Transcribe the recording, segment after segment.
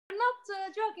not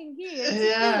joking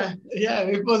here. Yeah.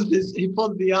 He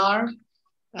pulled the arm,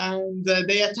 and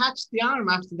they attached the arm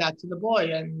after that to the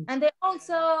boy, and they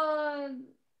also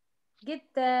get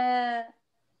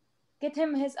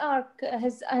him his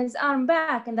arm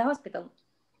back in the hospital.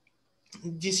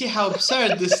 Do you see how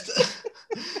absurd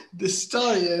this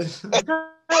story is?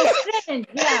 How strange,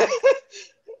 yeah.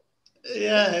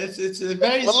 Yeah, it's a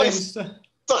very strange story.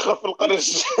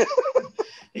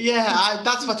 Yeah,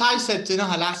 that's what I said to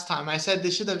Noha last time. I said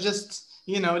they should have just,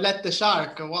 let the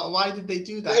shark. Why did they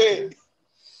do that?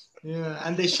 Yeah,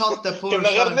 and they shot the poor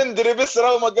shark.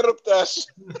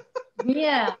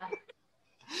 Yeah.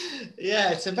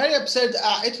 Yeah, it's a very absurd.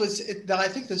 I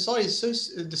think the story is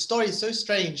so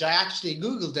strange. I actually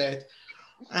Googled it,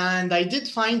 and I did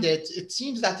find it. It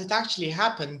seems that it actually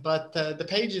happened, but the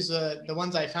pages, the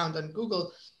ones I found on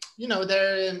Google,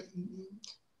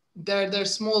 they're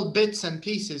small bits and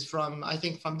pieces from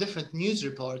different news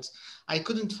reports. I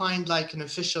couldn't find like an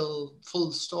official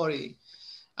full story.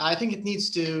 I think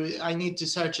I need to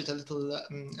search it a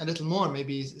little more,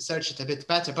 maybe search it a bit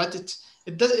better. But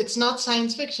it's not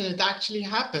science fiction. It actually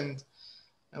happened,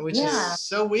 which is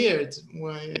so weird.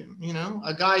 Where,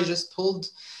 a guy just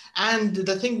pulled, and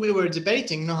the thing we were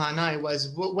debating, Noha and I,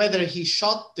 was whether he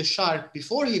shot the shark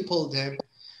before he pulled him,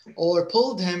 or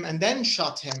pulled him and then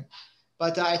shot him.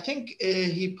 But I think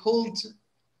he pulled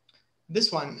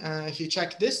this one. If you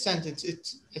check this sentence,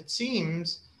 it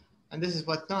seems. And this is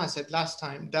what Noah said last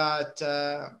time, that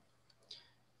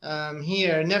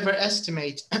here, never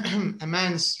estimate a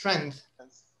man's strength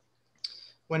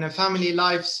when a family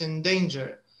life's in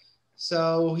danger.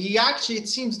 So he actually, it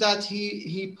seems that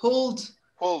he pulled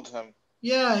him.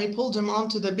 Yeah, he pulled him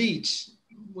onto the beach,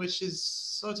 which is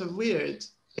sort of weird.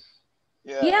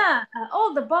 Yeah,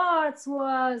 all the parts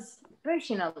was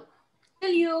rational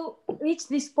till you reach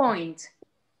this point.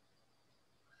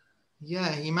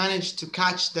 Yeah, he managed to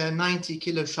catch the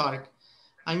 90-kilo shark.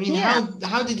 I mean,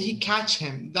 how did he catch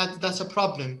him? That's a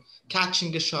problem,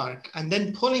 catching a shark and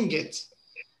then pulling it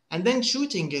and then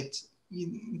shooting it.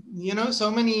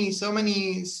 So many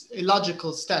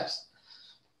illogical steps.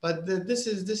 But this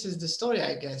is the story,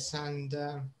 I guess, and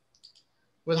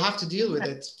we'll have to deal with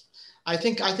it. I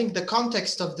think the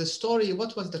context of the story.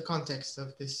 What was the context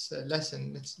of this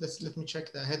lesson? Let me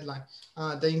check the headline.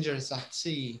 Dangers at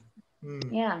sea.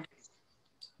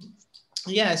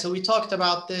 Yeah, so we talked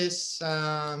about this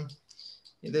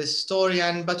story,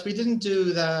 but we didn't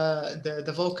do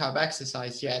the vocab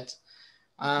exercise yet.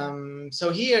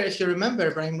 So here, if you remember,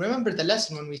 Ibrahim, remember the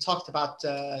lesson when we talked about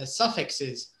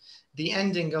suffixes, the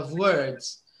ending of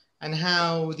words, and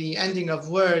how the ending of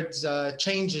words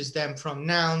changes them from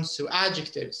nouns to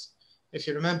adjectives, if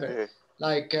you remember.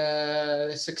 Like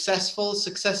successful,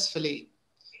 successfully.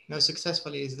 No,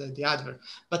 successfully is the adverb.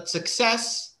 But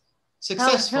successful.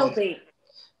 Healthy.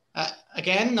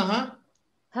 Again,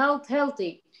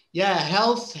 Healthy. Yeah,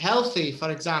 healthy,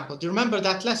 for example. Do you remember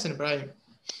that lesson, Ibrahim?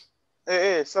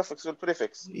 Suffix or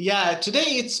prefix. Yeah,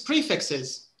 today it's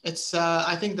prefixes. It's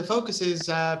I think the focus is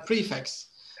prefix.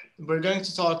 We're going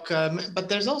to talk, but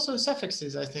there's also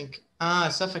suffixes, I think.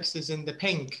 Suffixes in the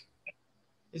pink.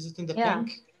 Is it in the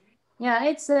pink? Yeah,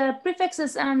 it's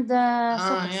prefixes and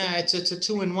suffixes. Yeah, it's a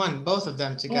 2-in-1, both of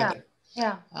them together.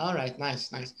 Yeah. All right,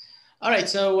 nice. All right,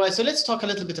 so let's talk a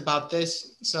little bit about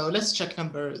this. So let's check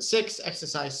number 6,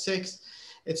 exercise 6.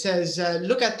 It says,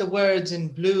 look at the words in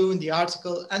blue in the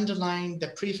article, underline the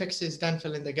prefixes, then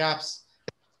fill in the gaps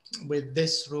with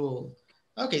this rule.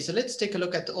 Okay, so let's take a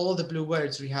look at all the blue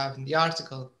words we have in the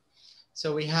article.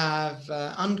 So we have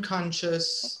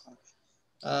unconscious,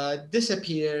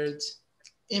 disappeared,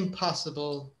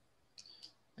 impossible,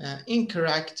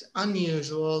 incorrect,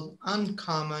 unusual,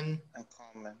 uncommon,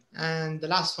 and the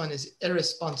last one is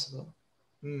irresponsible.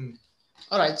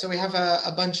 All right, so we have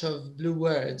a bunch of blue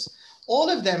words. All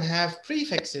of them have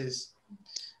prefixes.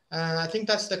 I think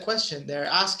that's the question. They're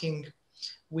asking,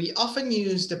 we often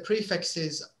use the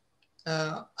prefixes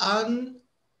un,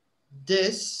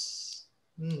 dis,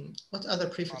 what other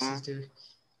prefixes do we?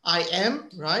 I am,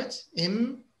 right?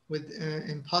 Im with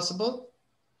impossible.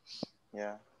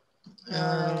 Yeah.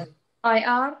 IR,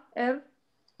 er.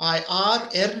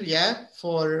 IR, yeah,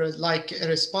 for like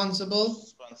irresponsible.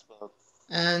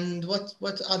 And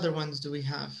what other ones do we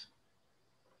have?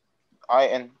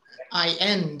 IN.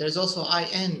 There's also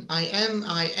IN. I am,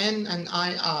 IN, and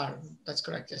IR. That's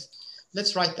correct, yes.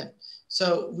 Let's write them.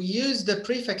 So we use the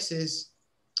prefixes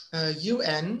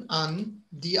UN, un,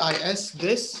 dis,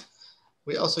 this.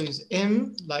 We also use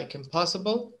im, like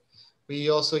impossible. We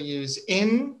also use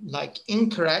in, like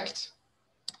incorrect.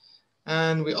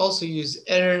 And we also use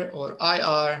ir or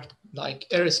IR, like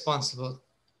irresponsible.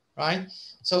 right?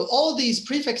 So all these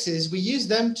prefixes, we use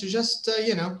them to just,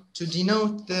 you know, to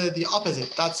denote the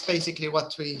opposite. That's basically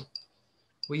what we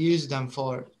use them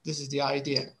for. This is the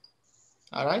idea,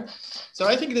 all right? So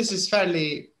I think this is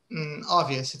fairly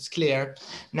obvious, it's clear.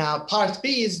 Now, part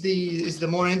B is the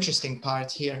more interesting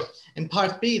part here. In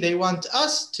part B, they want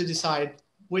us to decide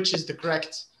which is the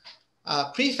correct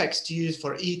prefix to use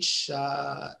for each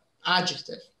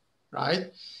adjective,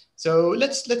 right? So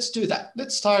let's do that.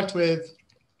 Let's start with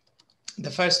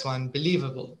the first one,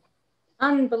 believable.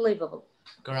 Unbelievable.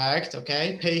 Correct,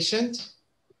 okay. Patient.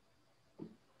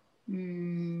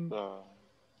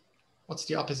 What's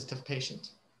the opposite of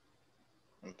patient?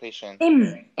 Impatient.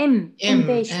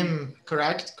 Impatient.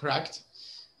 Correct.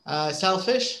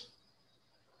 Selfish.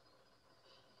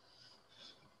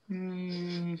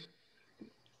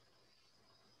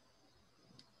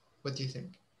 What do you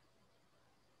think?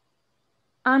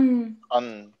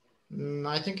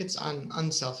 I think it's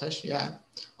unselfish, yeah.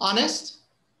 Honest?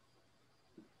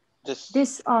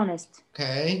 Dishonest.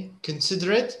 Okay.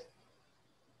 Considerate?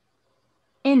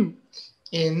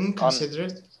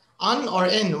 Considerate. On or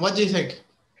in? What do you think?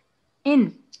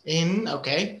 In,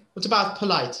 okay. What about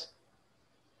polite?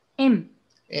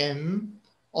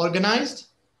 Organized?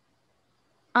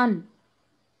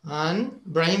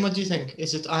 Brahim, what do you think?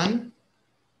 Is it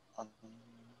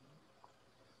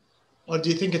or do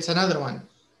you think it's another one?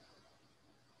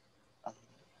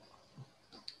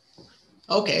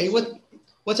 Okay,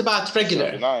 what about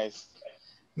regular? Nice.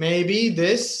 Maybe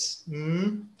this.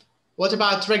 What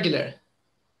about regular?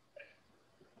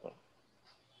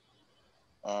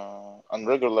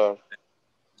 Unregular.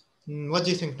 What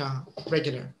do you think now?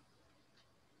 Regular.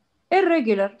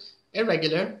 Irregular.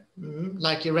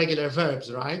 Like irregular verbs,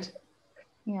 right?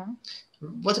 Yeah.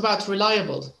 What about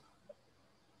reliable?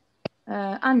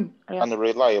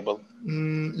 Unreliable.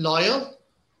 Loyal?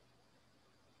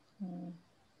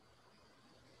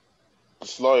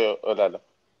 Disloyal. لا.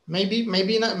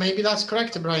 Maybe that's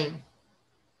correct, Ibrahim.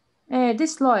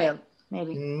 Disloyal,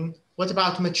 maybe. What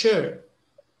about mature?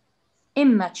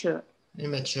 Immature.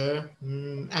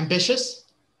 Ambitious?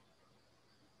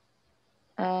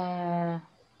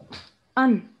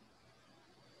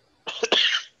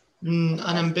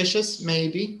 Unambitious,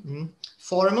 maybe.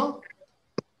 Formal?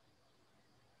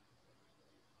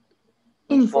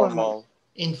 Informal.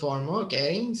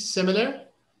 Okay. Similar?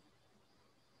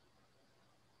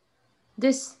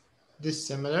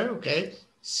 Dissimilar, okay.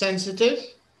 Sensitive?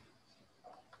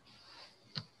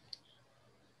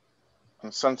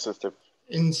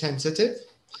 Insensitive.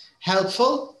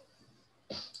 Helpful?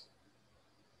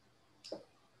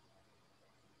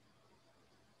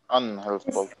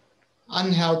 Unhelpful.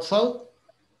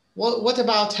 What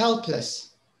about helpless?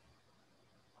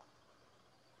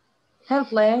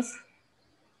 Helpless.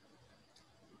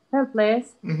 Helpless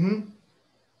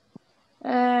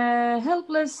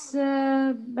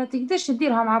ما تقدرش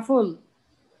تديرها مع full.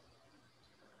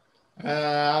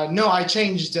 No, I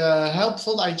changed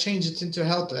helpful. I changed it into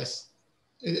helpless.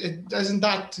 Doesn't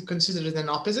that consider it an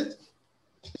opposite?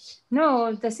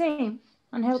 No, the same.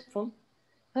 Unhelpful.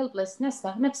 Helpless.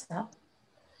 نفسها.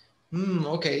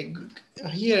 Okay.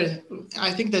 Here,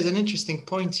 I think there's an interesting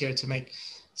point here to make.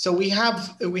 So we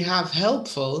have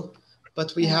helpful,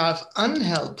 but we have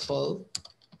unhelpful,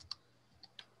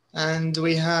 and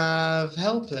we have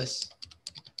helpless.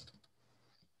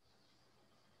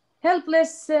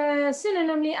 Helpless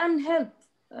synonymly unhelped.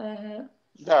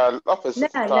 لا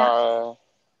الأوبوزيت بتاع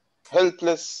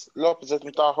helpless الأوبوزيت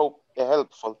بتاع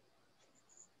helpful.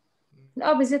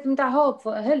 الأوبوزيت بتاع helpful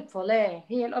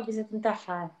هي الأوبوزيت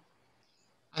بتاعها.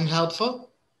 Unhelpful?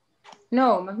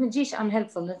 No, ما بتجيش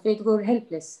unhelpful. في تقول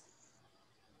helpless.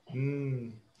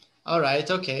 All right,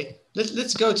 okay.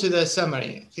 Let's go to the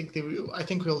summary. I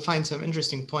think we'll find some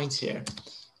interesting points here.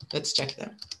 Let's check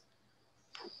them.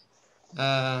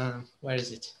 Where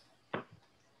is it?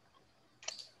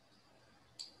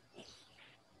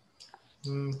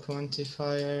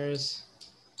 Quantifiers,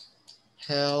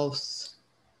 health,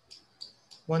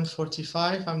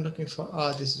 145. I'm looking for,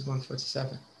 this is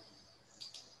 147.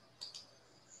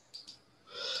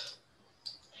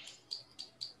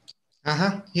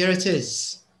 Here it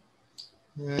is.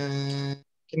 Can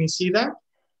you see that?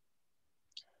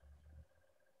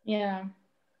 Yeah.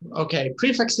 Okay,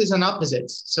 prefixes and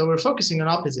opposites. So we're focusing on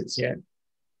opposites here.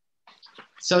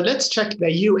 So let's check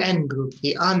the UN group,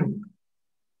 the un.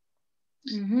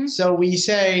 So we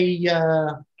say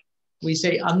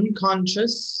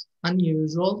unconscious,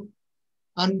 unusual,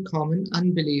 uncommon,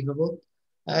 unbelievable.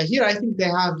 Here I think they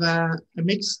have a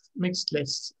mixed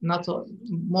list, not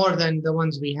more than the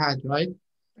ones we had, right?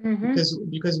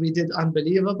 Because we did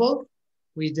unbelievable,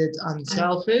 we did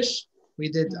unselfish, we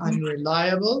did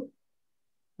unreliable,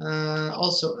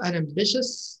 also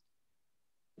unambitious,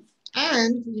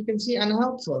 and you can see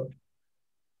unhelpful,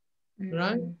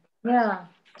 right? Yeah.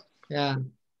 Yeah.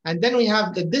 And then we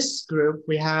have this group,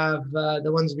 we have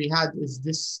the ones we had is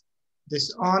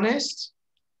dishonest,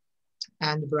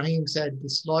 and Ibrahim said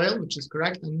disloyal, which is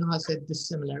correct, and Nuha said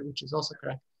dissimilar, which is also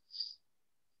correct.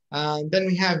 Then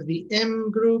we have the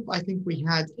M group. I think we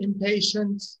had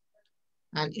impatient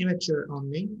and immature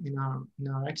only in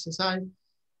our exercise.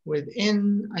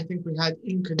 Within, I think we had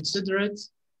inconsiderate,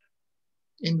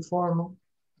 informal.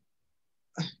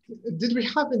 Did we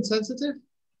have insensitive?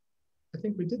 I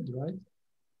think we did, right?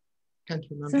 Can't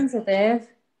remember. Sensitive.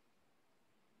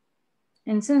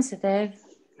 Insensitive.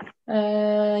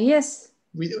 Yes.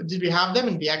 Did we have them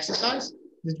in the exercise?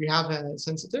 Did we have a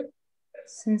sensitive?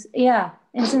 Yeah,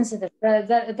 insensitive.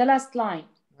 The last line.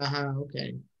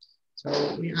 Okay.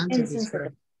 So we answered this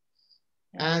correct.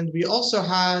 And we also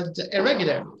had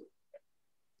irregular.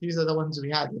 These are the ones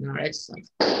we had in our exercise.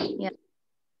 Yeah.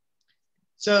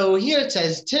 So here it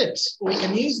says tips. We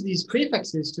can use these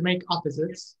prefixes to make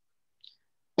opposites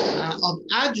of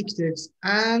adjectives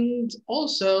and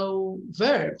also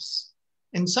verbs.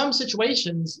 In some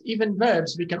situations, even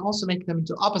verbs, we can also make them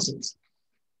into opposites,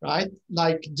 right?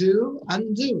 Like do,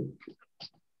 undo.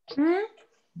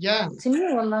 Yeah.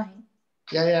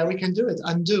 Yeah, we can do it.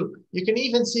 Undo. You can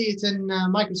even see it in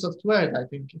Microsoft Word. I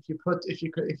think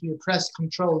if you press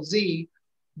Control Z,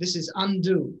 this is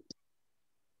undo.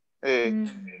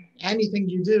 Anything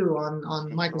you do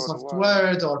on Microsoft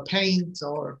Word or Paint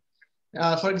or,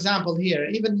 for example, here,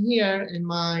 even here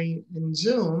in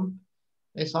Zoom,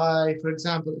 if I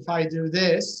do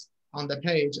this on the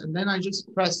page and then I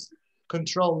just press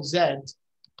Control Z,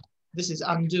 this is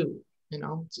undo. You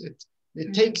know,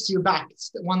 it takes you back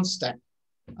one step.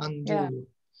 Undo.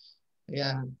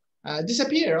 Yeah.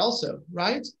 Disappear also,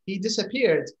 right? He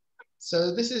disappeared.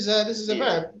 So this is a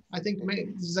verb. I think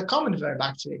this is a common verb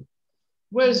actually.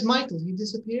 Where's Michael? He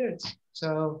disappeared.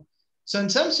 So in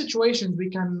some situations we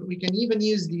can even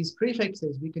use these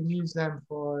prefixes. We can use them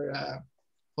for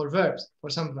verbs, for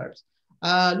some verbs.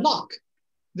 Lock.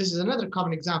 This is another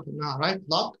common example now, right?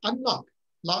 Lock, unlock.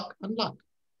 Lock, unlock.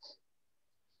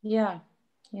 Yeah.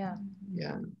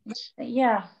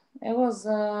 I was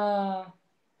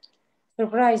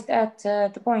surprised at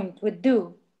the point with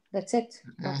do. That's it.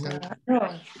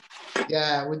 No.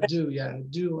 Yeah, with do. Yeah,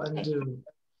 do, undo.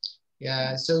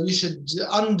 Yeah, so you should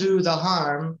undo the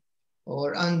harm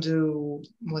or undo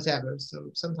whatever.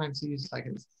 So sometimes you use like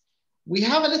this. We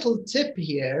have a little tip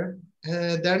here.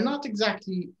 They're not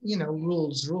exactly,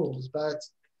 rules, but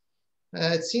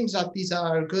it seems that these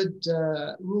are good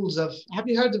rules of. Have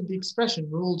you heard of the expression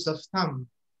rules of thumb?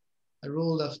 A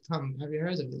rule of thumb. Have you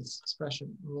heard of this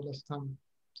expression, rule of thumb?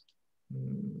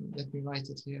 Let me write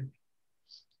it here.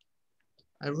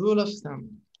 A rule of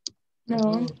thumb.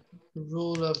 No.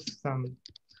 Rule of thumb.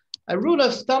 A rule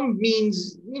of thumb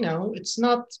means, it's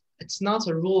not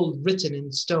a rule written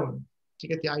in stone. To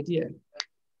get the idea.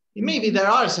 Maybe there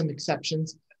are some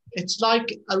exceptions. It's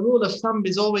like a rule of thumb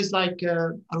is always like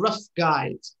a rough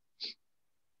guide.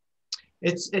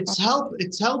 It's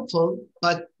helpful,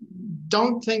 but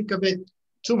don't think of it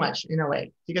too much in a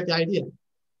way. You get the idea?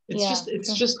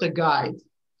 It's just a guide.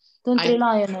 Don't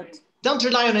rely on it. Don't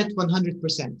rely on it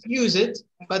 100%. Use it,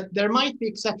 but there might be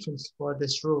exceptions for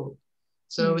this rule.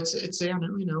 So it's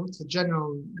a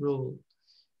general rule.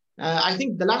 I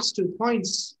think the last 2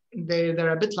 points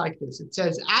they're a bit like this. It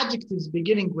says adjectives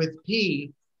beginning with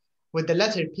P, with the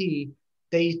letter P,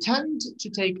 they tend to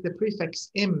take the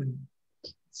prefix im.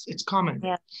 It's common.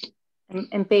 Yeah.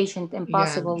 Impatient,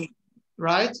 impossible. Yeah.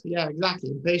 Right? Yeah,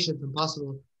 exactly. Impatient,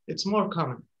 impossible. It's more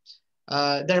common.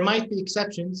 There might be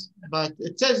exceptions, but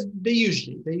it says they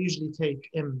usually take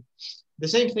im. The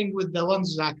same thing with the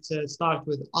ones that start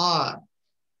with R.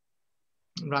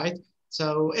 Right?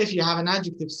 So if you have an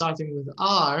adjective starting with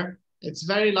R, it's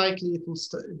very likely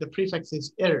the prefix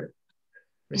is ir.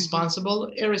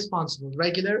 Responsible, irresponsible,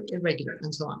 regular, irregular,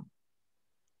 and so on.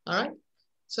 All right.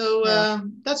 So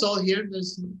that's all here.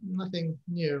 There's nothing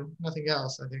new, nothing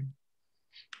else, I think.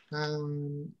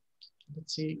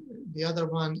 Let's see. The other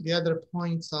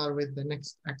points are with the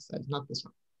next exercise, not this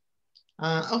one.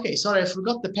 Okay, sorry, I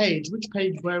forgot the page. Which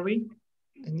page were we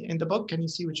in the book? Can you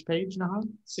see which page now?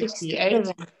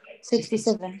 68?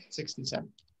 67.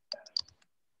 67.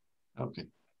 Okay.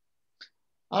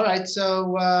 All right,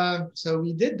 so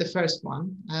we did the first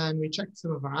one and we checked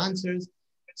some of our answers.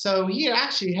 So here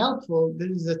actually helpful,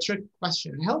 this is a trick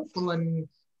question. Helpful and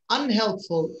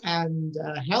unhelpful and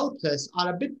helpless are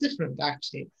a bit different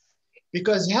actually.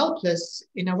 because helpless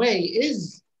in a way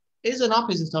is an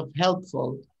opposite of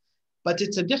helpful, but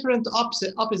it's a different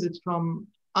opposite from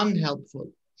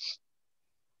unhelpful.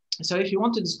 So if you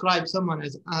want to describe someone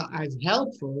as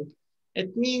helpful,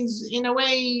 it means in a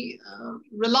way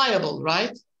reliable,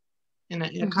 right? In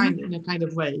a kind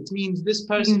of way. It means this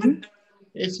person,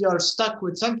 if you're stuck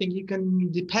with something, you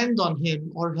can depend on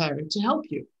him or her to help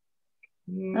you.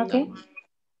 Okay.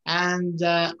 And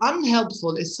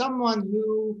unhelpful is someone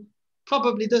who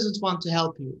probably doesn't want to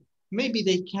help you. Maybe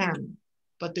they can,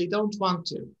 but they don't want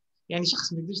to. يعني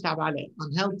شخص ما يقدرش يتعب عليه.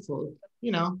 Unhelpful,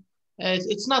 you know,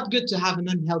 it's not good to have an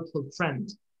unhelpful friend,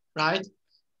 right?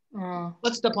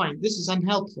 What's the point? This is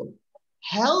unhelpful.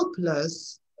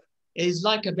 Helpless is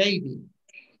like a baby,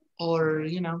 or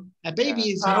you know, a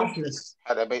baby is helpless.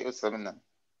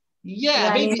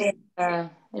 Yeah, يعني baby.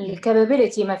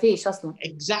 الكابابيلتي ما فيش أصلا.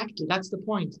 Exactly, that's the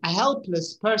point. A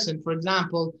helpless person, for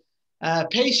example,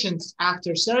 patients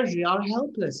after surgery are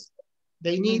helpless.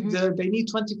 They need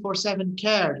 24/7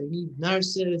 care. They need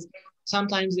nurses.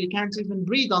 Sometimes they can't even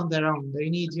breathe on their own. They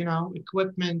need, you know,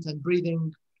 equipment and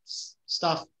breathing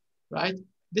stuff, right?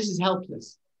 This is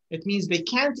helpless. It means they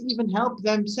can't even help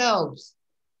themselves.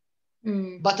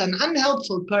 But an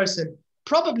unhelpful person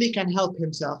probably can help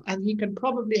himself, and he can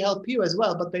probably help you as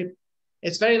well, but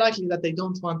it's very likely that they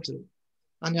don't want to.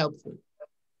 Unhelpful.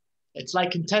 It's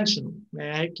like intentional.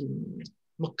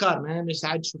 مكار ما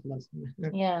يساعد شو خلاص.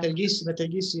 تلقيش ما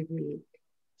تلقيش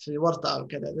في ورطة أو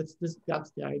كذا.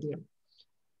 That's the idea.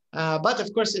 But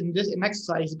of course, in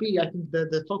exercise B, I think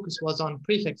the focus was on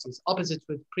prefixes, opposites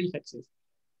with prefixes.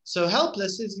 So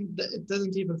helpless it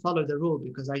doesn't even follow the rule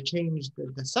because I changed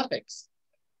the suffix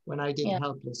when I did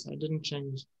helpless. I didn't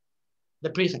change the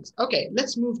prefix. Okay,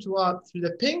 let's move to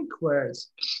the pink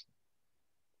words.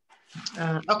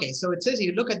 Okay, so it says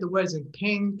you look at the words in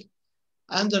pink,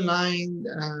 underline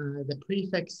the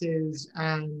prefixes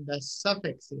and the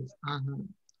suffixes.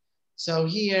 So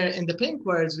here in the pink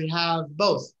words, we have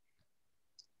both.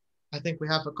 I think we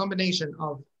have a combination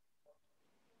of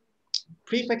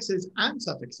prefixes and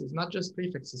suffixes, not just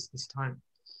prefixes this time.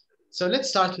 So let's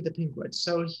start with the pink words.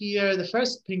 So here, the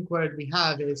first pink word we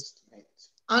have is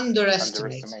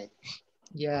underestimate.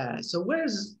 Yeah, so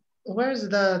where's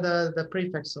the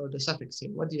prefix or the suffix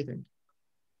here? What do you think?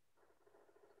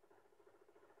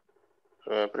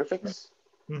 Prefix?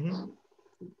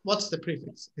 What's the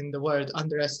prefix in the word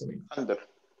underestimate?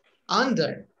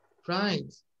 Under,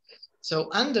 right. So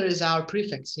under is our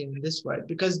prefix here in this word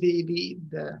because the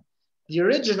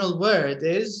original word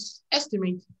is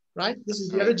estimate, right? This is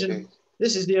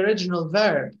the original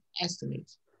verb,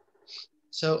 estimate.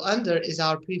 So under is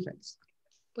our prefix.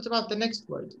 What about the next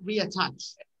word?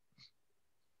 Reattach.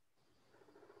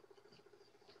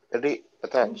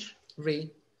 Reattach.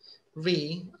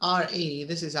 R-E,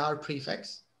 this is our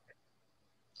prefix.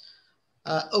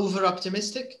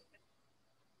 Over-optimistic.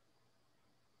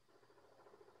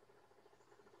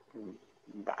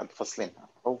 بعد فصلينها.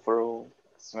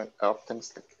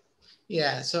 Over-optimistic.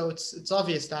 Yeah, so it's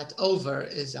obvious that over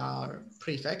is our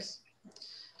prefix.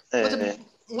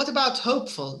 What about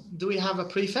hopeful? Do we have a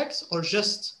prefix or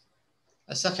just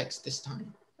a suffix this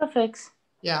time? Suffix.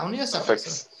 Yeah, only a suffix.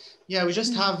 So, yeah, we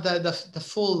just have the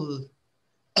full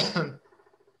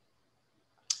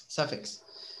suffix.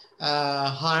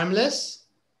 Harmless.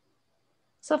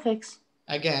 Suffix.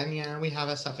 Again, yeah, we have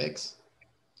a suffix.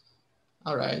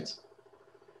 All right.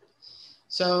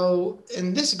 So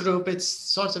in this group, it's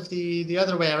sort of the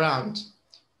other way around.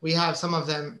 We have some of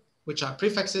them which are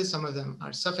prefixes, some of them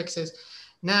are suffixes.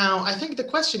 Now, I think the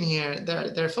question here,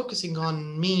 they're focusing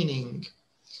on meaning.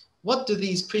 What do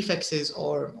these prefixes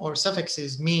or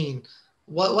suffixes mean?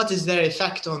 What is their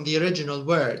effect on the original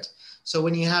word? So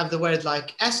when you have the word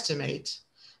like estimate,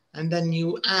 and then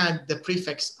you add the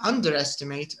prefix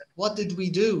underestimate, what did we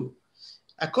do?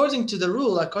 According to the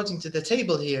rule, according to the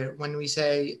table here, when we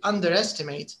say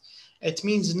underestimate, it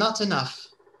means not enough.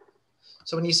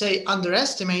 So when you say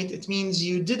underestimate, it means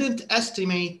you didn't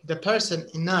estimate the person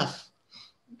enough.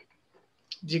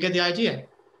 Do you get the idea?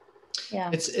 Yeah.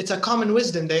 It's a common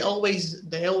wisdom. They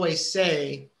always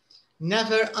say,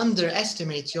 never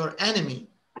underestimate your enemy,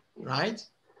 right?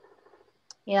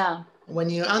 Yeah. When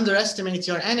you underestimate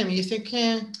your enemy, you think,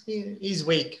 he's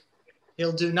weak.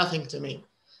 He'll do nothing to me.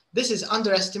 This is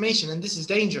underestimation, and this is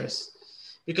dangerous.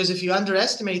 Because if you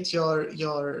underestimate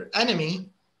your enemy,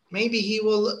 maybe he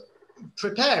will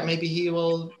prepare, maybe he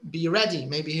will be ready,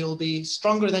 maybe he'll be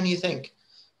stronger than you think.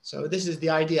 So this is the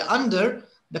idea. Under,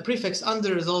 the prefix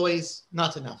under is always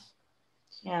not enough.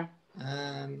 Yeah.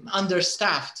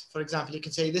 Understaffed, for example, you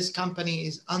can say this company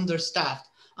is understaffed,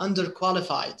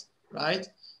 underqualified, right?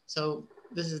 So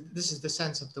This is the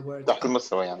sense of the word. تحت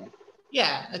المستوى يعني.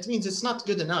 Yeah, it means it's not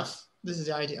good enough. This is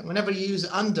the idea. Whenever you use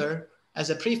under as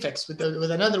a prefix with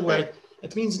another word,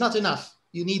 it means not enough.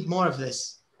 You need more of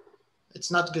this.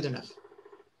 It's not good enough.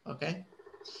 Okay.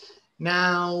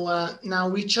 Now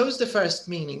we chose the first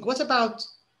meaning. What about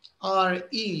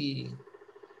re?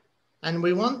 And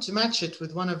we want to match it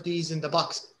with one of these in the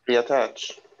box.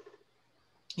 Reattach.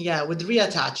 Yeah, with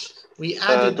reattach, we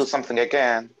added. Do something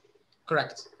again.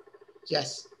 Correct.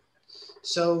 Yes.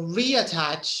 So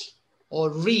reattach, or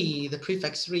the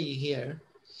prefix re here.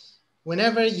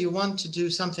 Whenever you want to do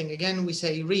something again, we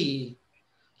say re,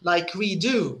 like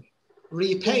redo,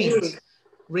 repaint,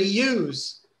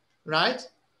 reuse, right?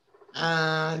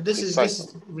 This is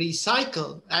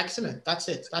recycle. Excellent. That's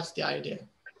it. That's the idea.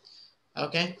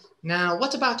 Okay. Now,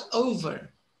 what about over?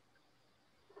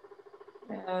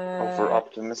 Over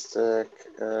optimistic,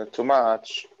 too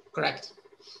much. Correct.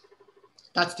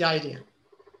 That's the idea.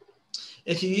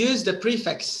 If you use the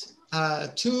prefix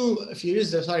if you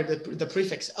use the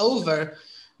prefix over,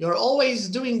 you're always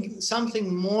doing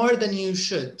something more than you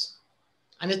should,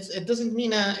 and it doesn't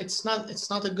mean it's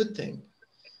not a good thing.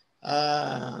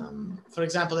 For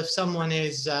example, if someone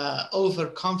is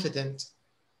overconfident,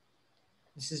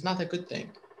 this is not a good thing,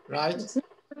 right? It's not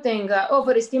a good thing.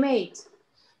 Overestimate.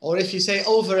 Or if you say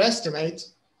overestimate.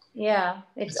 Yeah,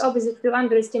 it's opposite to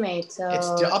underestimate. So it's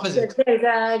the opposite. There's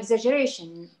an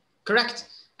exaggeration. Correct.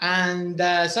 And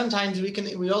sometimes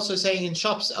we also say in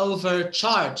shops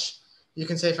overcharge. You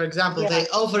can say, for example, they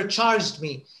overcharged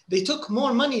me. They took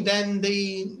more money than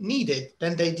they needed,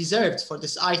 than they deserved for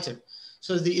this item.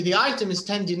 So the item is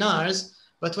 10 dinars,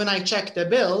 but when I checked the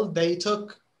bill, they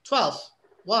took 12.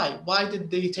 Why? Why did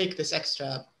they take this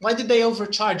extra? Why did they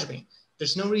overcharge me?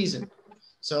 There's no reason.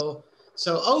 So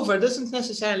over doesn't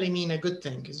necessarily mean a good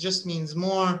thing. It just means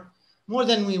more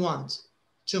than we want,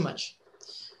 too much.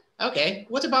 Okay,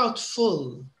 what about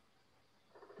full?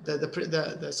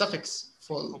 The suffix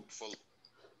full. Hopeful.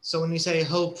 So when we say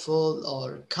hopeful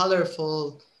or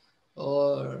colorful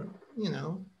or,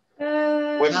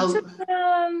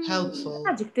 helpful.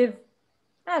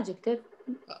 Adjective.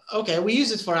 Okay, we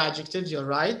use it for adjectives, you're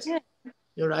right. Yeah.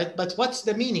 You're right, but what's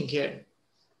the meaning here?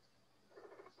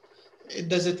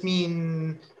 Does it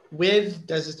mean with?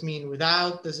 Does it mean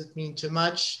without? Does it mean too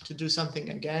much, to do something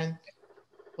again?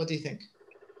 What do you think?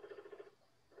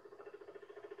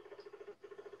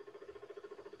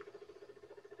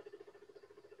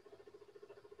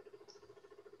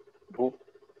 Who?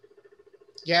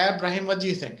 Yeah, Ibrahim, what do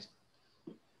you think?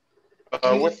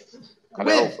 With.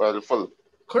 Full.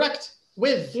 Correct.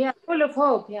 With. Yeah, full of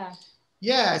hope. Yeah.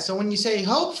 Yeah, so when you say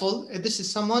hopeful, this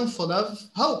is someone full of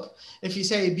hope. If you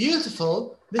say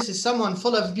beautiful, this is someone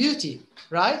full of beauty,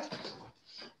 right?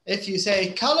 If you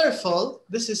say colorful,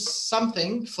 this is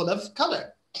something full of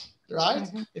color, right?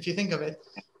 Mm-hmm. If you think of it,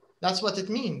 that's what it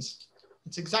means.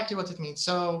 It's exactly what it means.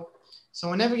 So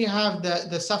whenever you have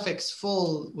the suffix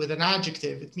full with an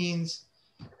adjective, it means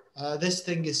this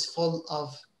thing is full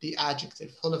of the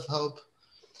adjective, full of hope,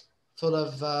 full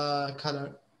of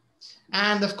color.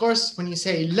 And of course, when you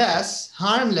say less,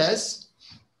 harmless,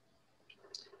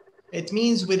 it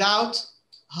means without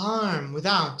harm,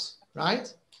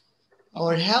 right?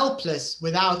 Or helpless,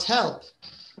 without help.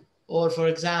 Or for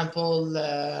example,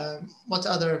 what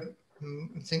other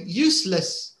thing?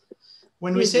 Useless.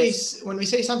 When we say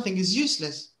something is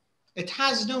useless, it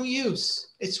has no use.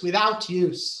 It's without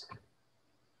use,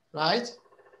 right?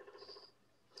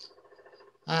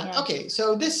 Okay,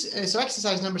 so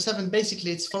exercise number 7,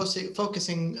 basically it's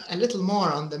focusing a little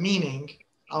more on the meaning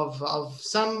of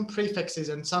some prefixes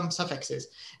and some suffixes.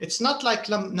 It's not like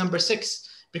number 6,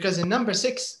 because in number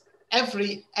 6,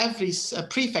 every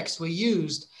prefix we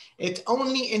used, it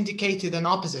only indicated an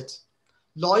opposite.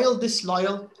 Loyal,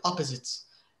 disloyal, opposites.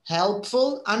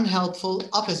 Helpful, unhelpful,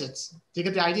 opposites. Do you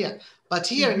get the idea? But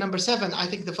here in number 7, I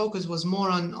think the focus was more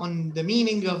on the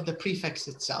meaning of the prefix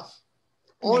itself.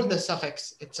 Or the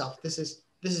suffix itself. This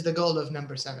is the goal of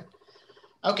number 7.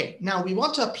 Okay, now we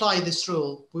want to apply this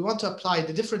rule. We want to apply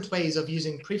the different ways of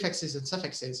using prefixes and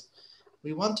suffixes.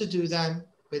 We want to do them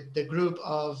with the group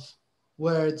of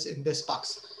words in this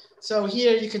box. So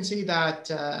here you can see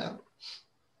that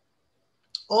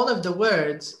all of the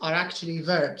words are actually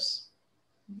verbs.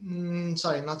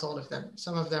 Sorry, not all of them.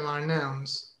 Some of them are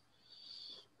nouns.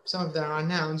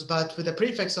 But with a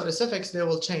prefix or a suffix, they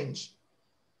will change.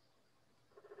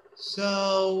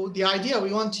 So the idea,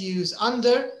 we want to use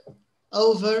under,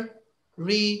 over,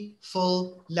 re,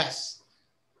 full, less.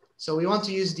 So we want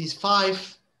to use these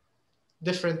 5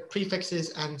 different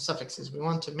prefixes and suffixes. We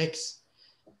want to mix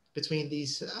between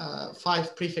these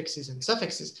 5 prefixes and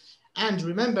suffixes. And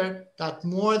remember that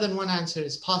more than one answer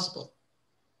is possible.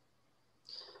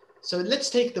 So let's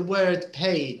take the word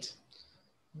paid.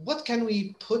 What can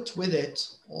we put with it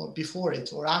or before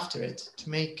it or after it to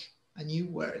make a new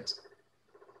word?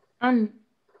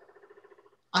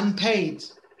 Unpaid.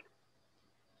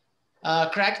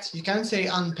 Correct. You can say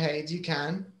unpaid. You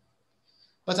can,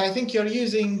 but I think you're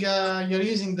using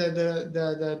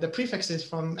the prefixes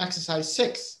from exercise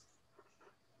 6.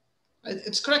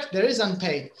 It's correct. There is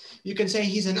unpaid. You can say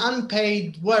he's an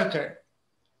unpaid worker.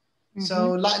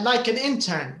 So like an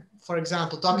intern, for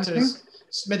example, doctors,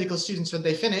 medical students, when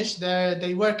they finish,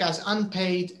 they work as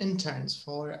unpaid interns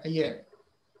for a year.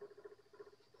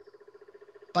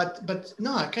 But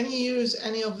no, can you use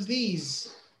any of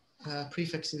these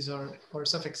prefixes or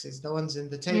suffixes, the ones in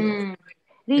the table?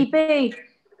 Repaid.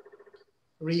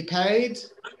 Repaid.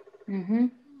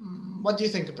 What do you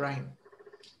think, Brian?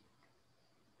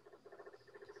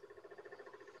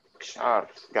 مش عارف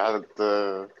قاعد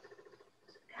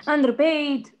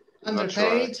Underpaid.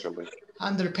 Underpaid.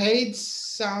 Underpaid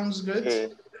sounds good.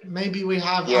 Okay. Maybe we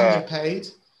have Yeah.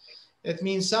 underpaid. It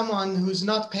means someone who's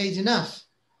not paid enough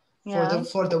Yeah.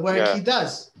 for the work Yeah. he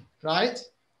does, right?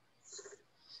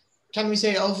 Can we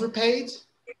say overpaid?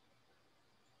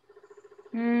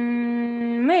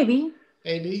 Maybe.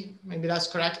 Maybe that's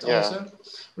correct Yeah. also.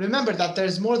 Remember that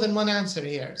there's more than one answer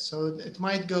here, so it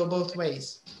might go both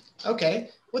ways.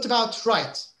 Okay, what about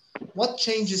right? What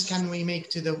changes can we make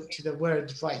to the word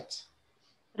right?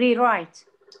 Rewrite.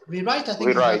 Rewrite, I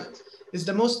think, is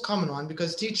the most common one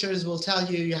because teachers will tell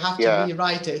you you have to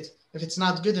rewrite it. If it's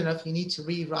not good enough, you need to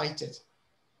rewrite it.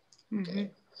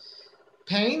 Okay.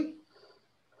 Pain?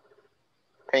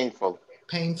 painful.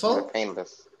 Painful.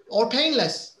 Painless. Or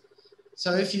painless.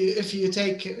 So if you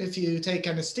take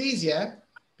anesthesia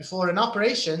before an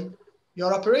operation,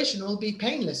 your operation will be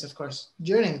painless, of course,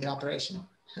 during the operation.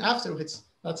 Afterwards,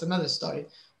 that's another story.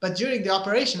 But during the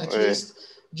operation, at least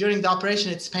during the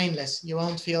operation, it's painless. You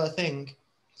won't feel a thing.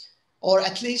 Or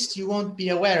at least you won't be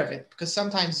aware of it, because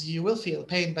sometimes you will feel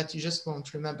pain, but you just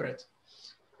won't remember it,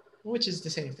 which is the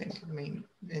same thing, I mean,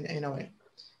 in a way.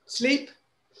 Sleep?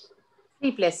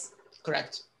 Sleepless.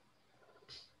 Correct.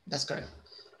 That's correct.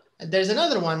 And there's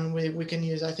another one we can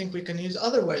use. I think we can use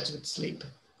other words with sleep,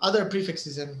 other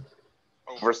prefixes in.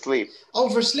 Oversleep.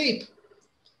 Oversleep,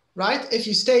 right? If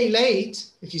you stay late,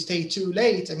 if you stay too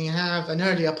late and you have an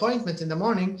early appointment in the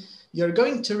morning, you're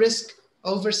going to risk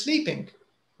oversleeping,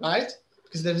 right?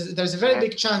 Because there's a very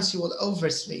big chance you will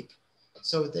oversleep.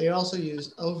 So they also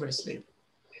use oversleep.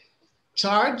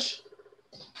 Charge.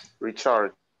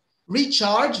 Recharge.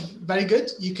 Recharge, very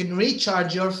good. You can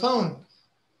recharge your phone,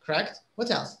 correct?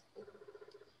 What else?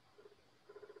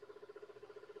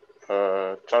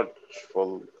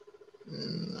 Chargeful.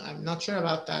 I'm not sure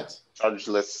about that.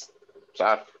 Chargeless. مش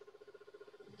عارف.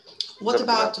 What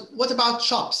about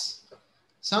shops?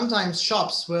 Sometimes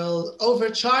shops will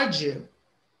overcharge you.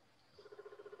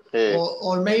 Hey.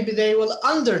 Or maybe they will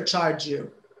undercharge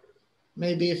you.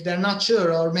 Maybe if they're not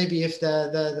sure, or maybe if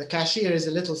the cashier is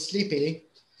a little sleepy,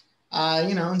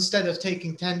 you know, instead of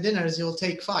taking 10 dinners, he will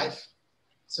take 5.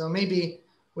 So maybe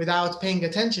without paying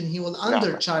attention, he will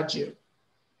undercharge you.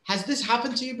 Has this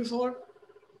happened to you before?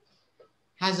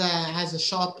 Has a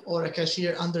shop or a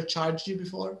cashier undercharged you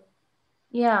before?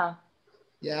 Yeah.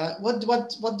 Yeah. What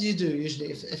do you do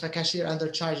usually if a cashier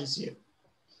undercharges you?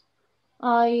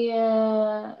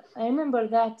 I remember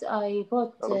that I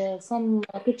bought some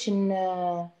kitchen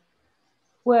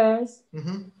wares,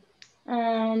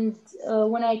 and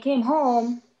when I came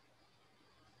home,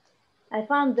 I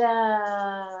found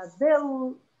the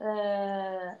bill,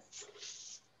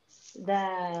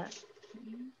 the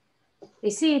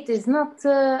receipt is not,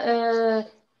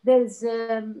 there's...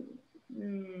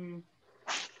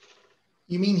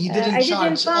 You mean he didn't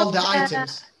charge all the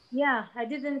items? Yeah, I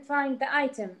didn't find the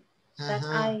item that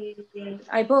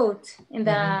I bought in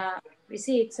the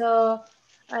receipt. So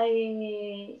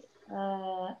I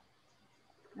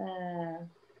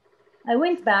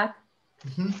went back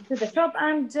to the shop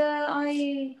and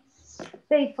I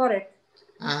paid for it.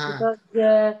 Because,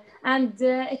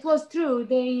 it was true.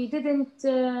 They didn't.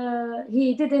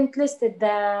 He didn't listed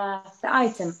the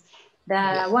item,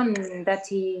 one that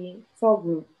he sold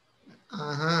me.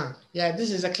 Yeah,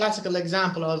 this is a classical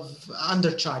example of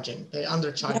undercharging. They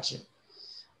undercharge you.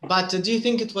 But do you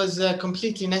think it was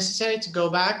completely necessary to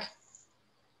go back?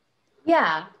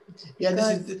 Yeah. Yeah,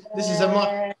 because, this is a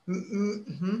more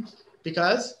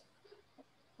because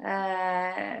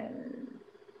it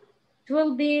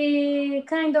will be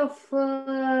kind of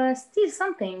steal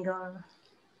something.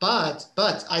 But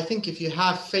I think if you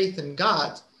have faith in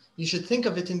God, you should think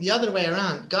of it in the other way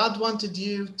around. God wanted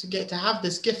you to have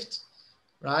this gift,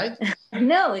 right?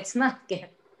 No, it's not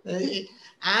gift.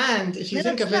 And if you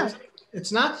think of it,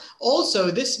 it's not. Also,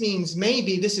 this means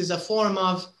maybe this is a form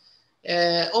of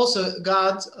also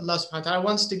God, Allah subhanahu wa ta'ala,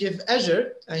 wants to give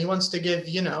ajr, and he wants to give,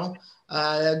 you know,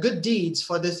 good deeds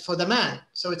for the man.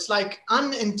 So it's like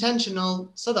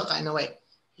unintentional sadaqah in a way.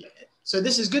 So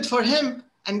this is good for him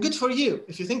and good for you,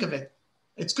 if you think of it.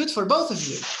 It's good for both of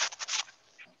you.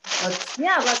 But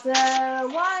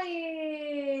why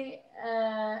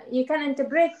you can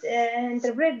interpret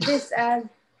this as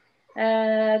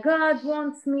God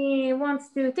wants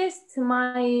to test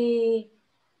my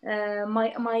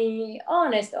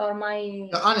honest or my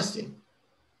the honesty.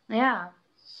 Yeah.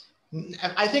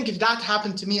 I think if that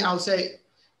happened to me, I'll say,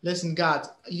 listen, God,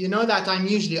 you know that I'm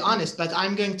usually honest, but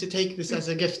I'm going to take this as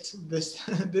a gift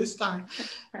this time,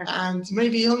 and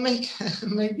maybe he'll make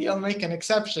an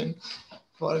exception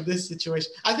for this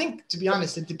situation. I think, to be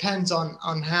honest, it depends on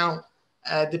how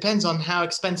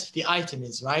expensive the item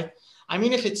is, right? I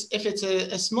mean, if it's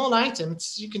a small item,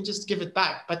 you can just give it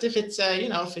back. But if it's you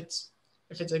know, if it's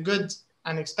a good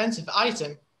and expensive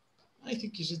item, I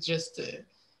think you should just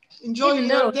enjoy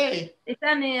your day. It's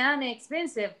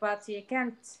inexpensive, but you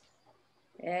can't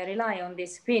rely on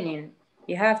this opinion.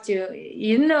 You have to,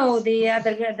 you know,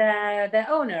 the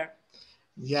owner.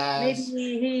 Yes.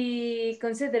 Maybe he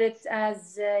consider it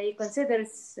as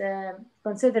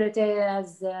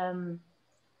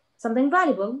something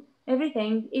valuable.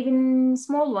 Everything, even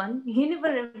small one.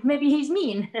 Maybe he's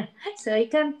mean, so he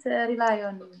can't rely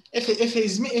on. If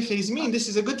he's mean, this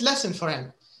is a good lesson for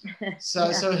him.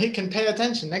 So he can pay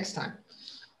attention next time.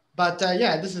 But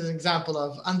yeah, this is an example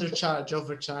of undercharge,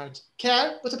 overcharge.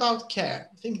 Care. What about care?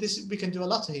 I think we can do a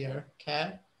lot here.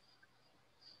 Care.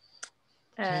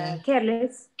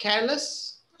 Careless.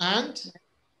 Careless and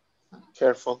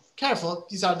careful. Careful.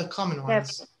 These are the common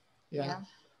ones. Yeah.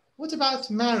 What about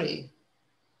marry?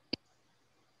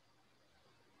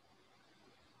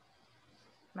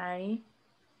 Marry.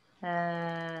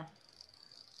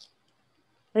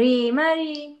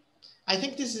 Remarry. I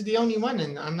think this is the only one,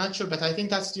 and I'm not sure, but I think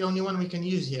that's the only one we can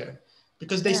use here,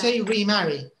 because they say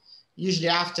remarry. Usually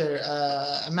after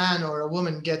a man or a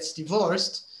woman gets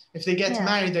divorced, if they get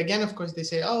married again, of course, they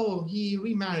say, oh, he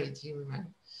remarried.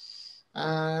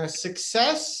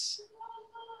 Success.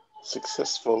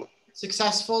 Successful.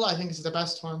 Successful, I think is the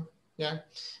best one. Yeah.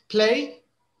 Play.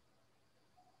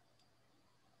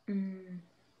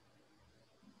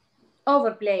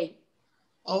 Overplay.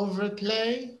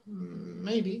 Overplay,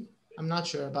 maybe. I'm not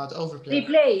sure about overplay.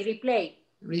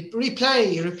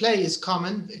 Replay is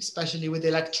common, especially with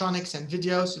electronics and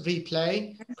videos.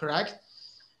 Replay, correct.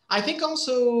 I think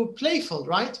also playful,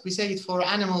 right? We say it for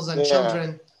animals and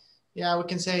children. Yeah, we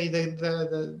can say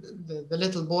the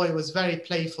little boy was very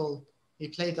playful. He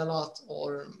played a lot.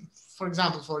 Or, for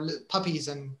example, for puppies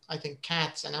and I think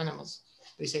cats and animals,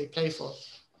 they say playful.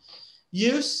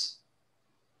 Use.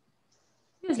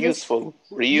 Useful,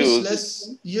 reuse.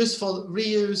 Useless, useful,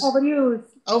 reuse.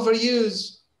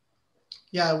 Overuse.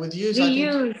 Yeah, with use, I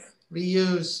think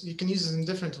reuse. You can use it in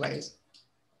different ways.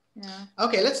 Yeah.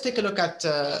 Okay, let's take a look at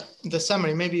the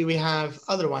summary. Maybe we have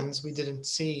other ones we didn't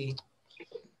see.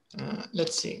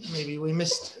 Let's see. Maybe we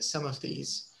missed some of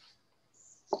these.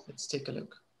 Let's take a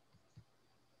look.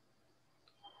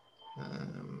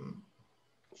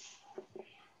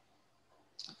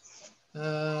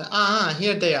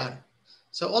 Here they are.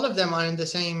 So all of them are in the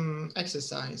same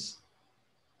exercise.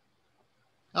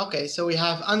 Okay, so we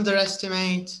have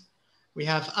underestimate, we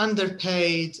have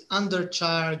underpaid,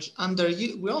 undercharge,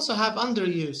 we also have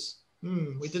underuse.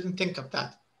 We didn't think of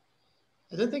that.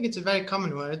 I don't think it's a very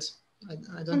common word.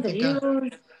 I don't think.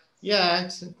 Yeah,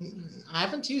 I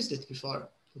haven't used it before,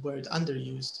 the word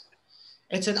underused.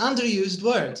 It's an underused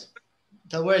word.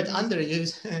 The word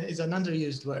underused is an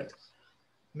underused word.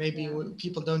 Maybe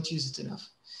people don't use it enough.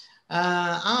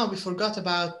 We forgot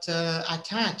about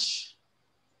attach.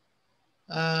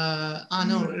 No,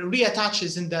 reattach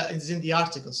is in the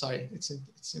article. Sorry, it's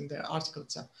in the article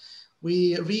itself.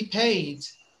 We repaid.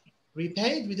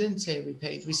 Repaid. We didn't say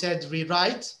repaid. We said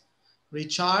rewrite,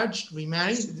 recharge,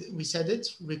 remarry. We said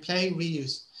it. Replay,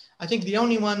 reuse. I think the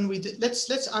only one we did.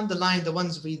 Let's underline the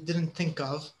ones we didn't think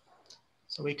of,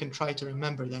 so we can try to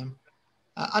remember them.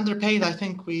 Underpaid. I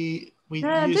think we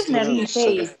used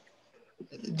it.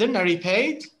 Dirna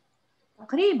repaid.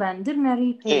 Dirna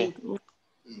repaid.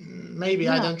 Maybe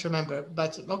I don't remember,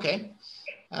 but okay.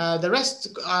 The rest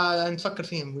نفكر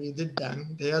فيهم, we did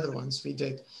them. The other ones we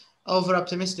did. Over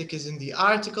optimistic is in the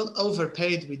article.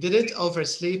 Overpaid, we did it.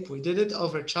 Oversleep, we did it.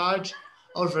 Overcharge,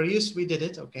 overuse, we did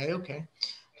it. Okay.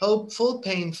 hopeful,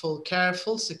 painful,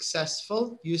 careful,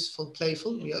 successful, useful,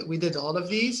 playful. We did all of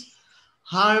these.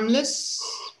 Harmless,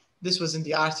 this was in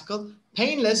the article.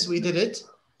 Painless, we did it.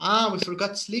 We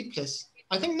forgot sleepless.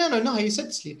 I think, no, you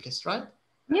said sleepless, right?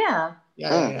 Yeah.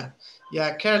 Yeah,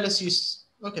 careless use.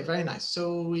 Okay, very nice.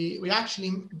 So we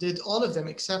actually did all of them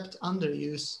except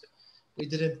underuse. We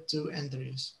didn't do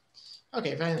underuse.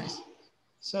 Okay, very nice.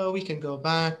 So we can go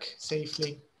back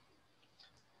safely.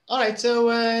 All right,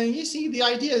 so you see the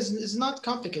idea is not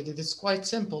complicated. It's quite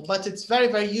simple, but it's very,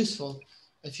 very useful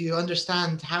if you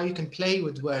understand how you can play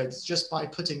with words just by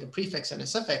putting a prefix and a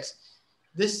suffix.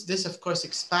 This of course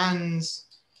expands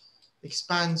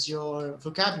your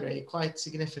vocabulary quite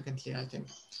significantly, I think.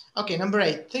 Okay, number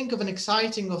 8, think of an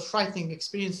exciting or frightening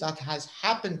experience that has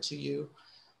happened to you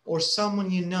or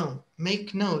someone you know.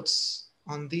 Make notes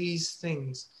on these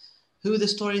things. Who the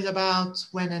story is about,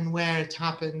 when and where it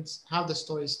happened, how the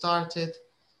story started,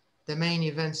 the main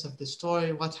events of the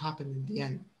story, what happened in the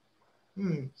end.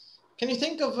 Can you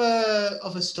think of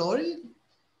a story?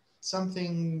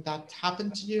 Something that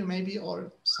happened to you maybe,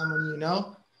 or someone you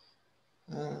know?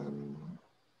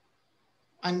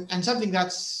 And something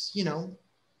that's, you know,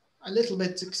 a little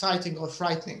bit exciting or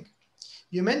frightening.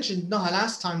 You mentioned, Noha,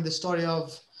 last time the story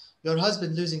of your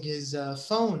husband losing his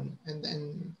phone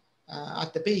and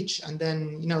at the beach and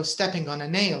then, you know, stepping on a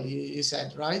nail, you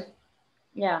said, right?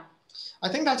 Yeah. I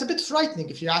think that's a bit frightening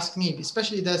if you ask me,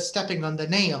 especially the stepping on the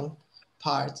nail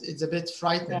part. It's a bit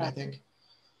frightening, I think.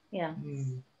 Yeah.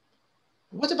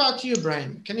 What about you,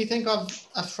 Brian? Can you think of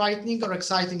a frightening or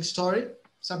exciting story?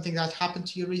 Something that happened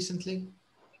to you recently?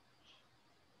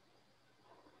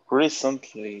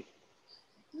 Recently?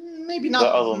 Maybe not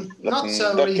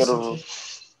so recently.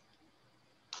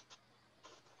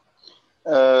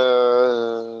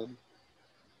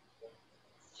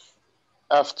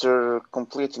 After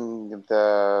completing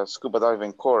the scuba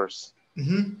diving course, we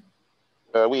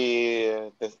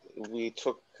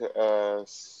took to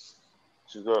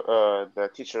go. The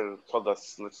teacher told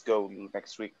us, "Let's go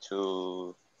next week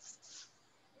to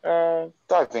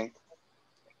diving."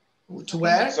 To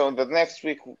where? So the next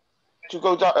week to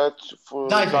go for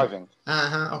diving.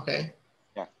 Okay.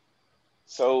 Yeah.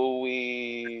 So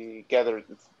we gathered.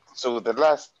 So the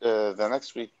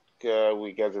next week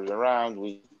we gathered around.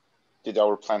 We did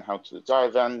our plan how to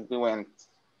dive, and we went.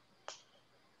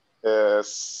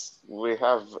 We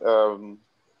have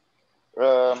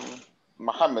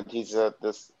Mohammed. He's a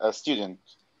student.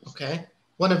 Okay.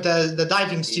 One of the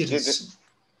diving students.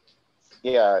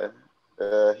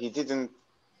 He didn't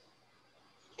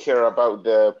care about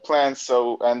the plan,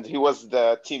 and he was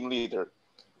the team leader.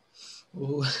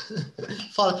 Ooh.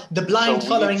 The blind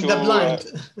following the blind.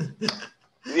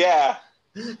 Yeah.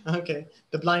 Okay.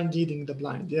 The blind leading the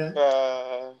blind.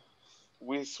 Yeah.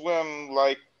 We swim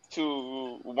like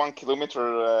 1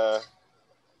 kilometer.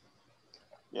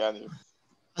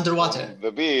 Underwater.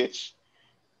 The beach.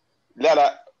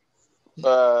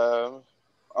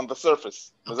 On the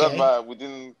surface. Okay. We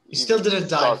didn't. You still didn't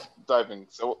dive. Diving.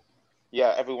 So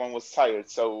yeah, everyone was tired.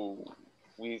 So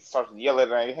we started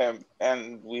yelling at him,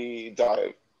 and we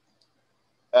dived.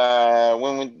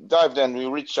 When we dived and we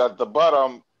reached at the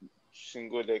bottom,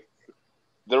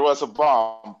 there was a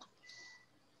bomb.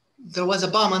 There was a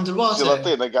bomb underwater.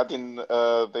 Gelatina got in.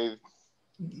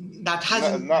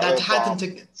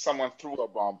 Someone threw a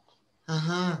bomb.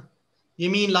 You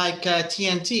mean like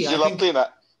TNT?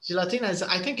 Gelatina. Gelatina is.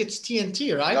 I think it's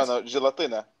TNT, right? No,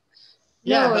 gelatina.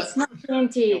 Yeah, no, it's not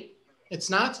TNT. It's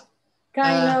not.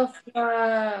 Kind of.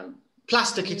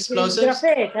 Plastic explosives.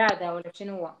 جرافيت هذا ولا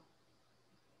شنو هو؟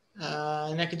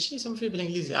 لكن شو يسمى فيه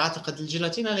بالانجليزي؟ اعتقد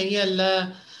الجيلاتينا اللي هي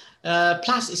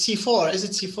C4. Is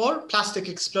it C4? Plastic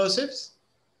explosives?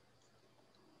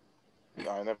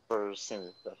 No, I never seen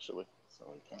it actually. So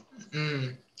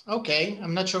Okay,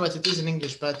 I'm not sure what it is in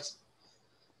English, but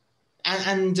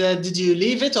and did you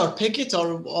leave it or pick it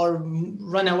or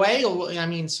run away or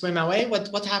swim away?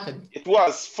 What happened? It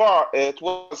was far.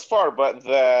 But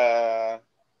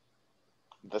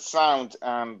the sound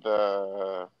and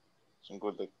the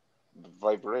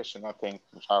vibration, I think.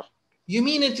 You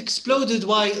mean it exploded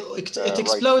while it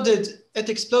exploded? Right. It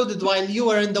exploded while you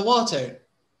were in the water.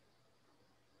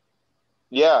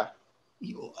 Yeah.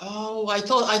 I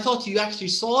thought you actually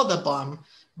saw the bomb,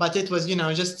 but it was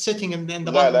just sitting in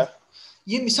the bomb.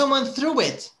 Someone threw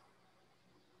it.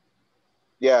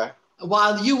 Yeah.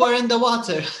 While you were in the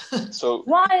water. So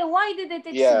why did it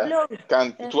explode?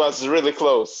 Yeah, it was really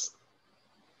close.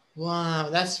 Wow,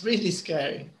 that's really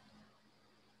scary.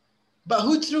 But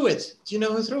who threw it? Do you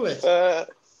know who threw it?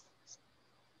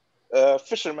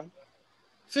 Fishermen.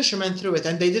 Fishermen threw it,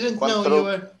 and they didn't know you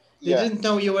were. They didn't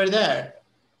know you were there.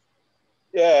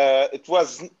 Yeah, it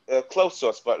was close to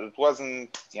us, but it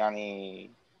wasn't. Yani,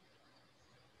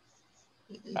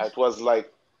 it was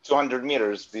like 200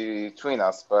 meters between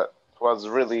us, but it was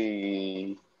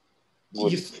really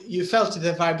good. You felt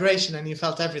the vibration and you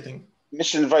felt everything.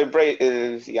 مش vibrate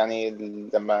يعني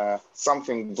لما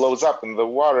something blows up in the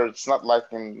water, it's not like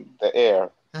in the air.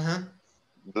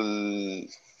 The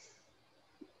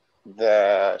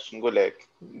شو نقول لك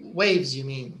waves, you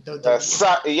mean?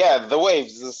 Yeah, the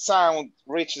waves. The sound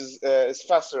reaches is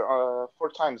faster 4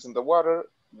 times in the water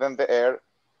than the air.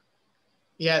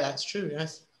 Yeah, that's true.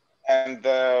 Yes. And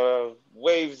the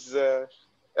waves,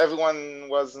 everyone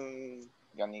was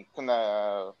يعني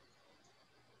كنا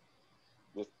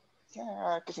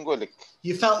كيف نقول لك؟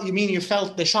 You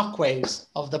felt the shock waves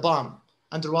of the bomb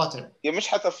underwater. Yeah, مش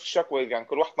حتى في shock wave يعني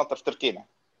كل واحد نطر في تركينا.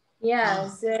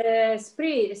 Yes,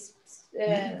 spread.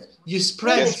 You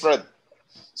spread. Yeah, spread.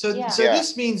 So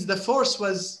this means the force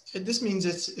was. This means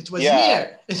it was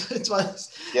near. It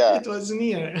was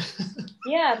near.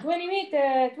 Yeah, 20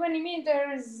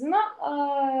 meters, not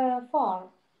far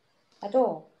at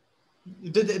all.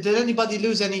 Did anybody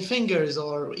lose any fingers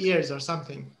or ears or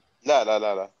something?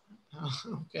 لا.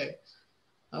 Okay.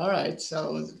 All right.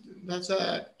 So that's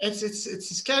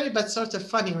it's scary but sort of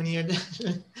funny when you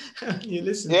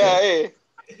listen to it.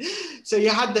 So you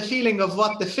had the feeling of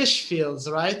what the fish feels,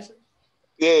 right?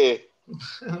 Yeah.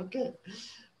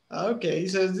 Okay.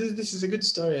 So this is a good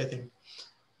story, I think.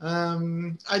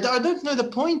 I don't know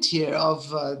the point here of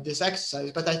this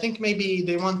exercise, but I think maybe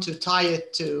they want to tie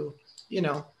it to,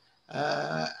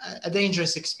 a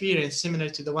dangerous experience similar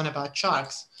to the one about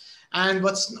sharks. And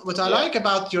what I like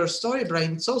about your story,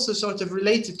 Brian, it's also sort of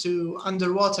related to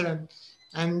underwater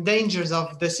and dangers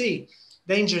of the sea,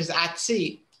 dangers at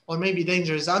sea, or maybe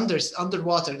dangers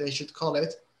underwater, they should call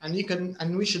it. And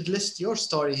we should list your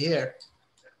story here,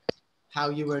 how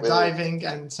you were diving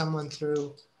and someone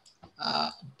threw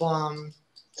bomb.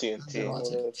 TNT.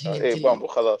 bomb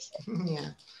خلاص.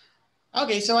 Yeah.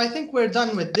 Okay, so I think we're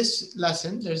done with this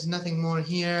lesson. There's nothing more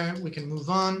here. We can move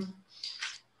on.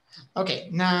 Okay,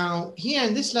 now here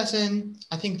in this lesson,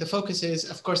 I think the focus is,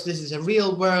 of course, this is a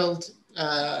real world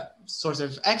sort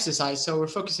of exercise. So we're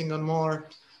focusing on more,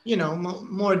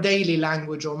 more daily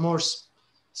language or more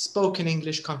spoken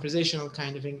English, conversational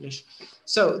kind of English.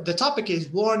 So the topic is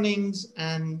warnings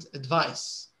and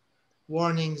advice.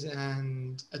 Warnings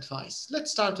and advice.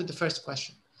 Let's start with the first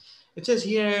question. It says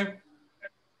here,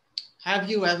 have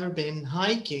you ever been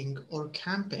hiking or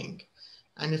camping?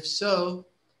 And if so,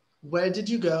 where did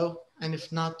you go? And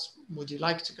if not, would you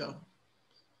like to go?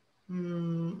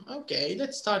 Okay,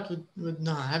 let's start with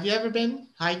Noah. Have you ever been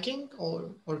hiking or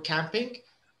camping?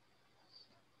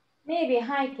 Maybe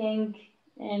hiking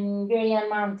in Syrian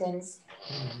mountains.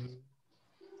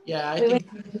 Yeah, I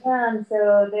think. think. We went to Iran,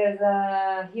 so there's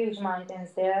huge mountains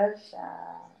there.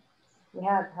 We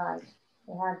had a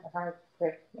hike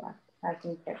trip,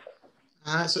 hiking trip.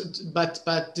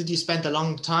 But did you spend a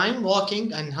long time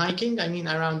walking and hiking? I mean,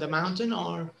 around the mountain,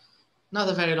 or not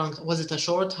a very long? Was it a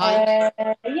short hike?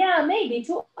 Yeah, maybe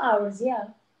 2 hours. Yeah.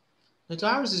 2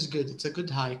 hours is good. It's a good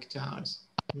hike. 2 hours.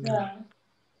 Yeah.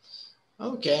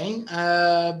 Okay,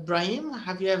 Brahim,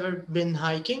 have you ever been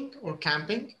hiking or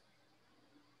camping?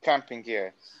 Camping, yeah.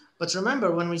 But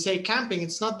remember, when we say camping,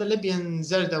 it's not the Libyan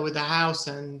Zerda with a house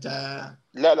and.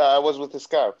 لا, I was with the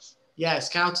scouts. Yeah,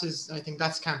 scouts is, I think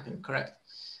that's camping, correct.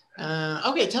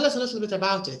 Okay, tell us a little bit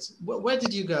about it. Where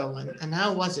did you go and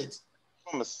how was it?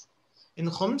 Homs. In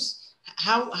Homs?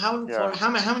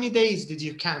 How many days did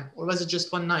you camp, or was it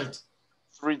just one night?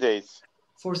 3 days.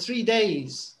 For 3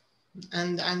 days,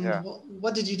 and yeah.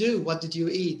 What did you do? What did you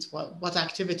eat? What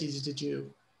activities did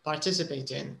you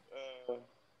participate in?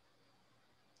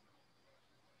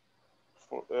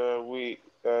 We,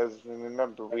 as we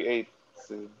remember, we ate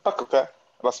bakka,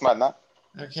 rasmana.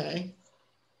 Okay.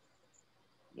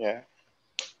 Yeah.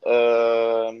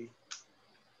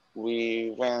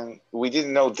 We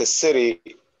didn't know the city,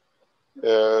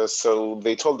 so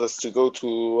they told us to go to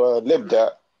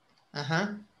Libda.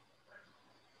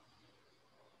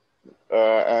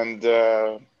 And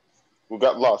we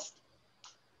got lost.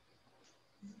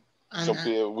 So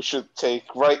we should take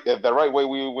the right way.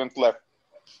 We went left.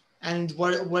 And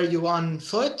were you on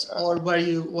foot, or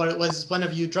was one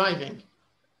of you driving?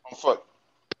 On foot.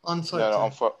 On foot. No,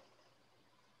 on foot.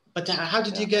 But how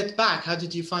did you get back? How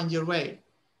did you find your way?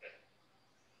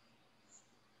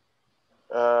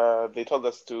 They told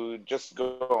us to just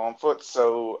go on foot.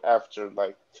 So after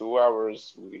like 2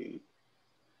 hours, we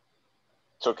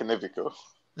took an Ivico.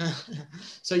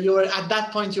 So at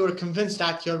that point, you were convinced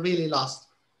that you're really lost.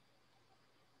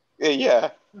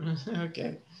 Yeah.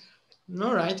 Okay.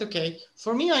 All right, okay.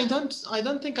 For me, I don't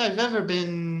think I've ever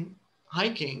been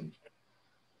hiking.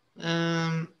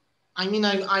 I mean,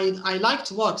 I like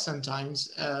to walk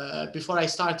sometimes. Before I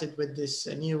started with this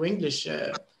new English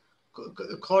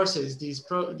courses,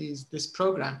 this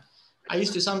program, I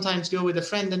used to sometimes go with a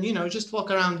friend and, you know, just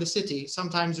walk around the city.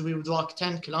 Sometimes we would walk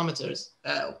 10 kilometers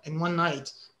in one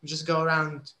night. We just go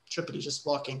around Tripoli just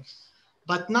walking,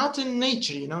 but not in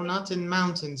nature, you know, not in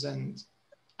mountains. And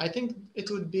I think it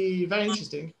would be very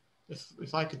interesting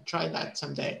if I could try that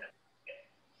someday.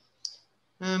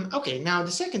 Okay, now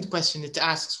the second question, it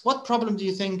asks, what problem do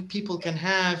you think people can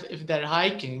have if they're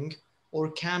hiking or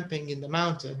camping in the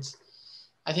mountains?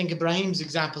 I think Ibrahim's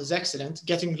example is excellent.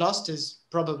 Getting lost is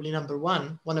probably number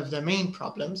one of the main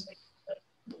problems.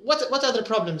 What other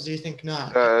problems do you think now?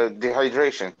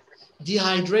 Dehydration.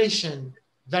 Dehydration,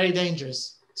 very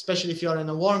dangerous, especially if you're in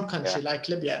a warm country like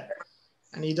Libya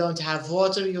and you don't have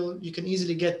water, you can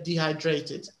easily get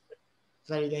dehydrated.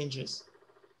 Very dangerous.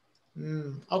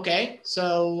 Okay,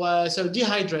 so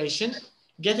dehydration,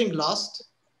 getting lost.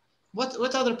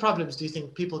 What other problems do you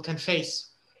think people can face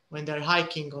when they're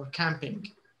hiking or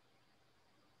camping?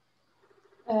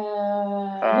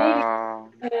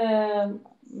 Maybe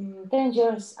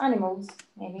dangerous animals.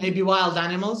 Maybe wild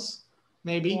animals.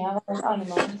 Maybe. Yeah, wild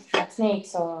animals like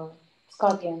snakes or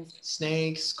scorpions.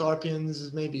 Snakes,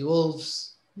 scorpions, maybe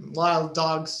wolves, wild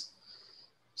dogs,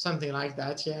 something like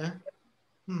that. Yeah.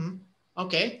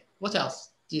 Okay. What else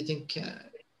do you think?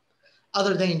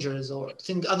 Other dangers or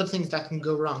other things that can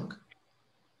go wrong?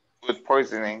 Food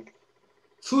poisoning.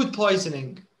 Food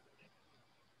poisoning.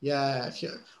 Yeah.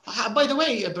 By the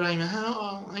way, Ibrahim,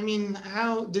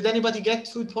 how did anybody get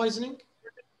food poisoning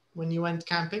when you went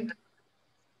camping?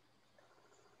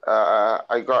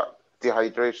 I got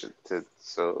dehydrated,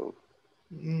 so.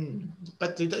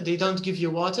 But they don't give you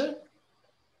water?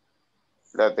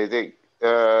 لا they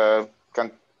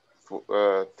كانت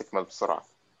تكمل بسرعة.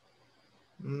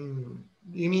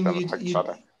 You mean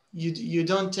you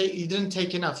didn't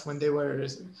take enough when they were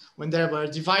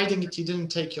dividing it, you didn't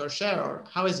take your share, or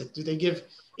how is it? Do they give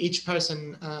each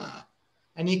person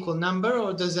an equal number,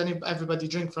 or does everybody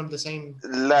drink from the same?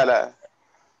 لا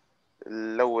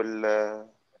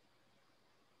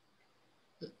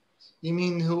You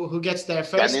mean who gets there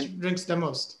first drinks the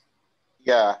most?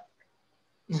 Yeah.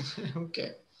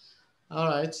 Okay. All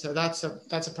right. So that's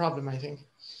a problem, I think.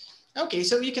 Okay,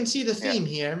 so you can see the theme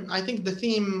here. I think the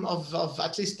theme of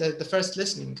at least the first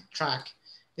listening track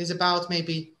is about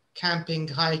maybe camping,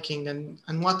 hiking,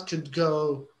 and what could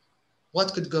go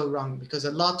wrong, because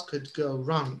a lot could go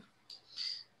wrong.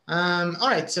 All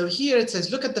right, so here it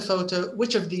says, look at the photo.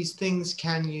 Which of these things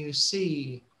can you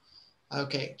see?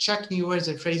 Okay, check new words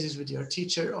and phrases with your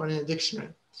teacher or in a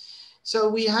dictionary. So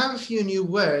we have a few new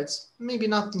words, maybe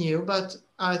not new, but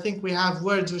I think we have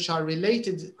words which are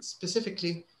related,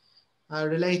 specifically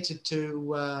related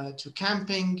to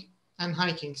camping and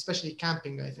hiking, especially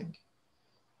camping, I think.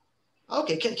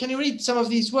 Okay, can you read some of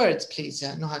these words, please?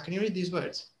 Noha, can you read these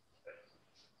words?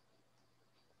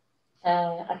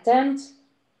 A tent,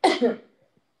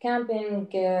 camping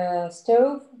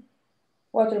stove,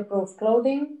 waterproof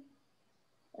clothing,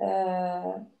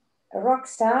 a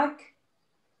rucksack,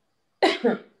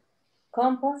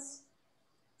 compass,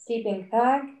 sleeping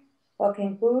bag,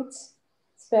 walking boots,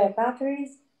 spare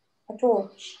batteries, a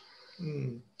torch.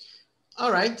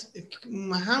 All right.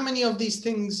 How many of these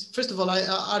things, first of all,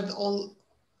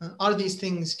 are these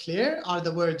things clear? Are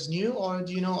the words new, or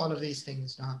do you know all of these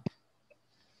things now?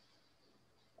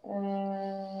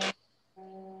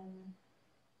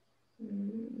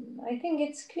 I think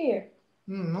it's clear.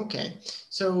 Okay.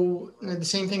 So the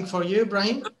same thing for you,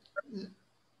 Ibrahim?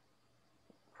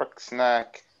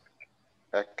 Rucksack,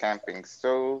 a camping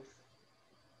stove.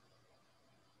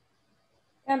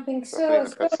 Camping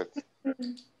stove.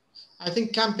 I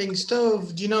think camping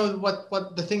stove. Do you know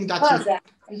what the thing that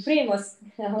you? Primus.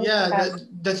 Yeah,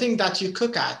 the thing that you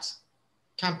cook at.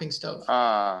 Camping stove.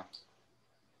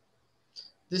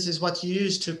 This is what you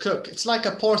use to cook. It's like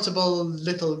a portable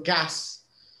little gas.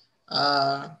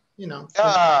 You know.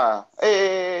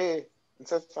 ايه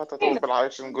نسيت تعطيه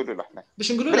بالعربي نقولوا له احنا.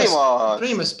 باش نقولوا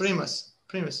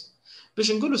بريموس.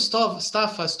 باش نقولوا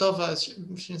ستوفا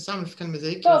مش نستعمل في كلمة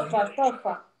زي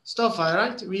كذا. Stoffa,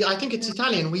 right? I think it's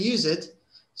Italian. We use it.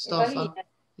 Stoffa.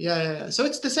 Yeah. So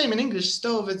it's the same in English.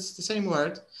 Stove, it's the same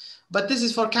word. But this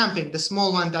is for camping, the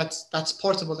small one that's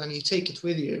portable and you take it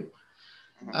with you.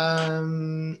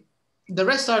 The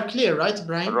rest are clear, right,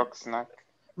 Brian?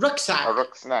 Rucksack. A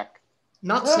rucksack.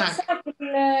 Not snack.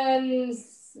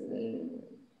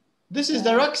 This is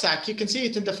the rucksack. You can see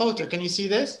it in the photo. Can you see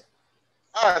this?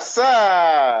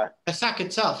 Sack. The sack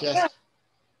itself, yes.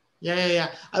 Yeah.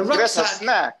 A Get a rucksack.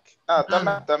 snack.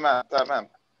 تمام.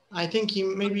 I think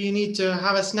maybe you need to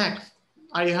have a snack.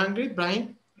 Are you hungry,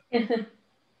 Brian?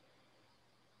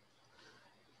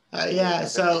 Yeah,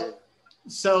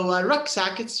 so a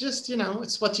rucksack, it's just,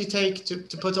 it's what you take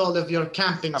to put all of your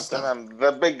camping stuff.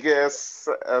 The big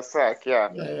sack, yeah.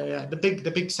 Yeah. The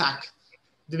big sack,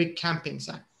 the big camping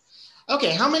sack.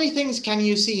 Okay, how many things can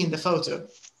you see in the photo?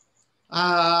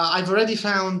 I've already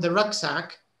found the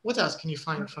rucksack. What else can you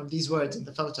find from these words in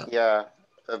the photo? Yeah,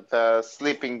 the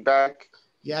sleeping bag.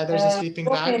 Yeah, there's a sleeping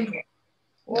bag.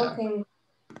 Walking. Yeah.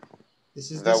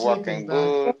 This is the sleeping walking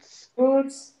bag.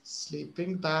 Boots.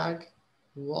 Sleeping bag.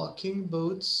 Walking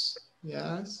boots.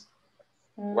 Yes.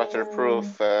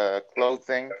 Waterproof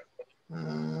clothing.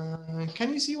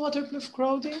 Can you see waterproof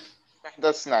clothing?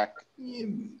 The snack.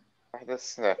 You The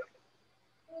snack.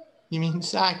 mean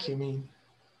sack, you mean?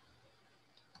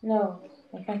 No,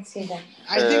 I can't see that.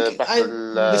 I think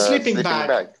the sleeping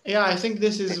bag. Yeah, I think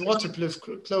this is waterproof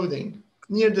clothing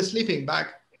near the sleeping bag.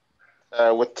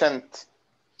 With tent.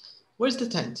 Where's the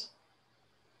tent?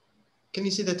 Can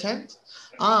you see the tent?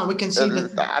 We can see the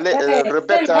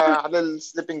الربيتها على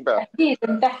السليبنج باج.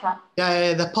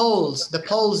 Yeah, the poles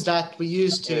that we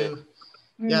used to.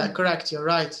 Yeah, correct. You're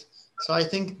right. So I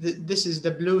think this is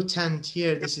the blue tent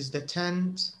here. This is the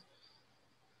tent.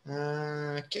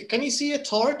 Can you see a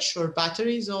torch or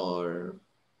batteries or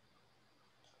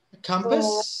a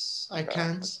compass? I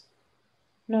can't.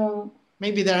 No.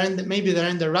 Maybe they're in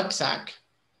the rucksack.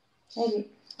 Maybe.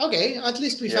 Okay, at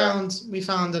least we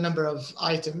found a number of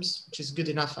items, which is good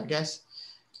enough, I guess.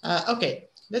 Okay,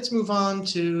 let's move on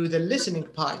to the listening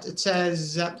part. It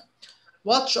says,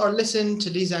 watch or listen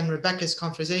to Lisa and Rebecca's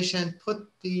conversation. Put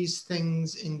these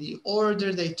things in the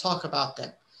order they talk about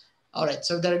them. All right,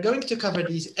 so they're going to cover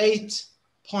these 8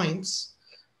 points.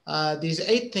 These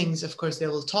 8 things, of course, they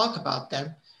will talk about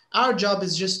them. Our job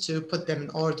is just to put them in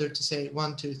order to say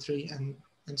 1, 2, 3,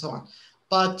 and so on.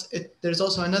 But there's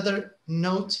also another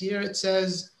note here. It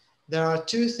says there are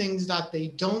 2 things that they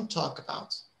don't talk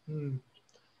about.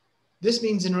 This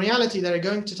means in reality, they're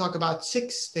going to talk about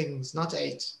 6 things, not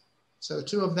 8. So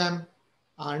 2 of them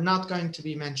are not going to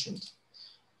be mentioned.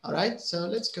 All right, so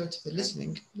let's go to the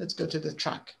listening. Let's go to the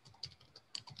track.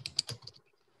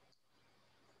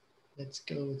 Let's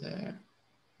go there.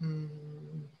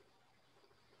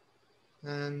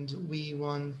 And we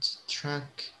want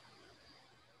track.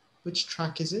 Which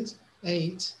track is it?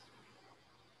 8.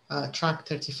 Track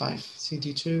 35.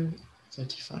 CD2,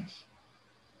 35.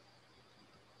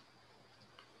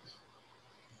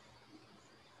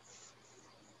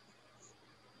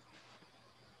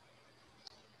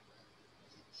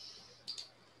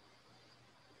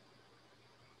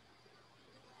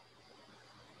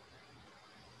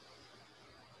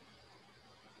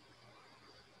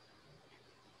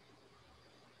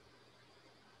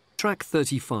 Track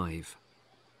 35.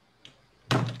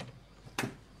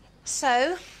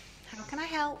 So, how can I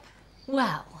help?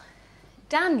 Well,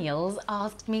 Daniel's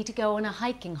asked me to go on a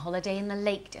hiking holiday in the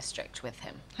Lake District with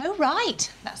him. Oh,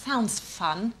 right. That sounds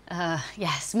fun.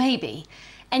 Yes, maybe.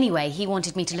 Anyway, he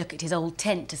wanted me to look at his old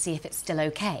tent to see if it's still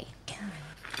okay.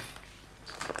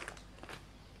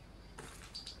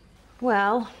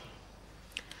 Well,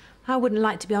 I wouldn't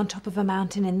like to be on top of a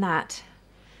mountain in that.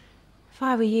 If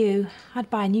I were you,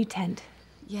 I'd buy a new tent.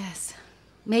 Yes,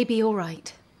 maybe you're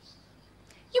right.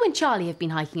 You and Charlie have been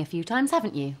hiking a few times,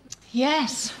 haven't you?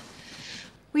 Yes.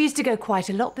 We used to go quite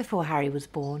a lot before Harry was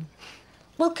born.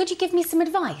 Well, could you give me some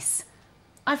advice?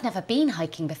 I've never been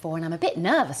hiking before and I'm a bit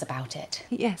nervous about it.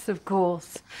 Yes, of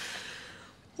course.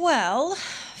 Well,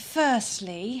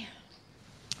 firstly,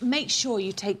 make sure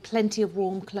you take plenty of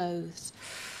warm clothes.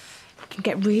 It can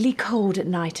get really cold at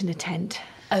night in a tent.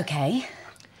 Okay.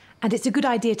 And it's a good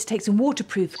idea to take some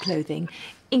waterproof clothing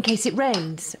in case it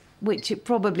rains, which it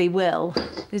probably will.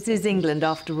 This is England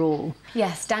after all.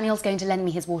 Yes, Daniel's going to lend me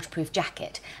his waterproof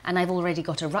jacket, and I've already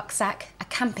got a rucksack, a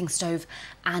camping stove,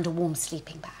 and a warm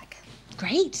sleeping bag.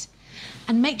 Great.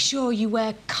 And make sure you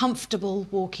wear comfortable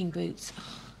walking boots.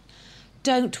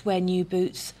 Don't wear new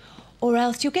boots, or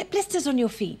else you'll get blisters on your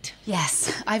feet.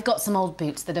 Yes, I've got some old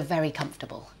boots that are very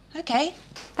comfortable. OK,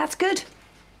 that's good.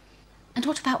 And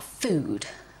what about food?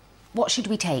 What should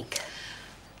we take?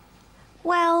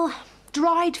 Well,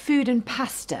 dried food and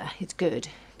pasta is good,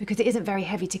 because it isn't very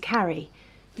heavy to carry.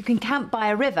 You can camp by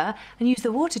a river and use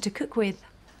the water to cook with.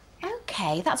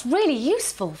 OK, that's really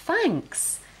useful,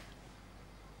 thanks.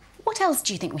 What else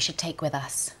do you think we should take with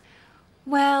us?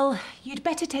 Well, you'd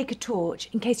better take a torch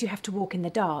in case you have to walk in the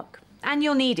dark. And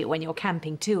you'll need it when you're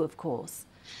camping too, of course.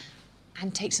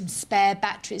 And take some spare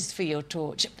batteries for your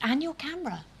torch and your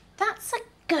camera. That's a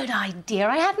good idea.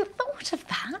 I hadn't thought of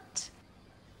that.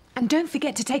 And don't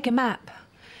forget to take a map.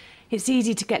 It's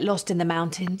easy to get lost in the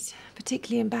mountains,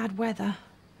 particularly in bad weather.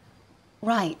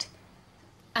 Right.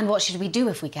 And what should we do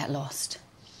if we get lost?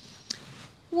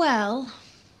 Well,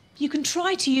 you can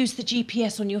try to use the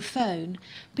GPS on your phone,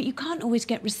 but you can't always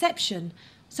get reception,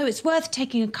 so it's worth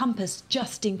taking a compass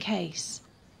just in case.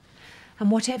 And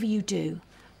whatever you do,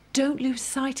 don't lose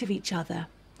sight of each other.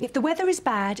 If the weather is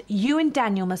bad, you and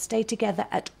Daniel must stay together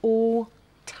at all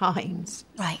times.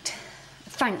 Right.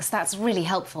 Thanks, that's really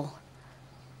helpful.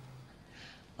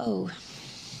 Oh,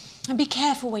 and be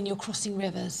careful when you're crossing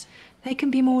rivers. They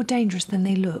can be more dangerous than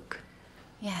they look.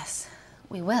 Yes,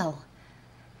 we will.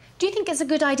 Do you think it's a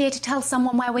good idea to tell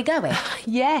someone where we're going?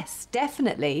 Yes,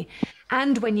 definitely.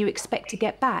 And when you expect to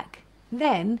get back.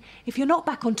 Then, if you're not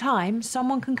back on time,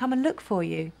 someone can come and look for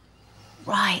you.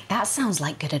 Right, that sounds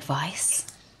like good advice.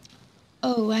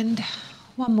 Oh, and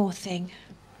one more thing.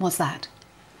 What's that?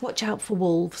 Watch out for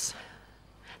wolves.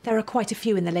 There are quite a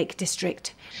few in the Lake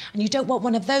District, and you don't want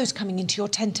one of those coming into your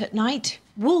tent at night.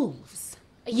 Wolves?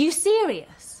 Are you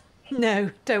serious?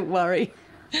 No, don't worry.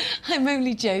 I'm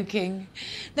only joking.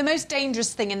 The most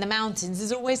dangerous thing in the mountains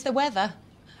is always the weather.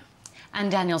 And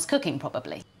Daniel's cooking,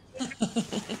 probably.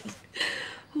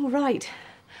 All right.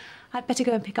 I'd better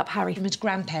go and pick up Harry from his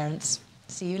grandparents.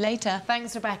 See you later.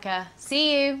 Thanks, Rebecca.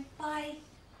 See you. Bye.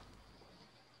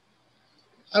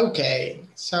 Okay,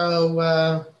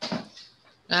 so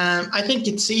I think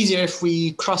it's easier if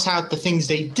we cross out the things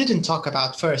they didn't talk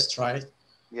about first, right?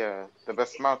 Yeah, the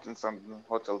best mountains and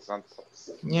hotels and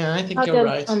stuff. Yeah, I think you're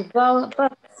right. And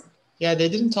Yeah, they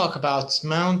didn't talk about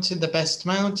the best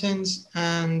mountains,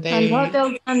 and they... And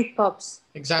hotels and pubs.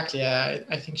 Exactly, yeah,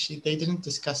 I think they didn't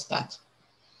discuss that.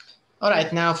 All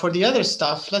right, now for the other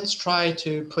stuff, let's try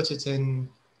to put it in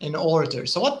order.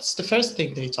 So what's the first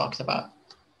thing they talked about?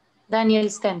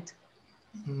 Daniel's tent.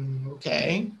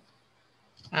 Okay.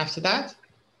 After that?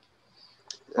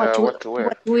 What to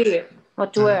wear.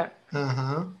 What to wear.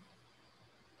 Uh-huh.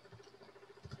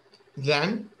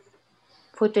 Then?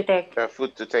 Food to take.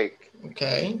 Food to take.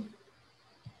 Okay.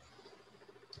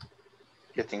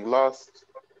 Getting lost.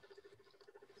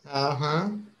 Uh-huh.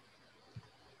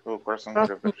 Crossing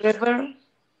the river.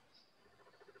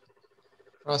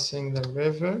 Crossing the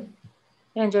river.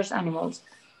 Dangerous animals.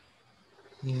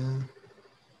 Yeah.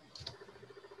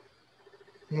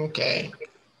 Okay.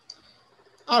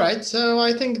 All right, so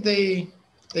I think they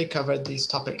covered these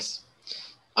topics.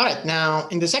 All right, now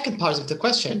in the second part of the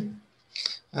question,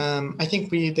 I think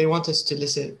they want us to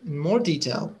listen in more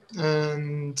detail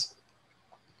and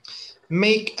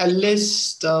make a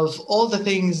list of all the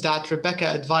things that Rebecca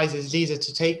advises Lisa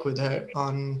to take with her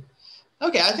on.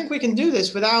 Okay, I think we can do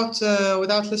this without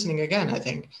listening again, I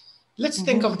think. Let's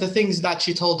think of the things that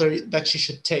she told her that she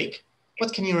should take.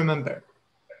 What can you remember?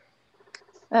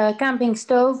 Camping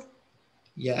stove.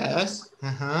 Yes.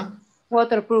 Uh-huh.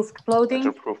 Waterproof clothing.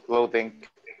 Waterproof clothing.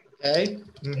 Okay.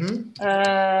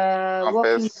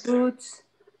 Walking boots.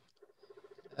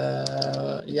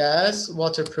 Yes,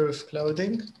 waterproof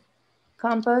clothing.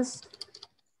 Compass.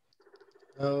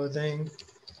 Clothing.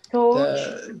 Torch.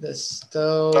 The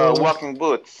stove. Walking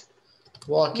boots.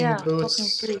 Walking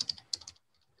boots.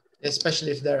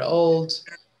 Especially if they're old.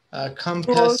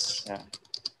 Compass. Torch.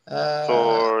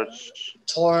 Yeah.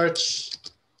 Torch.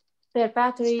 Spare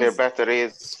batteries. Spare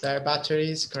batteries. Spare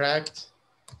batteries, correct.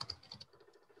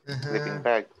 Sleeping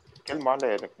bag.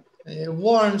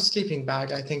 Warm sleeping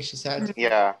bag, I think she said.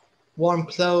 Yeah. Warm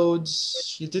clothes.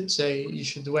 She did say you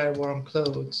should wear warm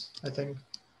clothes, I think.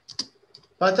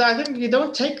 But I think you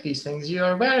don't take these things. You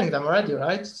are wearing them already,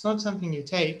 right? It's not something you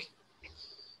take.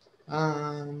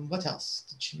 What else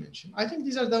did she mention? I think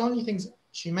these are the only things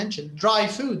she mentioned. Dry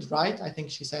food, right? I think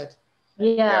she said.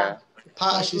 Yeah.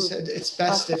 She said it's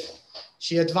best if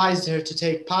she advised her to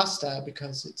take pasta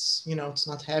because it's, it's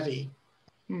not heavy.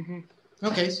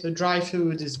 Okay, so dry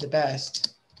food is the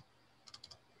best.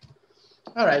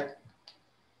 All right.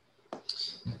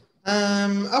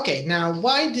 Okay, now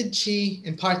why did she,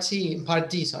 in part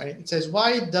D, sorry, it says,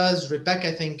 why does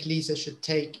Rebecca think Lisa should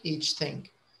take each thing?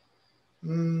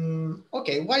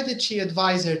 Okay, why did she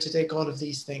advise her to take all of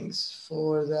these things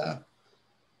for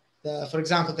for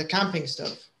example, the camping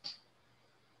stove?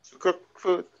 To cook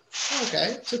food.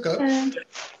 Okay, to cook.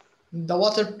 The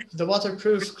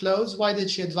waterproof clothes, why did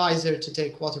she advise her to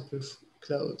take waterproof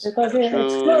clothes? Because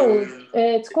it's cold.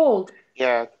 It's cold.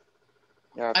 Yeah,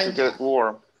 to get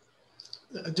warm.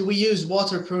 Do we use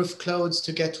waterproof clothes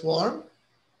to get warm?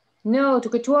 No, to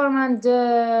get warm and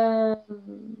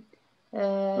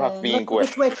not being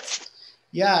wet.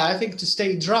 Yeah, I think to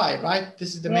stay dry, right?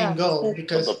 This is the main goal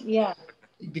because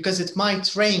because it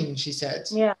might rain, she said.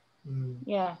 Yeah. Mm.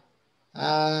 Yeah.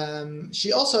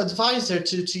 She also advised her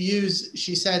to use,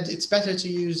 she said it's better to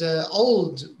use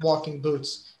old walking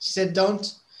boots. She said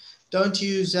don't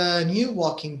use new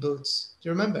walking boots. Do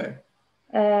you remember?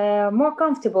 More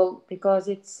comfortable because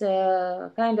it's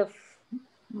kind of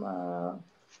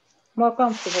more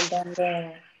comfortable than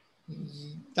the...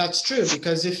 That's true,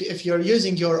 because if you're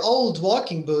using your old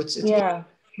walking boots,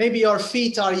 maybe your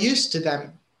feet are used to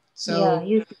them.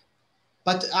 So,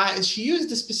 but she used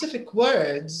the specific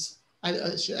words,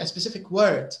 a specific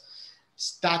word,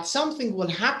 that something will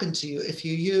happen to you if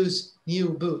you use new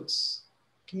boots.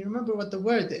 Can you remember what the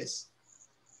word is?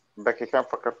 Becky can't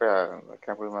I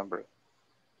can't remember.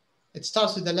 It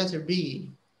starts with the letter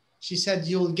B. She said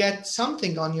you'll get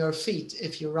something on your feet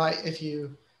if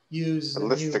you use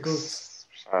new boots.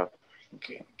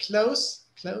 Okay. Close.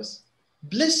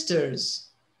 Blisters.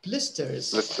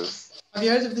 Have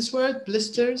you heard of this word?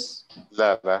 Blisters?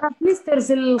 لا.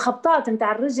 blisters الخبطات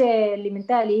متاع الرجل اللي من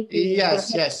تالي.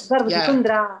 Yes. ضربة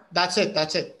الكندرة. That's it.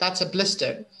 That's a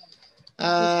blister.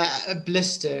 A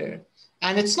blister.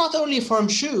 And it's not only from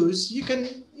shoes. You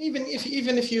can even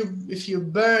if you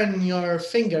burn your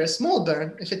finger, a small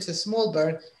burn, if it's a small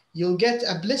burn, you'll get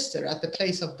a blister at the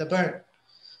place of the burn.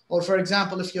 Or for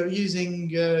example, if you're using,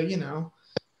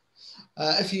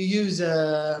 if you use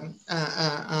a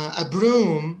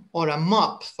broom or a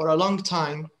mop for a long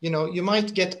time, you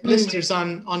might get blisters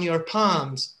on your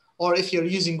palms. Or if you're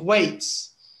using weights,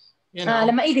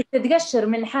 لما ايدك تتقشر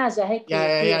من حاجة هيك.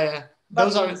 Yeah.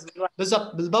 Those are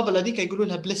بالضبط بالبابل هذيك يقولوا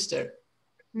لها blister.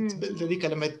 هذيك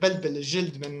لما يتبلبل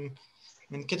الجلد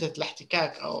من كتلة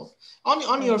الاحتكاك أو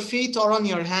on your feet or on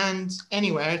your hands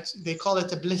anywhere, they call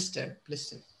it a blister.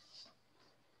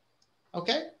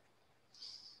 Okay.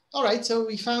 All right. So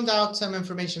we found out some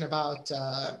information about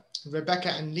Rebecca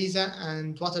and Lisa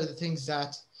and what are the things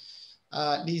that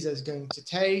Lisa is going to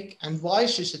take and why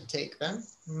she should take them.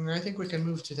 And I think we can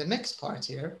move to the next part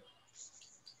here.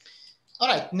 All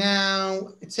right,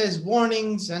 now it says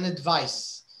warnings and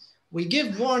advice. We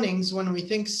give warnings when we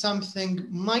think something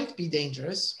might be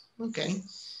dangerous. Okay,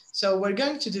 so we're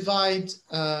going to divide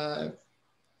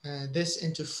this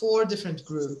into 4 different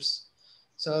groups.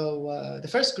 So the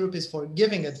first group is for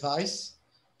giving advice,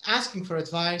 asking for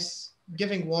advice,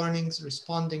 giving warnings,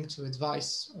 responding to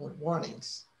advice or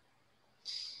warnings.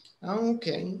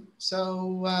 Okay, so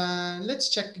let's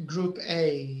check group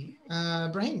A.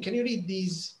 Brahim, can you read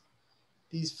these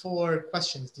 4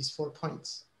 questions, these 4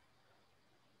 points?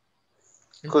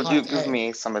 Could you give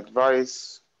me some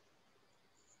advice?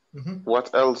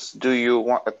 What else do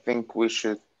you think we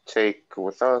should take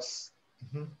with us?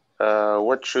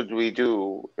 What should we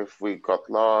do if we got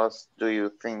lost? Do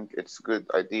you think it's a good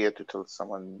idea to tell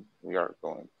someone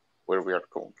where we are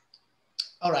going?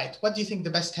 All right, what do you think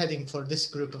the best heading for this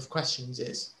group of questions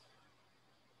is?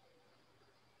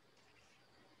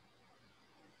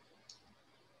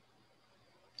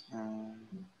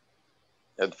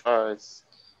 Advice.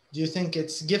 Do you think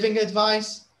it's giving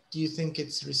advice? Do you think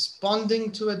it's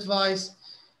responding to advice?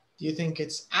 Do you think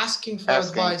it's asking for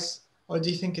advice? Or do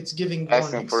you think it's giving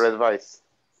warnings? Asking for advice.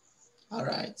 All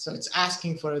right, so it's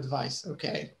asking for advice.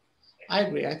 Okay, I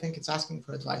agree. I think it's asking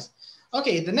for advice.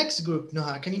 Okay, the next group,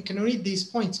 Noha, can you read these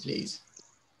points, please?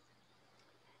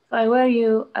 If I were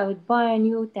you, I would buy a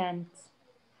new tent.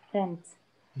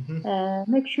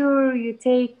 Make sure you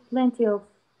take plenty of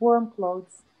warm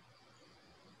clothes.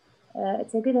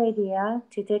 It's a good idea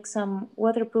to take some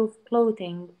waterproof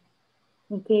clothing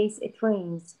in case it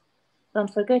rains.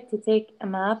 Don't forget to take a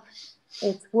map.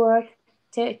 It's worth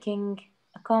taking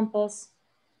a compass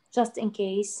just in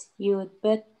case. You would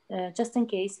better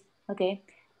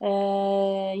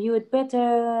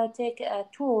take a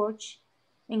torch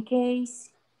in case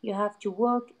you have to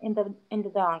walk in the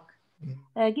dark.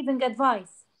 Giving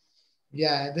advice.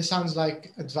 Yeah, this sounds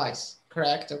like advice.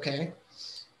 Correct. Okay.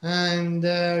 And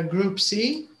group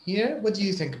C here, what do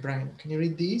you think, Brian? Can you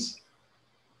read these?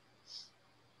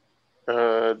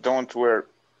 Don't wear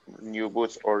new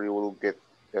boots or you will get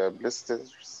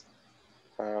blisters.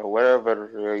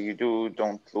 Wherever you do,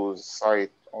 don't lose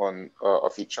sight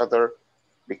of each other.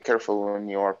 Be careful when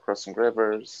you are crossing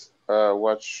rivers.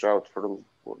 Watch out for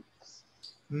wolves.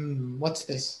 What's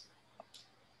this?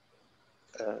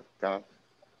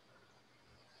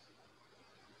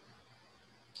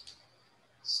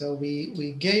 So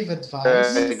we gave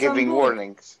advice. Giving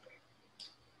warnings.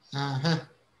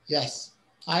 Yes,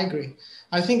 I agree.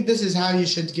 I think this is how you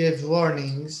should give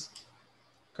warnings.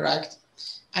 Correct.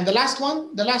 And the last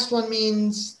one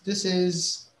means this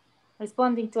is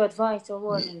responding to advice or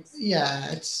warnings.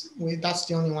 Yeah, that's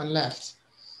the only one left.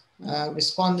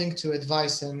 responding to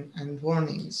advice and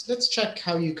warnings. Let's check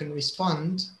how you can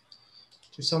respond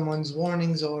to someone's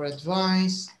warnings or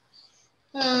advice.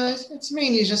 It's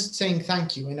mainly just saying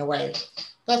thank you in a way.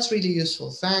 That's really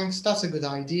useful. Thanks, that's a good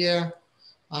idea.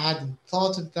 I hadn't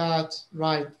thought of that.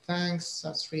 Right, thanks,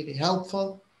 that's really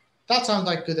helpful. That sounds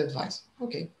like good advice.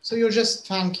 Okay, so you're just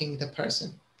thanking the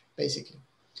person, basically.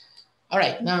 All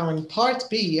right, now in part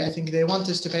B, I think they want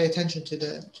us to pay attention to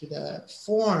the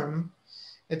form.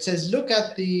 It says, look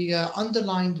at the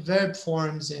underlined verb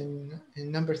forms in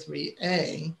number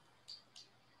 3A.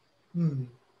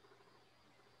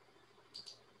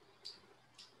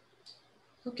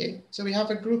 Okay, so we have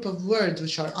a group of words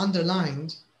which are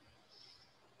underlined.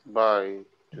 By.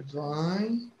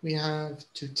 We have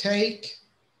to take,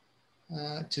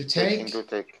 to Taking, take, to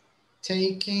take.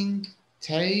 Taking,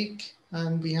 take,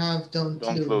 and we have don't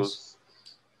lose.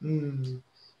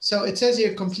 So it says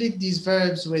here, complete these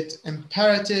verbs with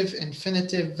imperative,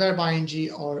 infinitive, verb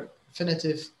ing, or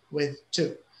infinitive with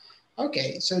to.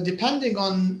 Okay, so depending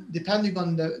on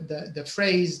the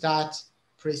phrase that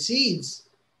precedes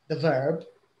the verb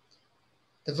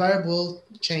will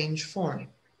change form.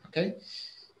 Okay,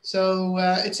 so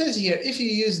it says here, if you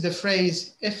use the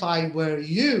phrase "if I were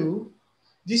you,"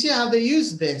 do you see how they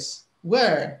use this?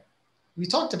 Where? We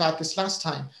talked about this last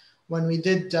time when we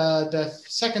did the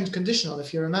second conditional,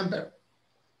 if you remember.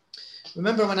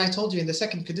 Remember when I told you in the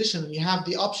second conditional, you have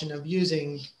the option of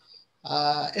using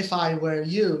if I were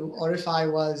you, or if I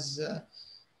was,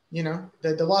 you know,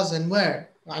 the was and were.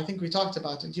 I think we talked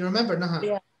about it. Do you remember, Naha?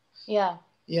 Yeah. Yeah.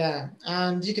 Yeah,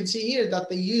 and you can see here that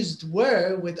they used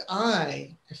were with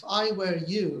I. If I were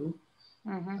you.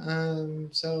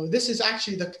 So this is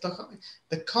actually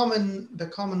the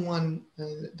common one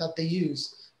that they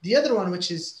use. The other one,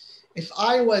 which is if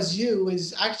I was you,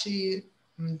 is actually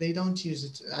they don't use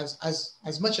it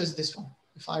as much as this one.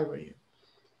 If I were you.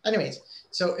 Anyways,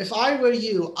 so if I were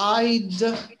you, I'd.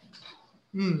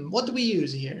 What do we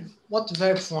use here? What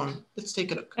verb form? Let's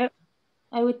take a look.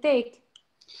 I would take.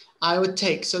 I would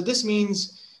take. So this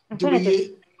means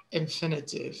Infinitive.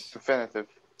 Infinitive. Infinitive.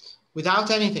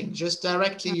 Without anything, just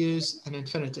directly use an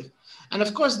infinitive. And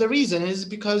of course, the reason is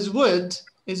because would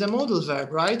is a modal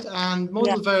verb, right? And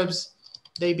modal verbs,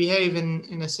 they behave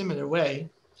in a similar way.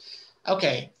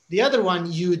 Okay, the other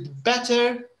one, you'd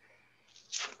better.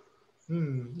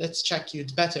 Let's check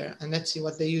you'd better and let's see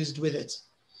what they used with it.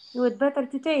 You would better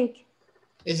to take.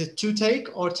 Is it to take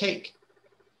or take?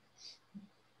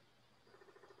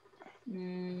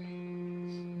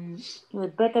 You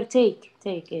would better take.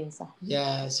 Take, yes.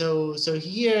 Yeah, so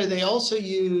here they also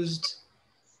used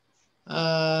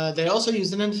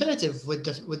an infinitive with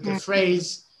the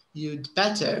phrase you'd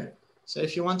better. So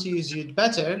if you want to use you'd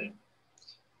better,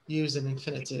 use an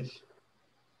infinitive.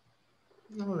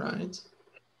 All right.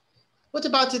 What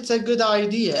about it's a good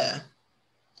idea?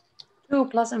 2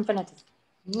 plus infinitive.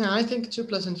 Yeah, I think 2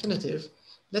 plus infinitive.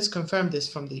 Let's confirm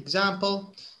this from the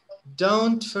example.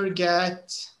 Don't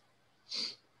forget.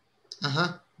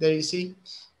 There you see.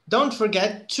 Don't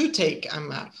forget to take a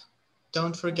map.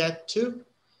 Don't forget to.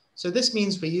 So this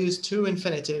means we use to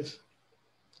infinitive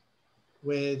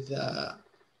with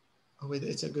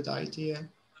it's a good idea.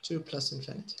 2 plus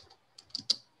infinitive.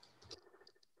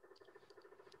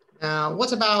 Now,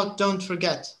 what about don't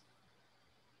forget?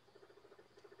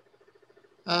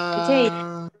 To take.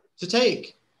 To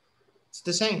take. It's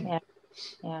the same.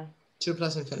 Yeah. 2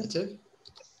 plus infinitive.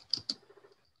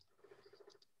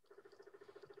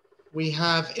 We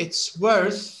have it's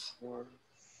worth.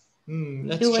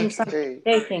 Let's doing check. something.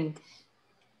 Taking.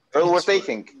 Oh, we're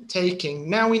taking. Taking.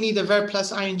 Now we need a verb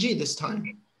plus ing this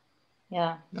time.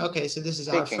 Yeah. Okay, so this is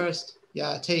taking. Our first.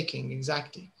 Yeah, taking,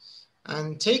 exactly.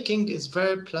 And taking is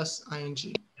verb plus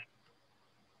ing.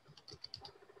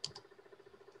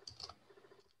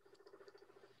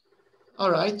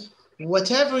 All right.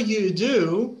 Whatever you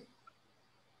do.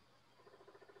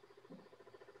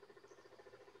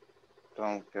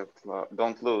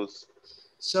 Don't lose.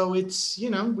 So it's,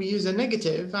 you know, we use a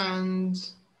negative and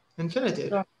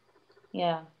infinitive.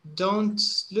 Yeah. Don't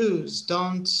lose,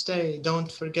 don't stay,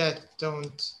 don't forget,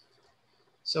 don't.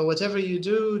 So whatever you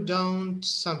do, don't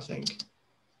something.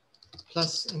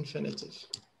 Plus infinitive.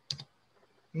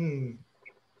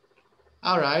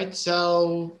 All right,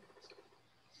 so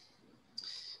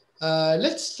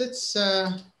let's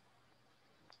I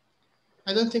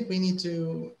don't think we need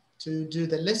to do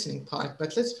the listening part,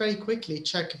 but let's very quickly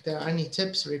check if there are any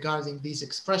tips regarding these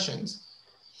expressions,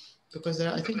 because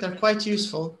I think they're quite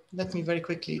useful. Let me very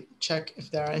quickly check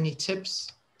if there are any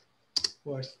tips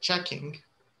worth checking.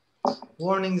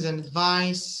 Warnings and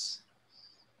advice.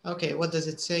 Okay, what does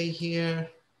it say here?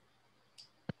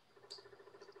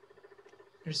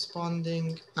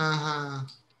 responding.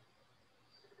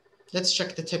 Let's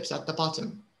check the tips at the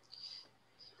bottom.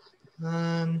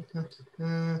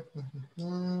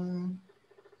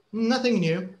 Nothing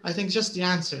new. I think just the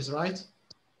answers, right?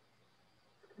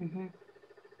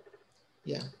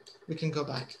 Yeah, we can go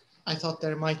back. I thought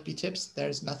there might be tips.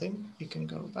 There's nothing. You can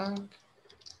go back.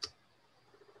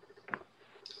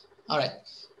 All right.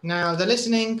 Now the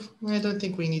listening, I don't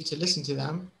think we need to listen to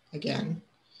them again.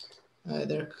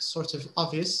 They're sort of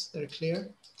obvious. They're clear.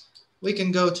 We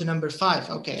can go to number 5.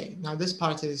 Okay, now this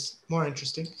part is more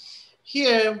interesting.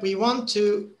 Here we want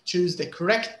to choose the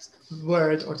correct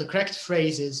word or the correct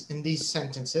phrases in these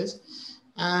sentences.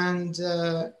 And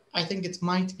I think it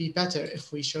might be better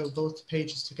if we show both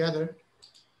pages together.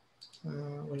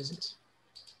 What is it?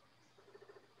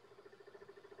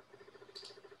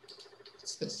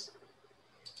 What's this?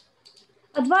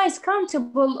 Advice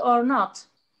countable or not?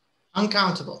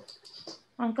 Uncountable.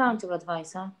 Uncountable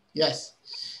advice, huh? Yes.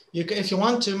 If you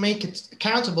want to make it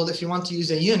countable, if you want to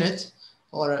use a unit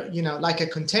or, like a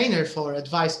container for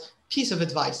advice, piece of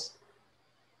advice.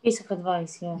 Piece of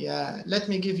advice, yeah. Yeah, let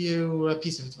me give you a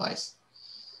piece of advice.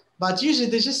 But usually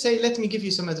they just say, let me give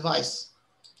you some advice.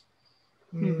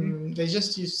 They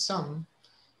just use some.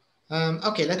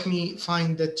 Okay, let me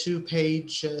find the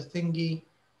 2-page thingy.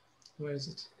 Where is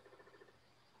it?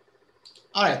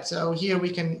 All right, so here we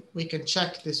can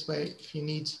check this way if you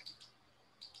need.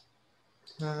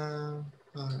 All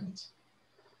right.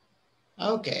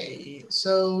 Okay,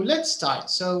 so let's start.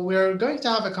 So we're going to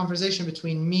have a conversation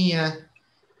between Mia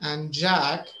and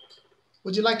Jack.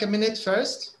 Would you like a minute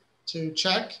first to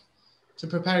check, to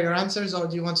prepare your answers, or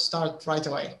do you want to start right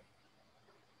away?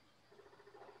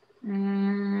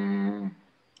 No,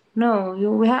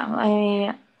 we have.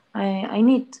 I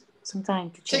need some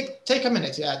time to check. Take a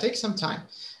minute. Yeah, take some time,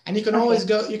 and you can always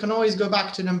go. You can always go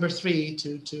back to number 3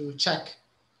 to check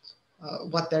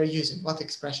what they're using, what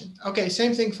expression. Okay,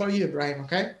 same thing for you, Ibrahim.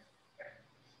 Okay.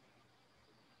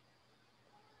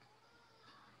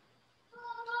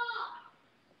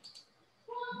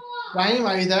 Ibrahim,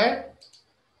 are you there?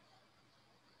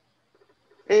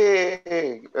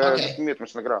 Hey. Okay. ميوت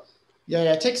مش نقرأ.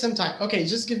 Yeah, take some time. Okay,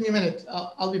 just give me a minute.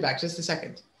 I'll be back, just a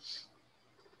second.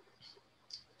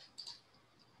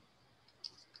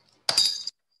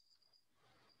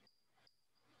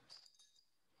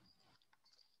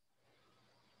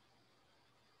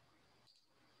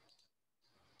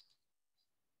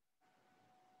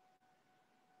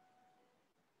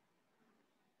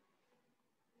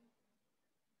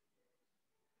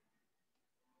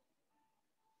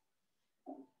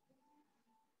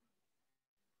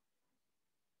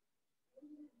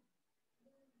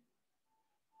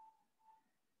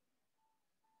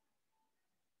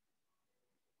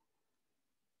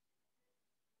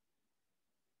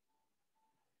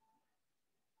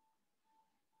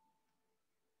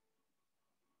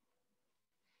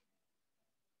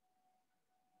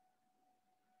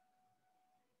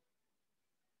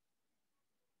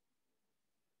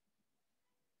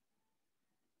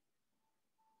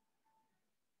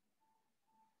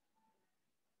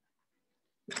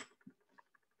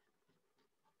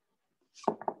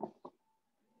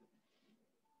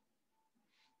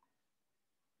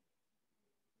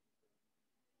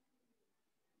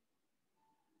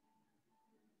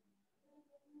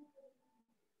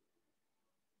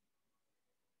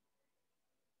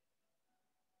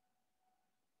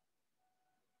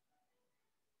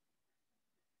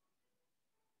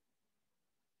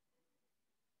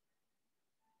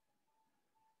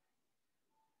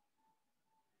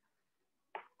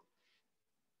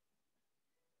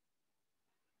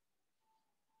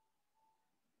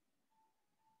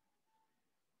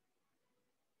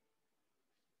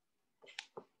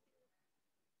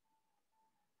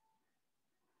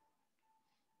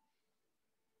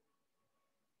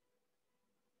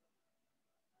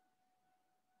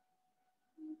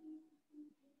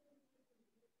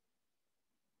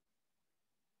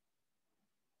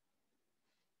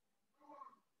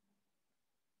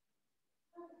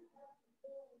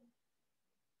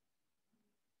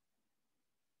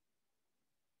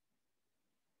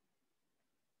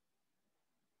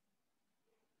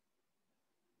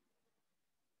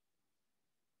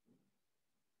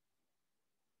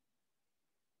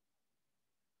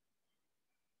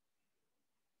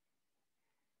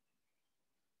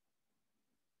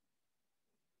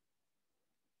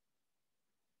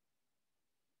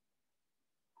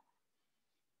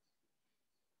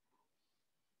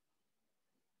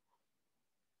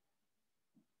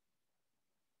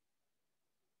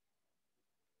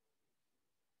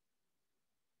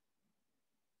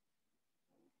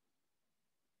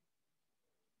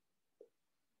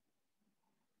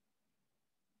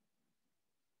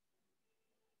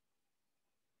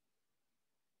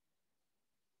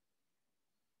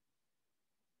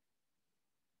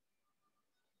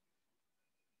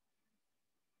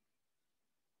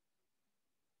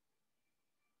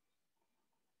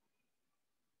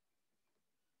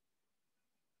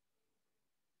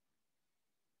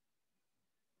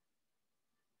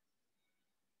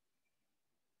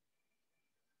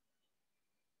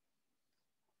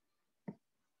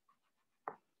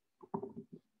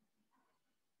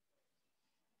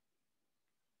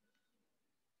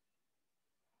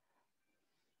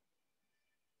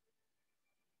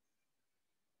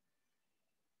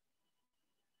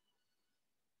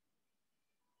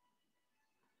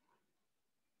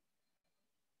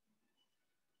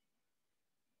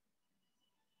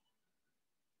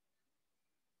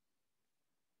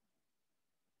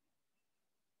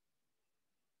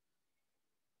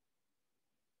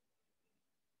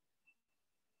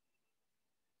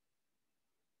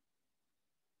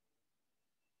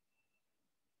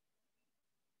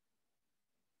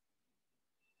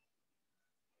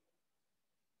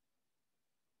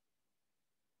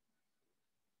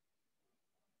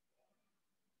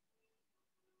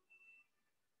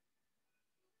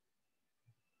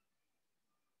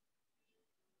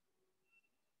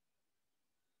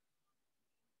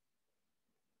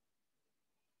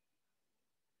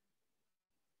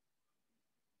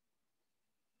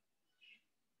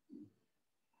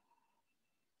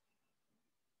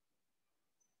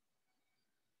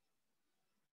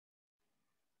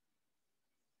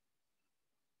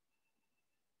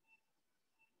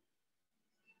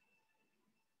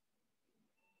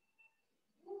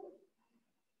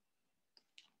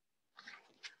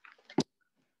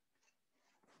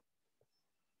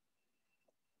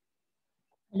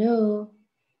 Hello.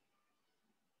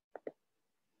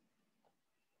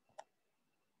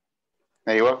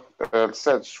 ايوه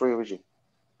الاستاذ شوي وجي.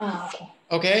 Okay.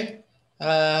 Okay.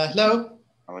 Hello.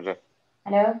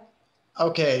 Hello.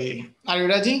 Okay. Are you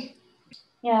ready?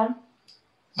 Yeah.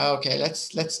 Okay.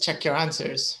 Let's check your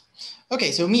answers.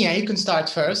 Okay. So Mia, you can start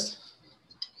first.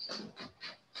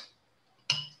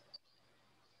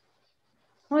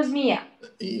 Who's Mia?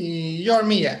 You're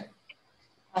Mia.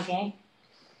 Okay.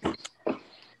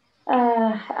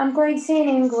 I'm going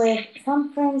sailing with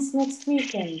some friends next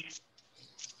weekend.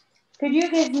 Could you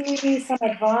give me some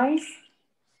advice?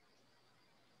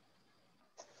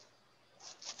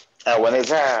 وانا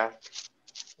Zach.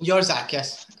 You're Zach,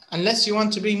 yes. Unless you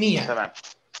want to be Mia. تمام.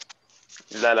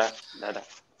 لا.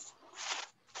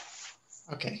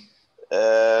 Okay.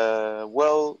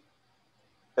 Well,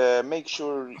 make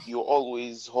sure you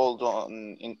always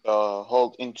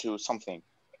hold into something,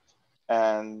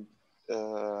 and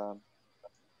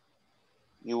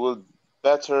you will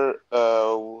better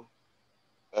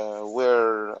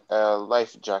wear a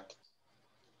life jacket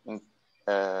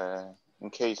in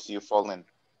case you fall in.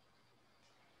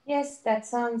 Yes, that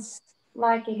sounds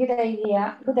like a good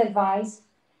idea, good advice.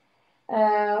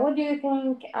 What do you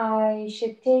think I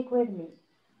should take with me?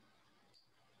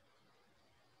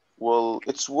 Well,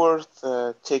 it's worth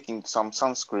taking some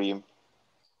sunscreen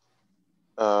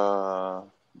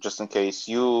just in case.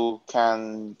 You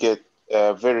can get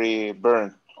very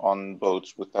burnt on boats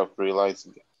without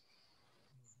realizing it.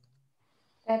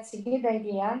 That's a good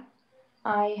idea.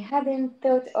 I hadn't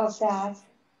thought of that.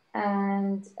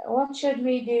 And what should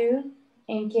we do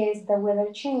in case the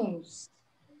weather changes?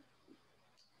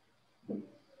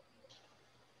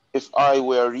 If I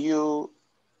were you,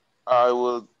 I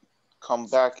will come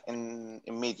back in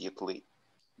immediately.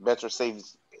 Better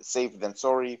safe than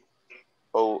sorry.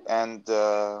 Oh, and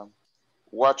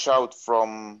watch out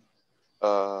from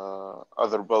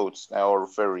other boats or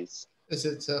ferries. Is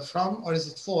it from or is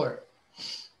it for?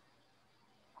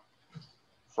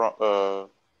 From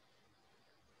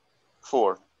for.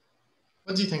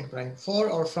 What do you think, Brian? For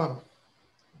or from?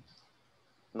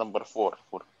 Number 4.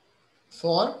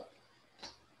 For?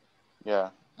 Yeah.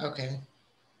 Okay.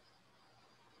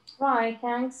 Right,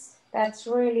 thanks. That's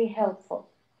really helpful.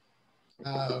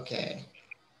 Okay.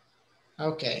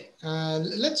 Okay.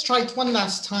 Let's try it one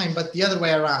last time, but the other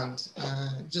way around,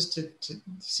 just to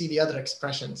see the other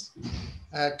expressions.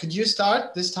 Could you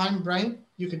start this time, Brian?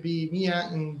 You could be Mia,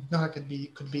 and Noah could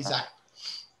be Zach.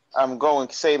 I'm going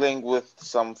sailing with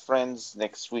some friends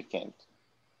next weekend.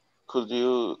 Could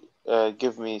you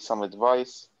give me some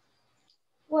advice?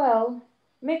 Well,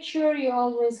 make sure you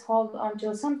always hold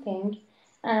onto something,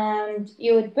 and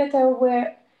you would better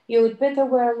wear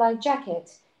a light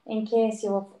jacket in case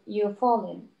you fall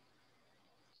in.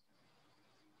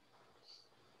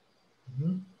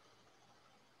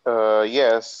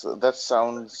 Yes, that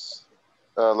sounds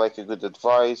like a good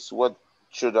advice. What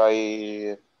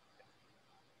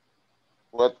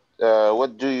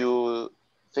do you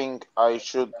think I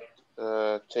should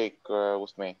take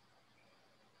with me?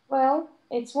 Well,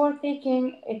 it's worth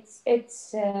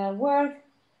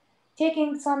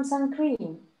taking some sun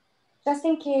cream, just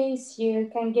in case you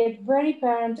can get very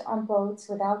burnt on boats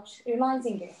without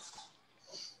realizing it.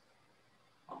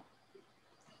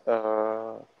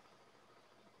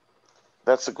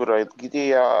 That's a good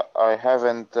idea. I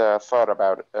haven't thought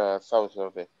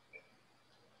of it.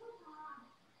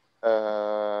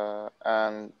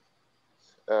 And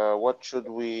what should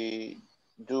we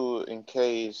do in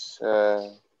case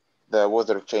the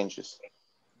weather changes?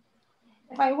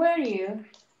 If I were you,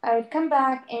 I would come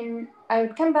back in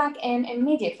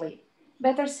immediately.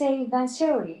 Better safe than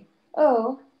sorry.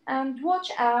 Oh, and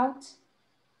watch out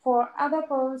for other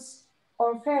boats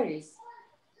or ferries.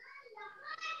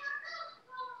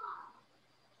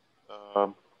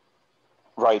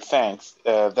 Right, thanks.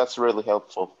 That's really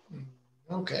helpful.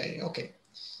 Okay.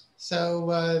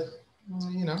 So,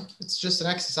 it's just an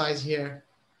exercise here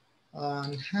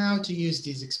on how to use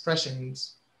these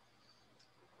expressions.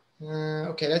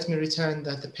 Okay, let me return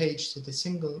the page to the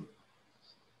single.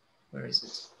 Where is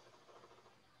it?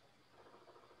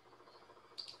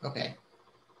 Okay.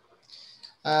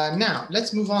 Now,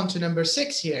 let's move on to number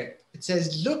 6 here. It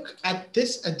says, look at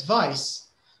this advice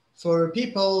for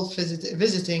people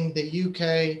visiting the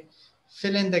UK.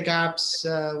 Fill in the gaps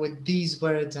with these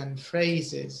words and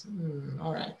phrases.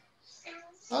 All right.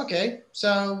 Okay, so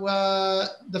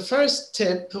the first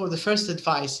tip or the first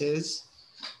advice is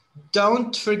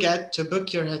don't forget to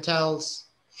book your hotels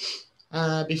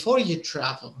before you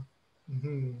travel.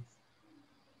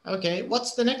 Okay,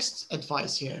 what's the next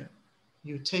advice here?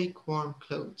 You take warm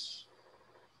clothes.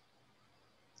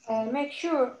 Make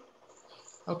sure.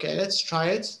 Okay, let's try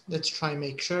it. Let's try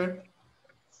make sure.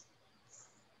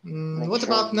 What sure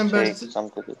about you number? take some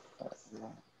good.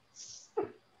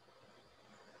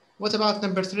 What about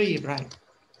number 3, Brian?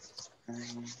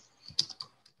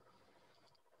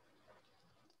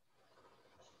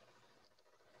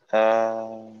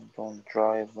 Don't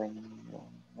drive when you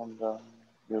wonder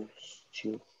your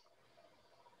stupid.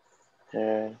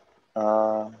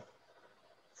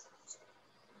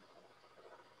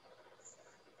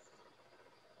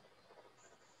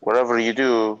 Whatever you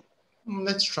do.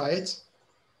 Let's try it.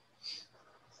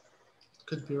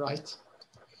 Could be right.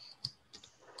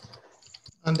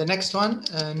 And the next one,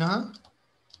 Naha?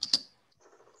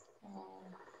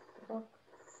 Book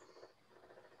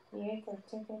theater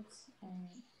tickets and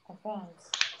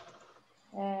advance.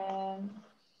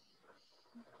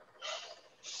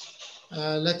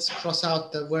 Let's cross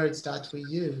out the words that we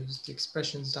used, the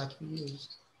expressions that we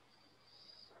used.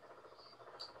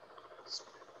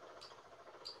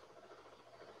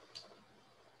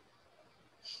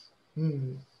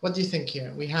 What do you think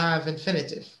here? We have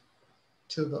infinitive,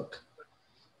 to book.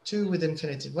 To with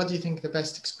infinitive. What do you think the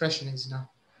best expression is now?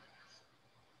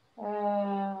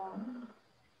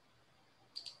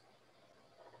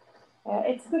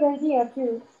 It's a good idea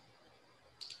too.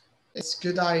 It's a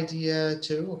good idea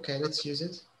too. Okay, let's use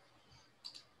it.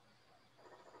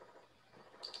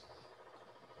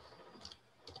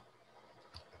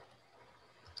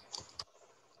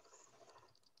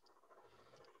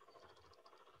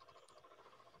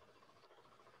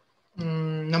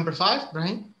 Number 5,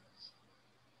 Brian?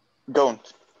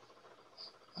 Don't.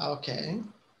 Okay.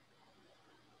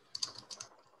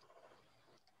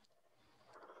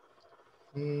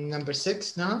 Number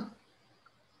 6 now?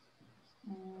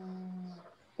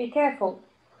 Be careful.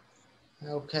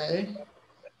 Okay.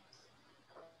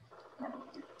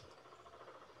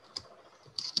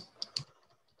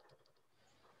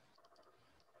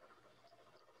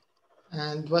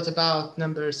 And what about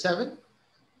number 7,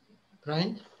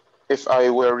 Brian? If I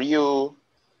were you,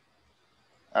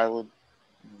 I would.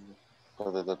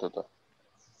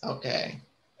 Okay.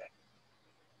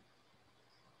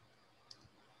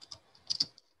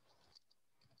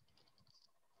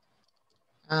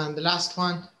 And the last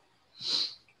one?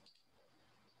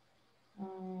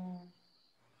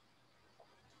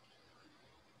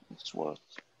 It's worth.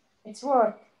 It's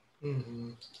worth.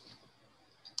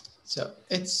 So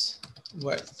it's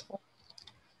worth.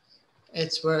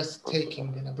 It's worth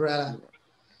taking an umbrella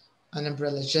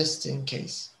just in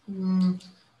case.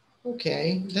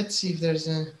 Okay, let's see if there's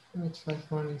a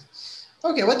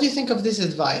okay, what do you think of this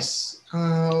advice?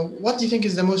 What do you think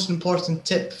is the most important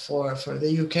tip for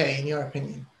the UK in your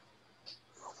opinion?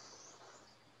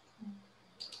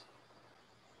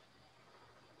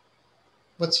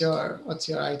 What's your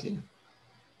idea?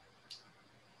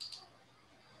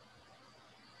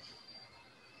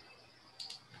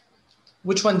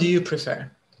 Which one do you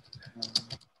prefer?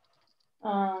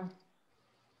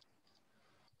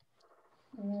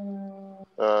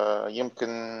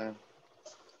 يمكن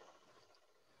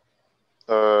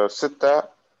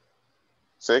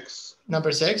 6.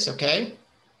 Number 6, okay.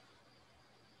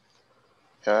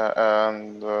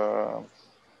 And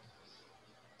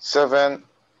 7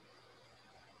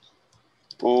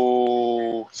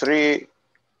 3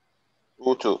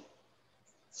 2.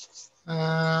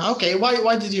 Okay,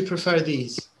 why did you prefer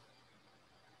these?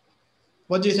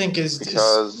 What do you think is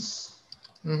because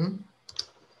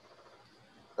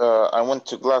I went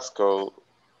to Glasgow.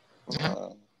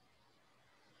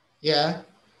 Yeah.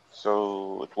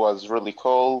 So it was really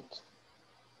cold.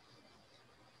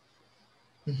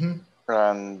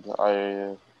 And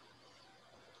I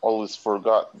always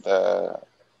forgot the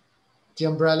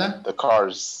umbrella? The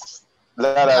cars.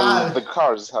 The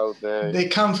cars, how they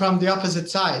come from the opposite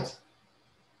side.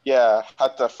 Yeah,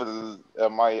 حتى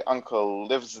my uncle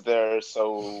lives there,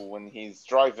 so when he's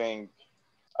driving,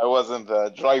 I was in the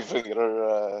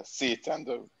driver seat, and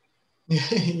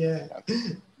yeah,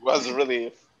 it was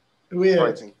really weird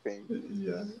frightening thing.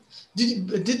 Yeah.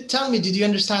 Tell me, did you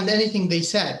understand anything they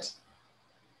said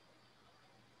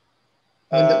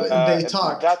when they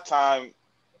talked? In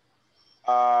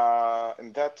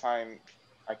that time,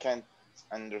 I can't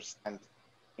understand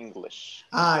English.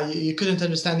 You couldn't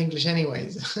understand English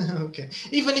anyways. Okay.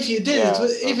 Even if you did, yeah,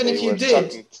 even if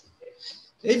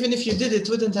you did, it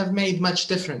wouldn't have made much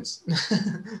difference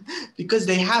because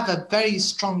they have a very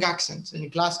strong accent in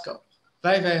Glasgow.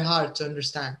 Very, very hard to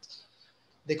understand.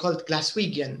 They call it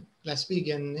Glaswegian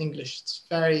English. It's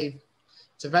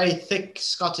a very thick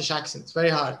Scottish accent. It's very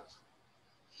hard.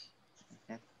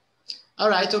 All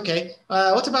right, okay.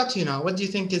 What about you now? What do you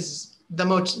think is the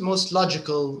most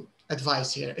logical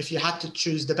advice here if you had to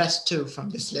choose the best two from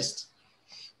this list?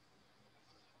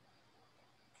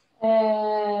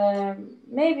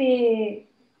 Maybe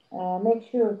make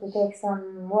sure to take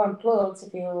some warm clothes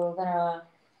if you're gonna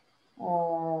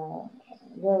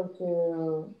go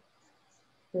to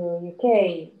UK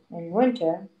in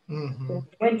winter.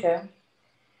 Winter,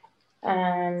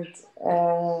 and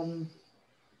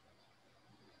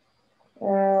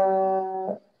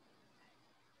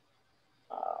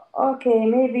okay,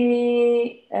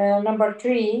 maybe number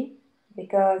 3,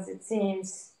 because it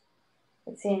seems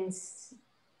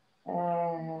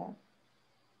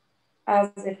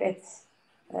as if it's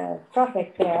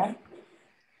traffic there.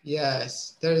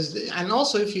 Yes, and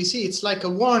also if you see, it's like a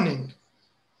warning.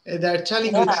 They're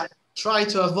telling you, try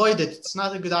to avoid it. It's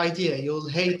not a good idea. You'll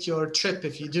hate your trip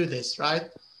if you do this, right?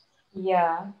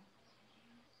 Yeah.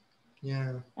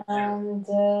 Yeah.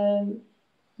 And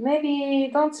maybe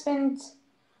don't spend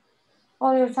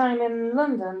all your time in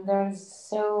London. There's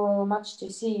so much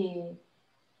to see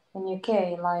in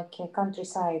UK, like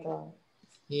countryside or.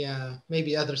 Yeah,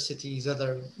 maybe other cities,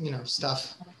 other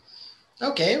stuff.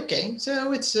 Okay.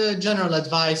 So it's a general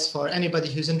advice for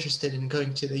anybody who's interested in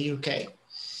going to the UK.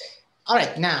 All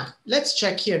right, now let's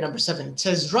check here. Number 7. It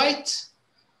says write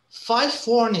 5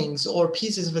 warnings or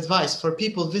pieces of advice for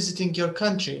people visiting your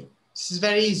country. This is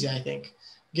very easy, I think,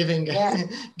 given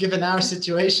our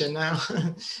situation now.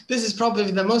 This is probably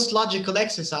the most logical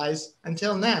exercise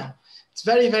until now. It's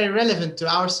very, very relevant to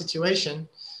our situation.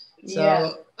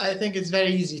 So I think it's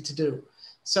very easy to do.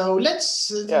 So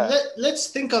let's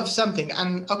think of something.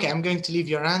 And okay, I'm going to leave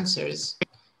your answers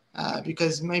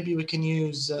because maybe we can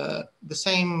use the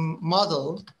same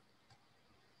model.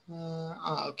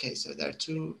 Okay, so there are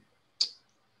 2.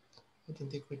 I don't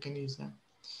think we can use them.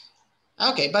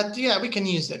 Okay, but yeah, we can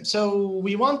use them. So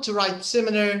we want to write a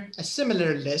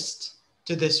similar list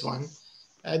to this one.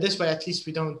 This way, at least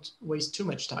we don't waste too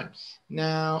much time.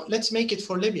 Now, let's make it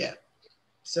for Libya.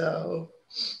 So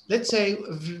let's say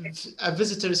a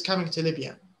visitor is coming to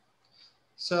Libya.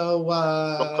 So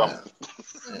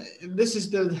this is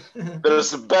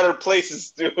There's better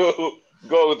places to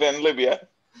go than Libya.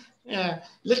 Yeah,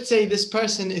 let's say this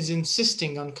person is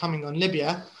insisting on coming on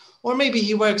Libya, or maybe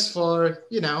he works for,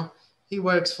 he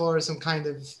works for some kind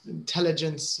of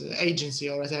intelligence agency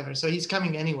or whatever. So he's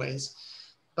coming anyways.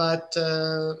 But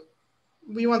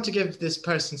we want to give this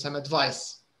person some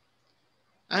advice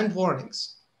and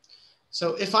warnings.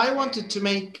 So if I wanted to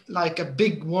make like a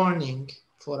big warning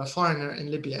for a foreigner in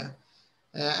Libya,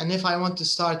 and if I want to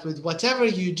start with whatever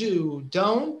you do,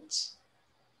 don't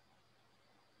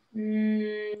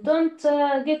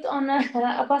get on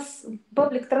a bus,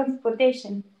 public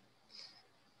transportation.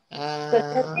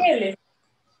 They're careless.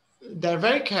 They're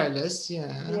very careless,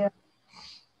 yeah.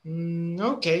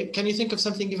 Okay, can you think of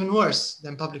something even worse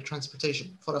than public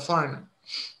transportation for a foreigner?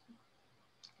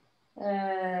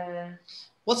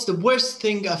 What's the worst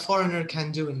thing a foreigner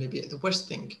can do in Libya? The worst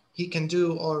thing he can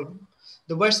do, or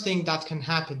the worst thing that can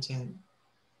happen to him?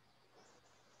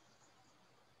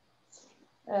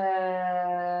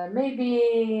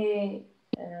 Maybe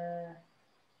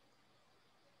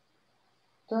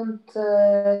don't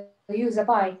use a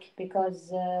bike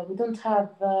because we don't have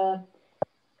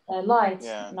lights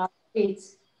in our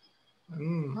streets.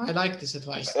 I like this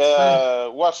advice.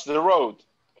 Watch the road.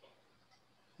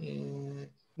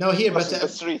 No, here, but the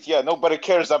street. Yeah, nobody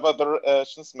cares about the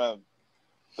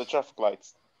traffic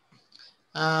lights.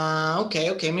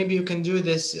 Okay. Maybe you can do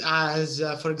this as,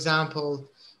 for example,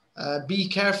 be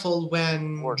careful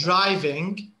when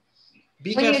driving.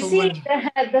 Be careful when you see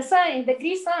the sign, the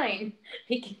green sign.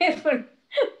 Be careful,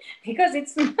 because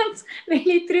it's not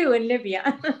really true in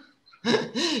Libya.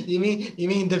 You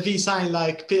mean the V sign,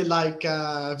 like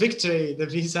victory, the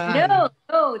V sign? No,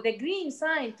 the green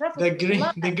sign.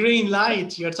 The green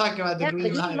light. You're talking about the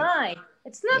green light.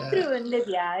 It's not true in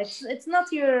Libya. It's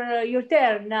not your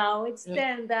turn now. It's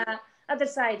turn the other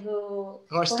side who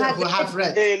have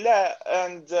red.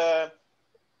 And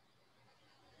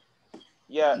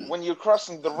when you're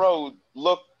crossing the road,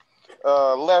 look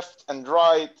left and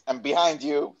right and behind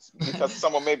you, because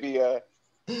someone may be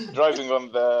driving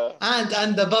on the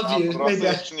and above you, maybe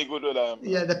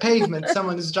the pavement.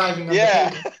 Someone is driving on the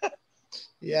pavement.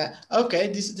 Yeah. Okay.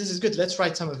 This is good. Let's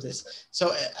write some of this.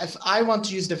 So if I want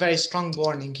to use the very strong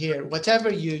warning here,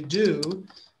 whatever you do,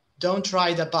 don't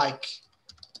ride a bike.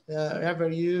 Whatever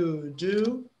you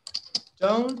do,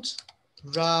 don't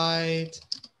ride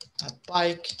a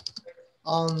bike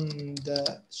on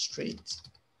the street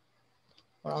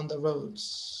or on the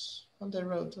roads. On the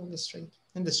road, on the street.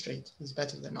 In the street is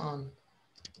better than on.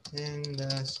 In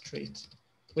the street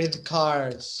with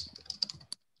cars.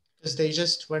 Because they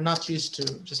just were not used to,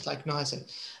 just like Noah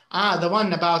said. Ah, the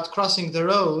one about crossing the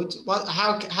road. What?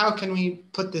 How can we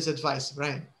put this advice,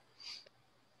 Brian?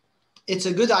 It's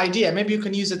a good idea. Maybe you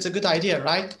can use it's a good idea,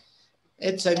 right?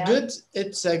 It's a good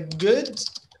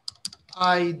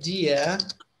idea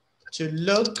to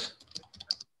look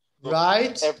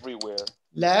right, everywhere,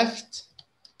 left,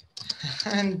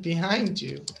 and behind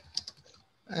you.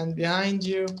 And behind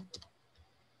you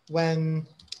when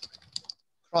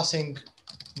crossing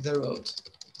the road.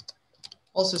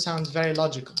 Also sounds very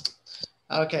logical.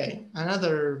 Okay,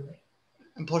 another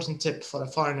important tip for a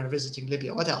foreigner visiting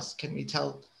Libya. What else can we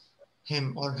tell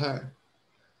him or her?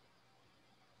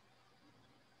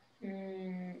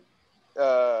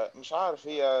 مش عارف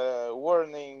هي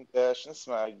warning شو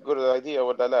اسمها good idea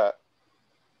ولا لا.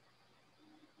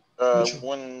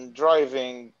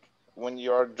 When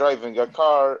you are driving a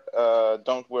car,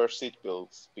 don't wear seat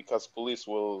belts because police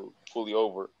will pull you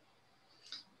over.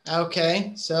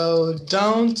 Okay, so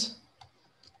don't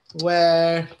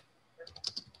wear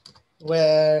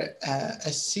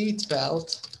a seat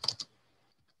belt.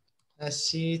 A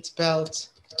seat belt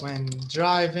when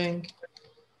driving.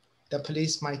 The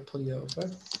police might pull you over.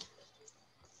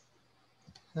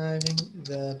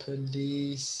 The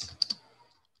police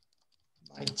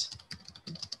might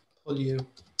pull you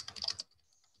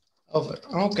over.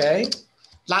 Okay.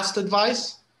 Last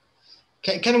advice.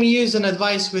 Can we use an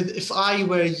advice with if I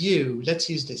were you? Let's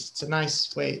use this. It's a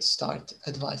nice way to start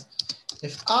advice.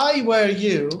 If I were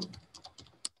you,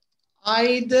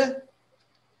 I'd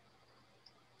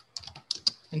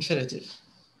infinitive.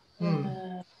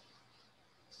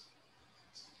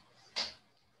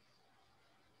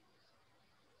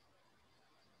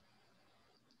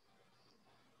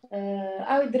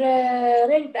 I would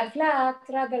rent a flat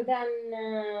rather than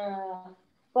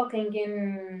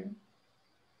booking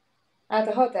at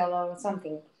a hotel or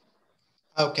something.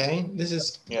 Okay, this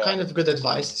is kind of good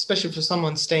advice, especially for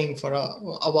someone staying for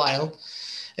a while.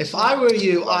 If I were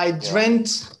you, I'd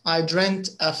rent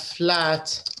a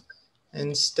flat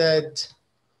instead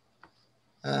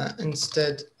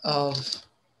of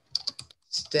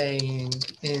staying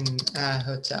in a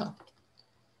hotel.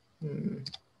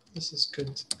 This is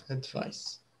good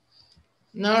advice.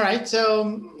 All right,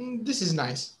 so this is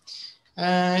nice.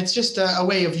 It's just a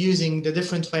way of using the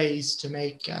different ways to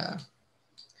make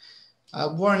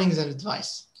warnings and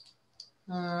advice.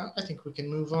 I think we can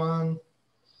move on.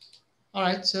 All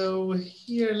right, so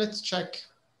here, let's check.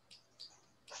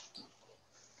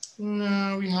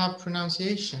 We have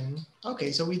pronunciation.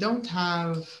 Okay, so we don't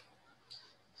have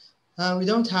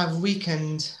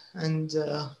weakened and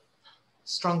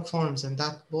strong forms and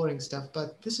that boring stuff,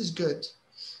 but this is good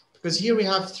because here we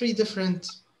have three different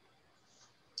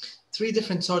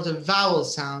sort of vowel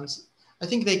sounds. I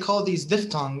think they call these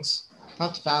diphthongs,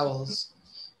 not vowels,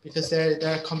 because they're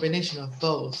a combination of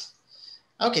both.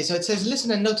 Okay, so it says,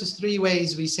 listen and notice three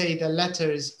ways we say the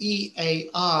letters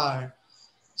E-A-R.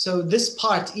 So this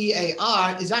part,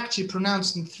 E-A-R, is actually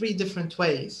pronounced in three different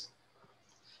ways.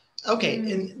 Okay,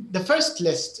 in the first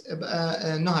list,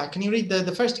 Noha, can you read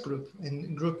the first group,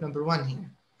 in group number 1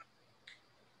 here?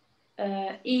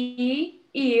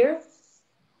 Ear,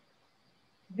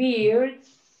 beard,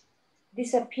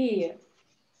 disappear.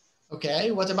 Okay,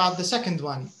 what about the second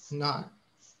one, Noha?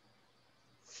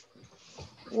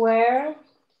 Wear,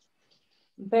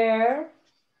 bear,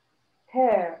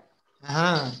 hair.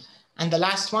 And the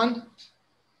last one?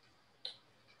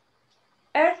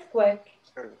 Earthquake,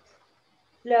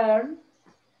 learn,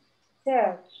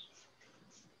 search.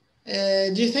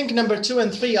 Do you think number 2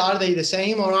 and 3, are they the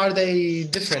same or are they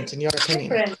different in your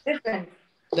opinion? Different.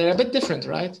 They're a bit different,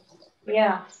 right?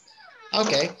 Yeah.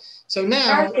 Okay, so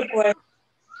now... Earthquake,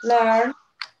 learn,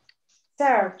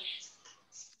 search.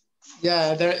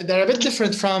 Yeah, they're a bit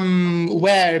different from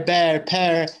wear, bear,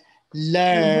 pair,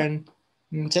 learn.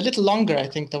 It's a little longer, I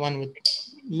think, the one with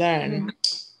learn.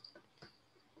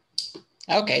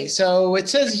 Okay, so it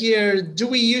says here, do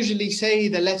we usually say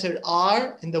the letter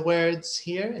R in the words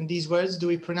here, in these words? Do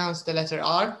we pronounce the letter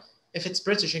R? If it's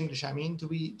British English, I mean, do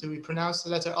we pronounce the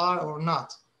letter R or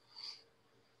not?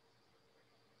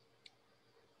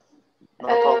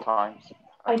 Not all times.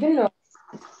 I don't know.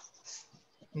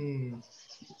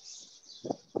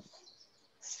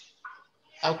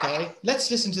 Okay, let's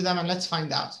listen to them and let's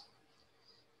find out.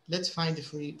 Let's find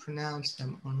if we pronounce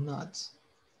them or not.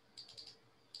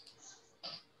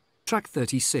 Track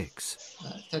 36.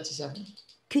 37.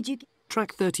 Could you...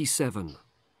 Track 37.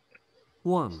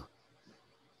 1.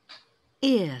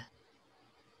 Ear.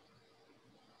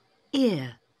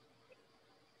 Ear.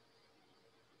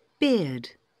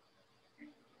 Beard.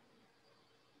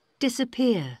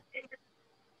 Disappear.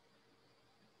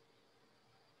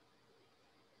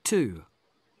 2.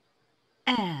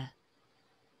 Air.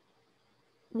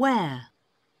 Where.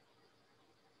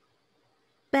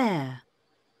 Bear.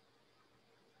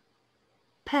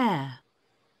 Pair.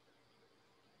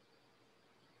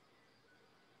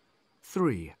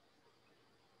 3.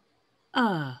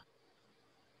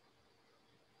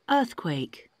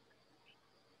 Earthquake.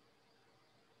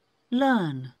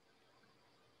 Learn.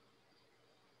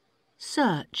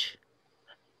 Search.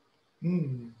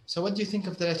 So what do you think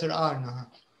of the letter R, Naha?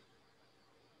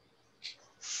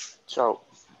 So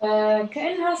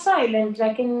كأنها silent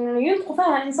لكن ينطق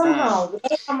فيها somehow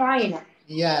بطريقة معينة.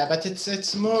 Yeah, but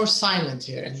it's more silent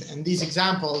here in these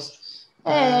examples.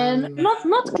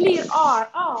 Not clear R,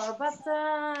 but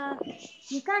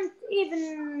you can't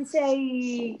even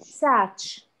say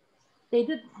such. They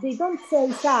don't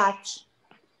say such,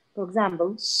 for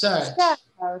example. Search.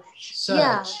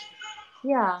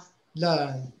 Yeah.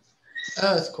 Learn.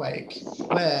 Earthquake.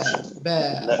 Where.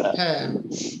 Bear. Pair.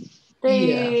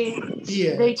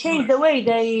 They change the way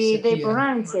they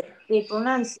pronounce it. They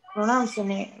pronouncing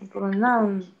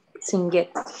it.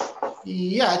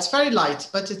 Yeah, it's very light,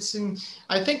 but it's in.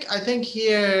 I think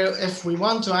here, if we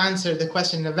want to answer the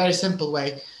question in a very simple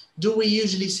way, do we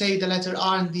usually say the letter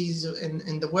R in these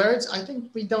in the words? I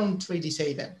think we don't really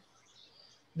say them.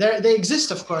 They exist,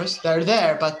 of course, they're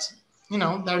there, but you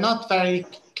know they're not very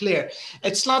clear.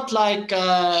 It's not like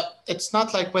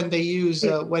when they use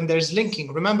when there's linking.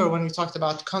 Remember when we talked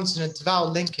about consonant vowel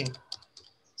linking?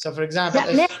 So for example,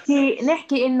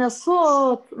 نحكي إن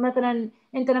الصوت مثلا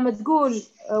أنت لما تقول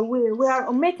we are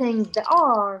omitting the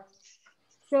R,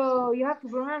 so you have to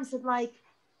pronounce it like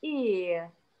E.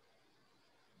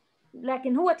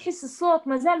 لكن هو تحس الصوت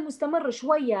ما زال مستمر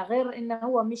شوية غير إنه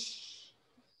هو مش.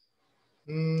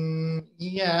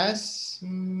 Yes,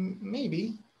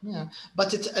 maybe, yeah.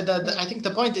 But it's I think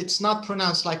the point, it's not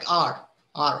pronounced like R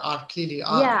clearly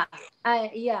R.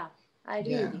 Yeah, I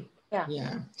agree.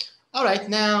 Yeah. All right,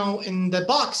 now in the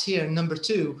box here, number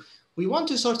 2, we want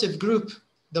to sort of group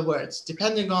the words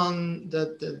depending on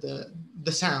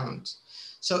the sound.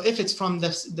 So if it's from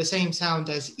the same sound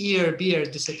as ear, beer,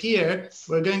 disappear,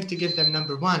 we're going to give them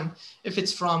number 1. If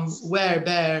it's from where,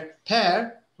 bear,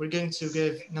 pair, we're going to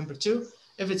give number 2.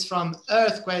 If it's from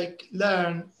earthquake,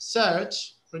 learn,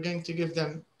 search, we're going to give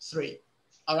them 3.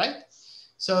 All right?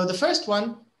 So the first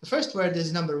word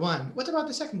is number 1. What about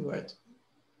the second word?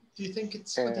 Do you think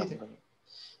it's, what do you think?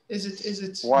 Is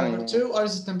it one, number 2 or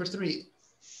is it number 3?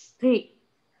 3.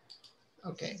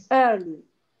 Okay. Early.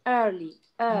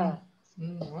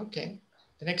 Okay.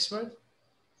 The next word?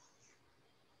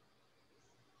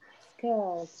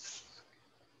 Scared.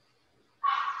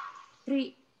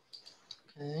 3.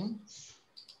 Okay.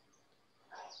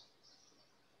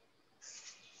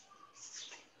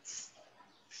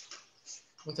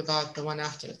 What about the one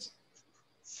after it?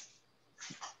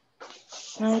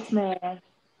 Nightmare.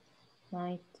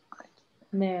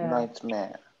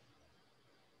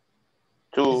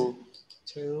 2.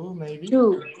 2, maybe.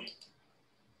 2.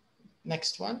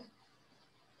 Next one.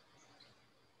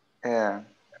 Ear.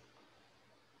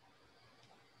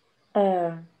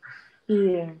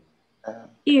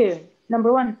 Ear.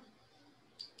 Number 1.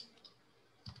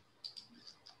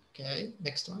 Okay.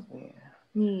 Next one.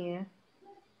 Near.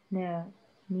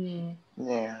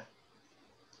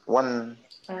 1.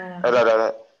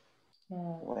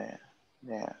 Where?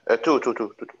 Yeah. 2.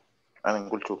 I mean,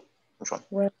 قول 2. Which one?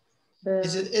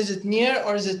 Is it near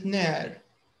or is it near?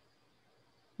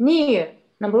 Near.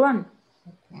 Number 1.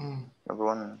 Number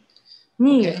 1.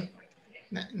 Near. Okay.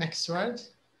 Next word.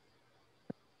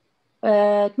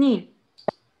 2.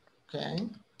 Okay.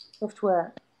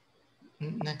 Software.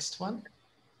 Next one.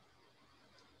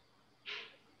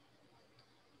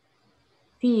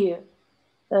 Fear.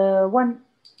 1.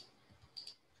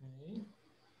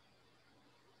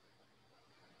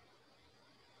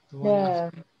 Okay.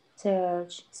 Learn.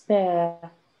 Search.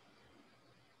 Spare.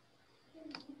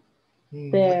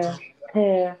 Bear.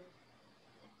 Pair.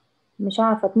 مش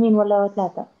عارفة 2 ولا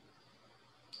 3.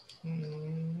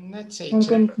 Let's say 2.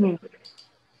 ممكن 2.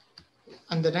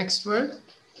 And the next word?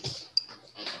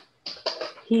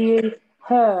 Hear.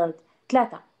 Heard.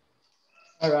 3.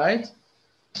 All right.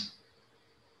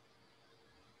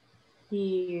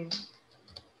 Hear.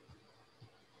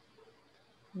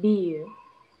 Beer.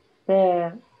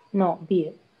 Bear. No,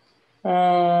 beer.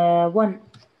 1.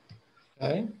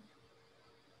 Okay.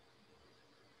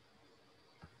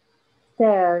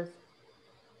 Stairs.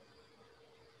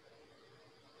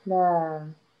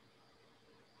 Learn.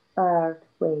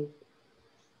 Earthquake.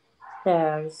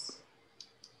 Stairs.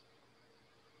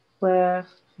 Where.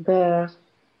 Bear.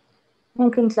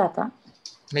 ممكن 3.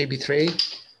 Maybe 3.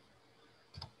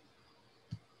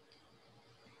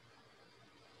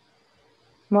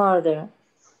 murder,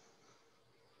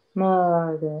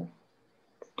 murder.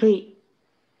 3.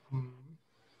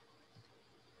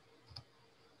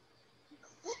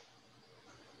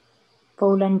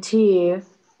 volunteer.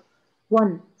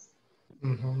 1.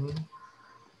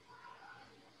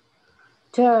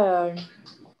 turn.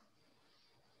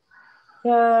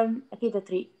 turn أكيد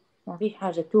 3 ما فيش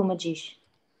حاجة 2 ما تجيش.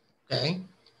 Okay.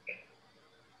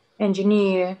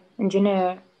 engineer,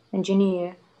 engineer,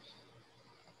 engineer,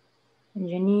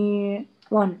 engineer.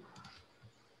 1.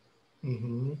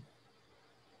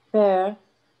 fair.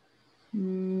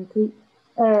 3.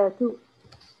 2.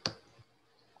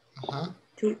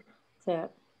 2. fair.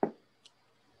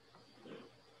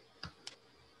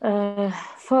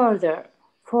 further,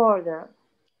 further.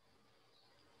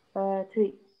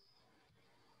 3.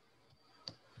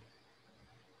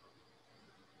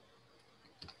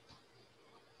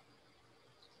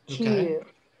 cheer,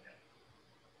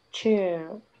 cheer,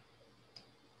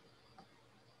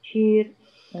 cheer,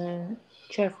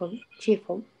 cheerful,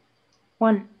 cheerful.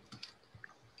 1.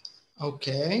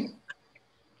 Okay.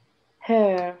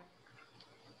 hair.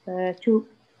 2.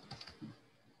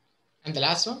 And the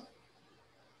last one?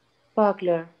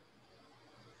 burglar,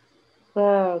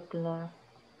 burglar.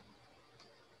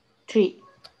 3.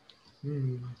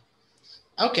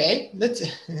 Okay, that's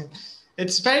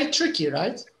it's very tricky,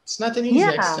 right? It's not an easy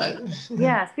exercise.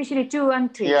 Yeah, especially 2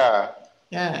 and 3.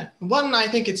 Yeah. 1, I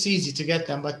think it's easy to get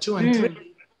them, but 2 and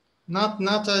 3,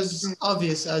 not as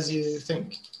obvious as you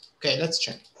think. Okay, let's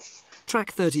check.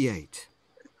 Track 38.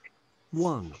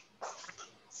 1.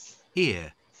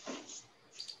 Here.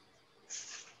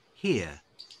 Here.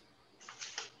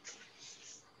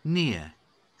 Near.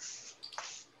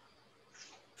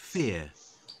 Fear.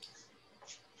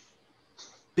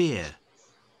 Beer.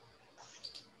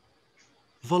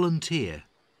 Volunteer.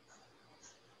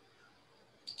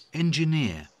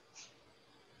 Engineer.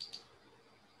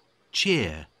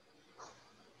 Cheer.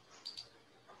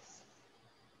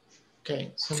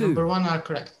 Okay, so 2. number 1 are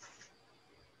correct.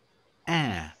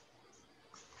 Air.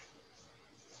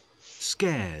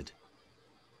 Scared.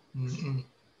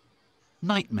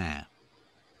 Nightmare.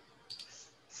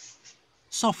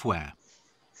 Software.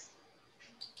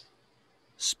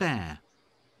 Spare.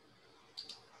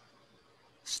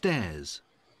 Stairs.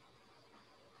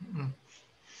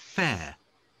 Fair.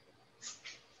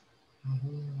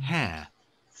 Hair.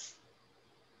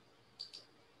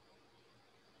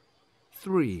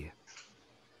 3.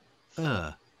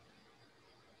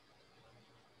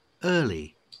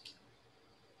 Early.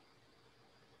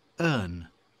 Earn.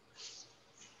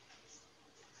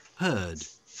 Heard.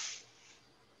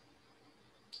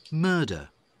 Murder.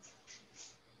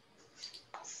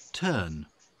 Turn.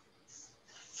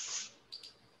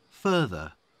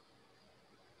 Further.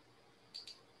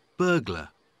 Burglar.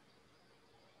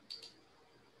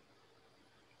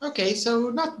 Okay, so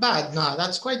not bad. No,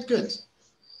 that's quite good.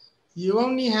 You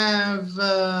only have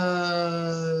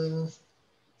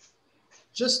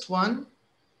just 1,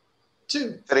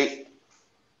 2, 3.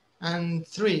 and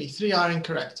 3. 3 are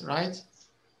incorrect, right?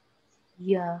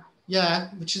 Yeah,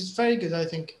 which is very good, I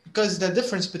think, because the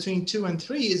difference between 2 and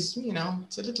 3 is,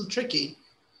 it's a little tricky.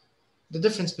 The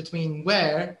difference between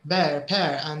where, bear,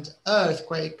 pair, and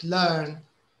earthquake, learn,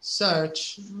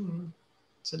 search,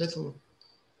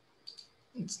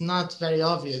 it's not very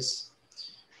obvious.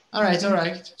 All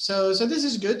right. So this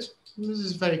is good. This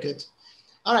is very good.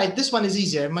 All right, this one is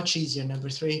easier, much easier, number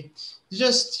 3.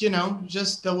 Just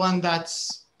the one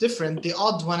that's different, the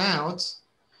odd one out.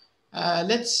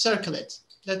 Let's circle it.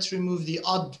 Let's remove the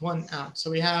odd one out.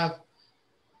 So we have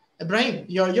Ibrahim,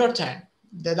 your turn.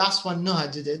 The last one, Noah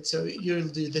did it, so you'll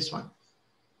do this one.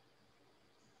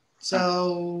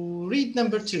 So read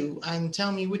number 2 and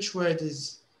tell me which word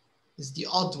is the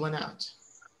odd one out.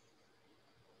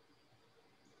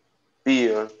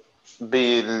 بير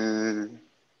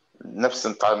نفس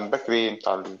نتاع البكري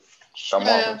نتاع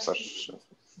الشمال.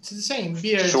 It's the same.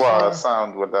 Beard. شوا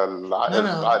sound ولا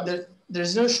No,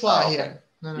 there's no schwa here.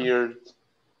 No. Beard.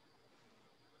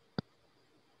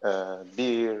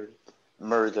 Beard.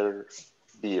 Murder.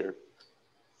 Beard.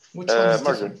 Which one is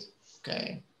murder.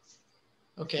 Different?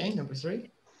 Okay, number 3.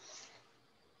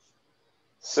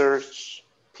 Search.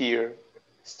 Peer.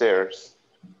 Stairs.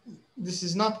 This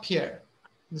is not peer.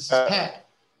 This is pair.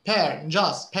 Pair.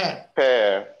 Just pair.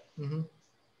 Pair.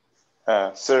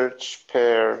 Search.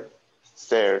 Pair.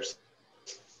 Stairs.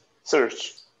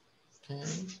 Search. Okay.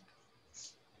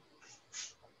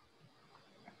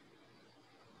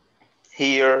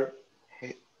 Here.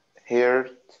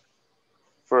 Heard.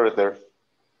 Further.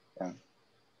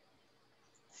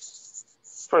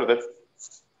 Further.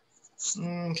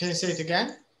 Can you say it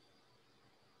again?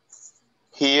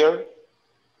 Here.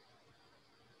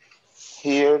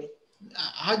 Here.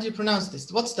 How do you pronounce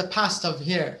this? What's the past of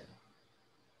here?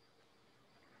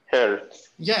 Heard.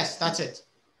 Yes, that's it.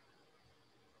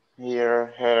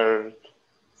 Here, heard,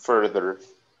 further.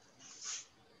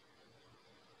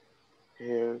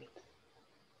 Heard.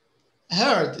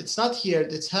 Heard. It's not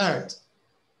heard, it's heard.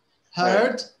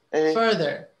 Heard,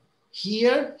 further.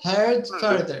 Here, heard,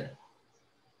 further.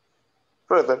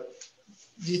 Further.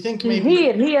 Do you think maybe...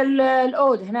 Here هي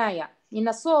الأود هنايا. إن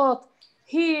الصوت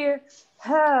here,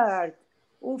 heard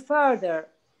و further.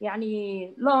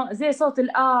 يعني زي صوت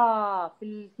في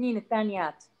الاثنين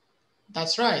الثانيات.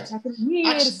 That's right. لكن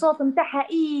here الصوت متاعها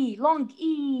long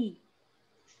Yeah,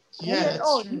 هي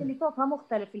that's true. هي اللي صوتها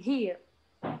مختلف here.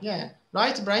 Yeah,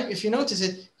 right, Ibrahim? If you notice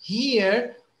it,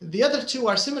 here, the other two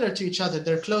are similar to each other.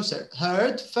 They're closer.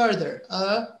 Heard, further.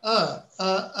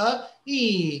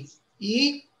 E.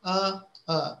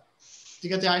 Do you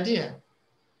get the idea?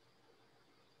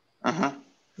 Uh-huh.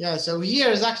 Yeah, so here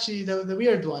is actually the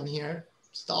weird one here.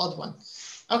 It's the odd one.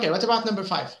 Okay, what about number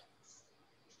 5?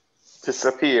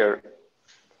 Disappear.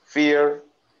 Fear.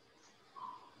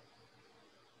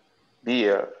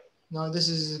 Beer. No, this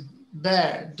is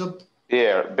bear. Dub.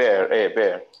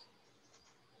 Bear.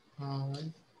 All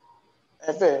right.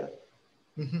 A bear.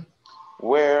 Mm-hmm.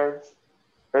 Where,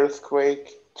 earthquake,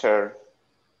 turn.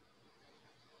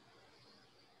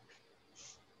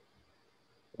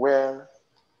 Where,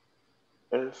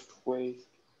 earthquake,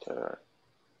 turn.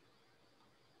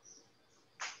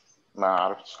 ما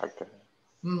عرفتش حاجة.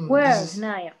 Where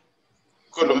هنايا.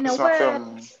 كلهم نسمع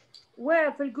فيهم.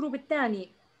 Where في الجروب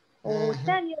الثاني.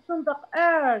 والثانية تنطق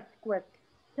earthquake.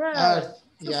 Earth.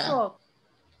 Yeah.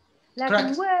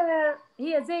 لكن where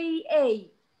هي زي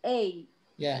A.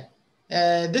 Yeah.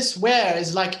 This where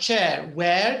is like chair.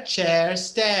 Where, chair,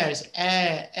 stairs.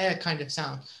 Kind of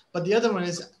sound. But the other one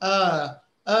is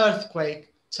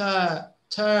earthquake,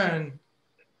 turn,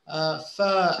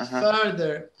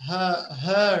 further,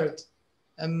 heard.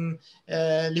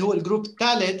 اللي هو الجروب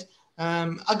الثالث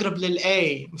أقرب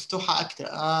للA مفتوحة أكثر.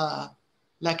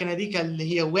 لكن هذيك اللي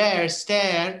هي where,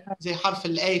 stare زي حرف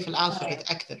الA في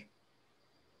الألفابت أكثر.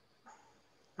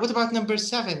 What about number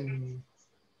 7?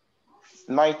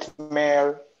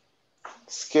 Nightmare,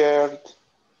 scared,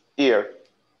 ear.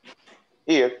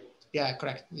 Yeah,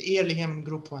 correct. The ear اللي هي من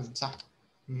group 1 صح.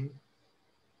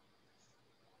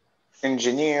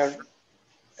 Engineer,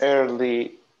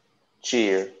 early,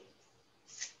 cheer.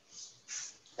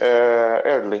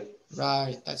 Early.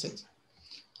 Right, that's it.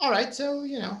 All right, so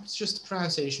it's just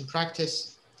pronunciation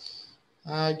practice,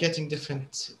 getting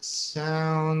different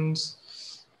sounds.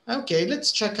 Okay,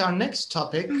 let's check our next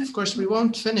topic. Of course, we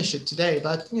won't finish it today,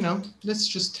 but let's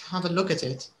just have a look at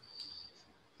it.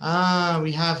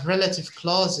 We have relative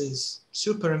clauses,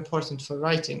 super important for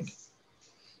writing.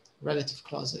 Relative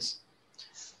clauses.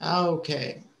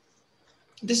 Okay,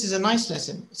 this is a nice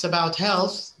lesson. It's about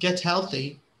health, get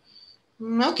healthy.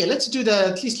 Okay, let's do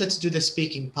the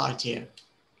speaking part here.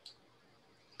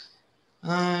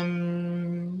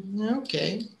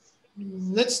 Okay,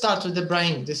 let's start with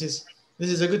Ibrahim. This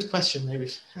is a good question, maybe.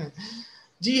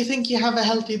 Do you think you have a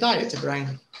healthy diet,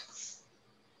 Ibrahim?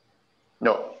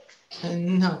 No.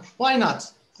 No. Why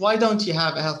not? Why don't you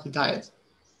have a healthy diet?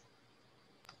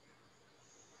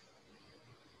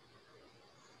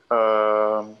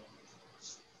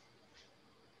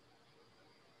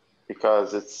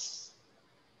 Because it's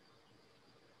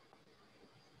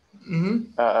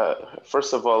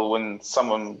first of all, when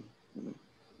someone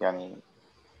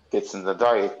gets in the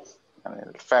diet,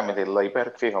 الفاميلي الله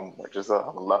يبارك فيهم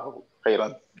وجزاهم الله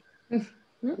خيرا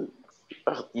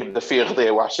يبدا فيه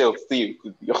غذاء وعشاء وفطير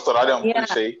يخطر عليهم كل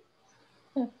شيء.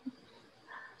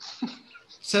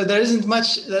 So there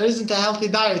isn't a healthy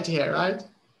diet here, right?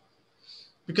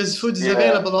 Because food is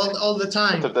available all the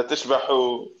time. تبدا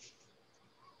تشبح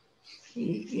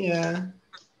Yeah.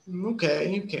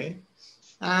 Okay.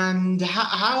 And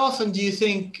how often do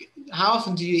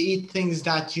you eat things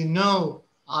that you know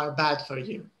are bad for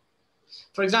you?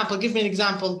 For example, give me an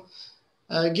example.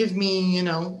 Give me,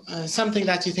 something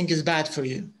that you think is bad for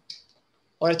you,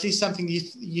 or at least something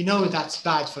you know that's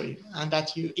bad for you, and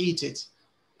that you eat it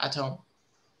at home.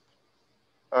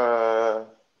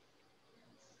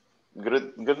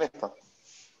 Granita.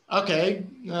 Okay,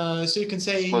 so you can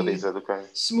say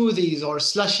smoothies or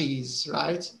slushies,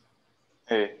 right?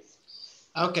 Hey.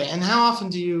 Okay, and how often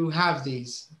do you have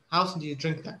these? How often do you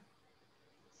drink them?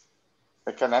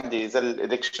 كان عندي زي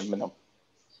addiction منهم.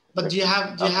 But do you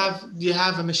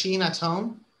have a machine at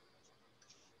home?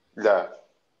 لا.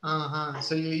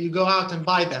 So you go out and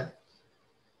buy them?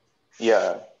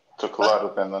 Yeah, took a lot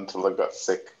of them until I got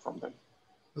sick from them.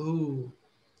 Ooh.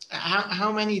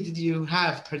 how many did you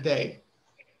have per day?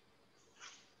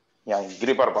 يعني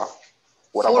قريب 4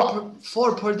 ورا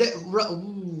 4 per day.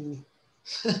 Ooh.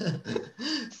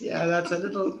 Yeah, that's a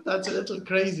little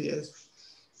crazy. Yes.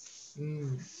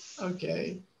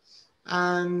 Okay.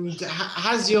 And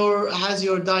has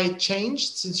your diet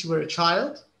changed since you were a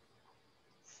child?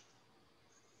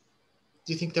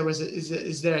 Do you think there was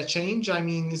is there a change? I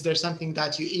mean, is there something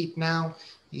that you eat now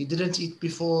you didn't eat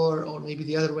before, or maybe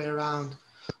the other way around,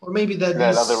 or maybe that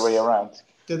the other way around?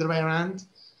 The other way around.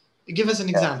 Give us an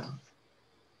example.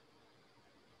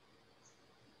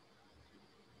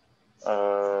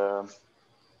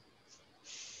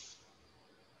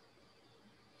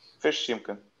 Fish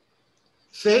يمكن.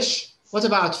 Fish? What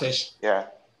about fish? Yeah.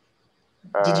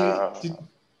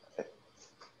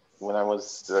 When I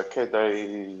was a kid, I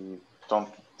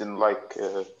didn't like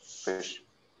fish.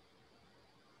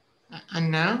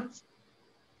 And now?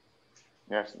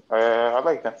 Yes, I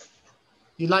like them.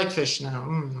 You like fish now?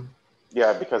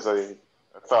 Yeah, because I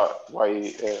thought, why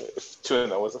if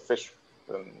tuna was a fish,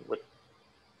 then what?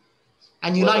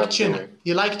 And you like tuna? Doing?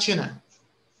 You like tuna?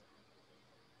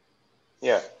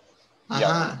 Yeah.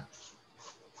 Yeah.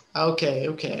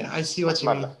 Okay. I see what you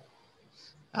mean.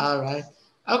 All right.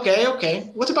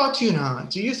 Okay. What about tuna?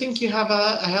 Do you think you have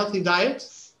a healthy diet?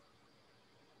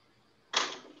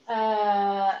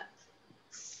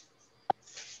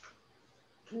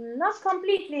 Not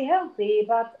completely healthy,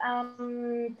 but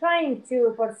I'm trying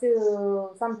to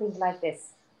pursue something like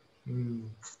this.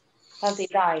 Healthy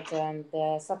diet and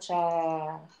such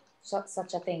a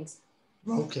things.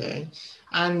 Okay.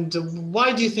 And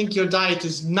why do you think your diet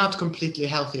is not completely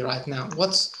healthy right now?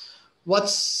 What's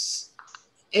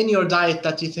in your diet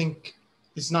that you think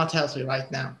is not healthy right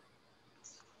now?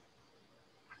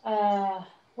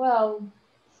 Well,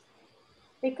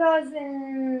 because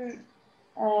in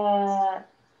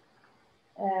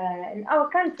our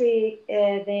country,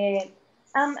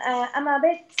 I'm a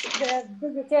bit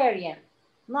vegetarian,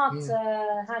 not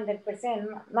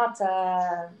 100%, not.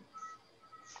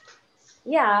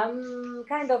 Yeah, I'm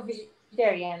kind of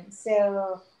vegetarian.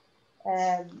 So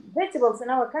vegetables in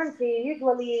our country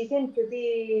usually tend to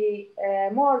be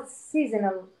more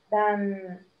seasonal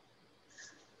than.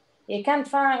 You can't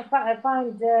find fresh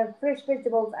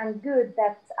vegetables and good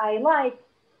that I like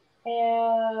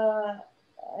in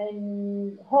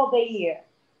whole the year.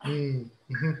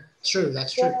 True,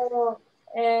 that's true. So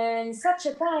in such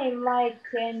a time like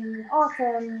in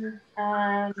autumn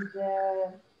and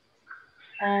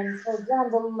for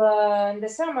example in the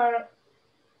summer,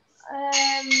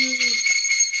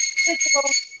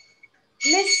 vegetables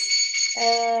less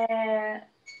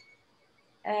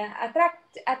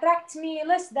attract me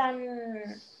less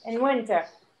than in winter.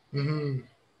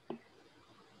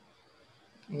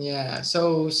 Yeah.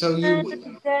 So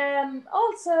you. And,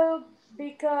 also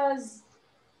because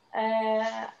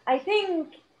I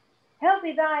think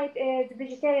healthy diet is the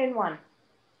vegetarian one,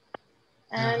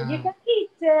 and you can eat.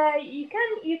 You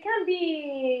can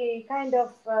be kind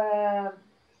of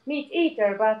meat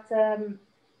eater, but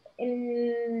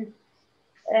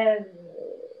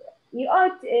you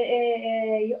ought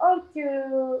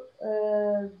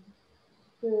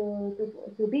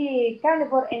to be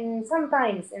carnivore in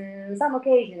sometimes, in some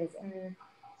occasions,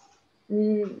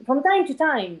 from time to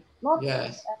time, not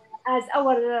as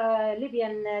our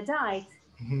Libyan diet.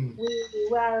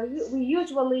 We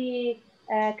usually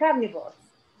carnivores.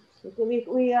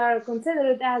 We are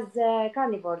considered as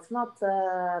carnivores, not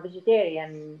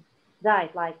vegetarian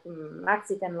diet like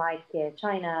Mexican, like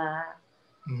China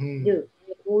do.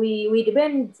 We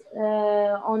depend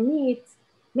on meat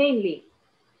mainly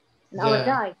in our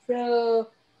diet. So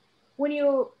we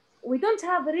don't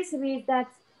have recipes that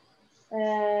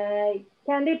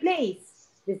can replace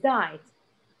this diet,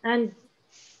 and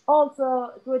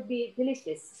also it would be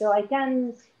delicious. So I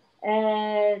can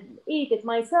eat it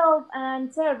myself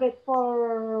and serve it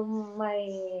for my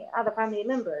other family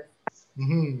members.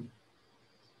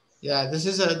 Yeah, this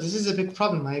is a big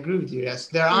problem. I agree with you. Yes,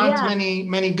 there aren't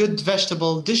many good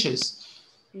vegetable dishes.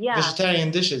 Yeah, vegetarian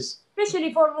dishes.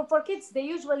 Especially for kids, they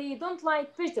usually don't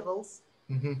like vegetables.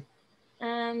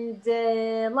 And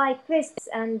like crisps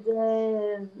and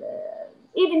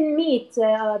even meat,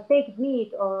 baked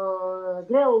meat or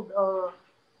grilled or.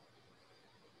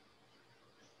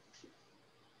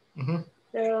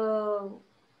 So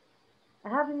I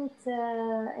haven't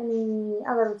any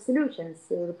other solutions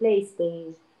to replace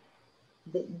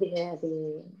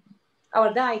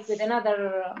our diet with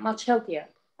another much healthier.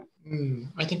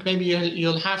 I think maybe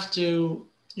you'll have to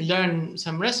learn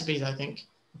some recipes. I think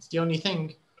it's the only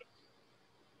thing.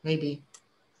 Maybe.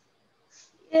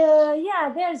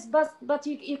 Yeah, there's, but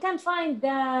you can't find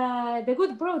the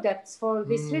good products for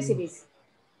these recipes.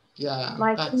 Yeah,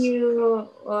 like that's... you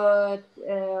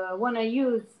want to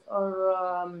use or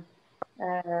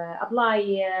apply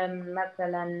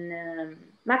مثلا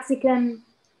Mexican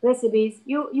recipes,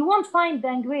 you won't find the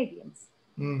ingredients.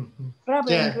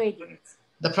 Proper ingredients.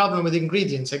 The problem with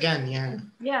ingredients again,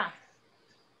 yeah.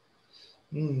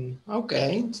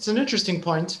 Okay, it's an interesting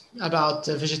point about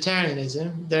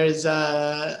vegetarianism. There's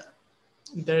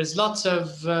lots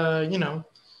of you know,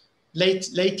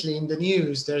 lately in the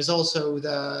news. There's also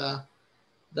the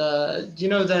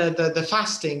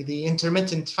fasting, the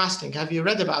intermittent fasting. Have you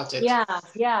read about it? Yeah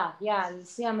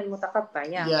الصيام المتقطع.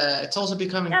 Yeah, it's also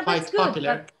becoming quite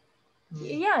popular.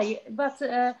 But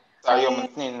يوم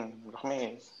الاثنين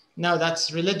الخميس. No,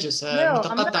 that's religious.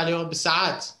 متقطع اللي هو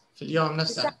بالساعات في اليوم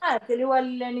نفسه. بالساعات اللي هو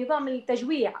النظام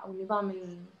التجويع او نظام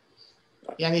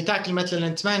يعني تاكل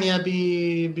مثلا 8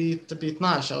 ب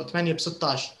 12 او 8 ب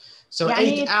 16. So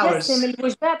يعني 8 hours. تقسم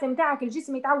الوجبات متاعك،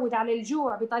 الجسم يتعود على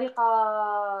الجوع بطريقة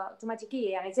اوتوماتيكية،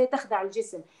 يعني زي تخدع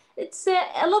الجسم. It's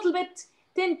a little bit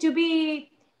tend to be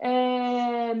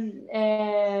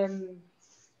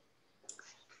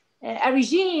a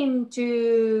regime to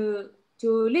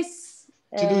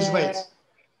lose weight.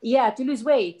 Yeah, to lose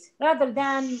weight rather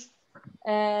than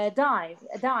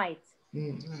diet.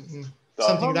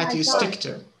 Something that you stick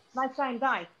to. Lifetime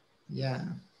diet. Yeah.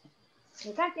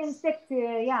 You can't stick to,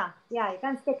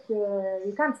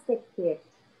 you can't stick to it.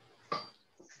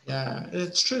 Yeah,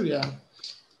 it's true, yeah.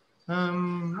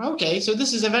 Okay, so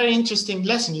this is a very interesting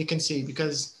lesson, you can see,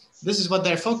 because this is what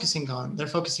they're focusing on.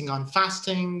 They're focusing on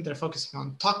fasting, they're focusing on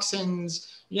toxins,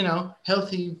 you know,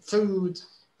 healthy food.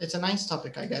 It's a nice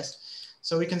topic, I guess.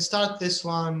 So we can start this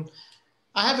one.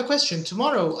 I have a question.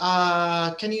 Tomorrow,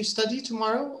 can you study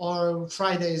tomorrow, or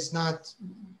Friday is not?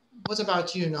 What about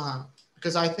you, Noha?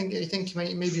 Because I think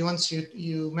maybe once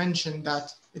you mentioned that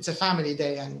it's a family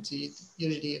day and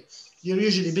you're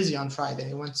usually busy on Friday.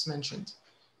 Once mentioned.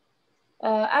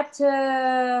 At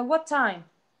what time?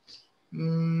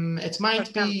 It might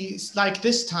be like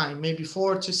this time, maybe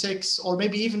 4 to 6, or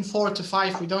maybe even 4 to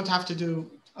 5. We don't have to do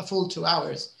a full 2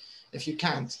 hours if you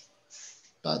can't.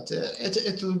 But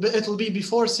it'll be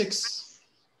before 6.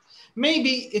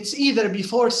 Maybe it's either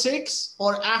before 6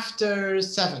 or after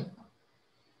 7.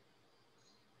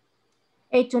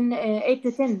 8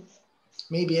 to 10.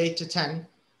 Maybe 8 to 10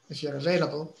 if you're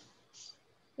available.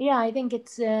 Yeah, I think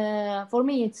it's for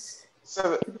me it's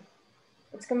 7.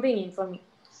 It's convenient for me.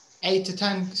 8 to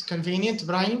 10 is convenient,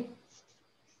 Brian.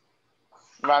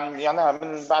 يعني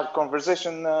من بعد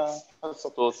conversation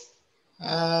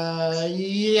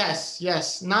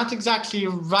yes, not exactly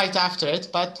right after it,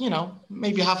 but you know,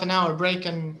 maybe half an hour break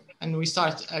and we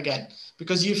start again,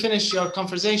 because you finish your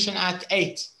conversation at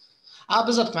 8.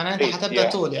 بالضبط، معناها انت حتبدا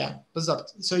طول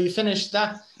بالضبط. So you finish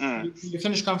that, you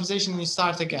finish conversation and you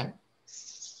start again.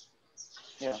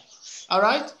 Yeah. All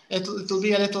right, it'll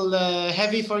be a little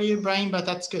heavy for you, Brian, but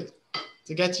that's good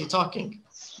to get you talking.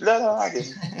 لا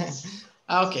عادي.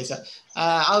 Okay, so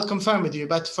I'll confirm with you,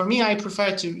 but for me, I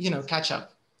prefer to, you know, catch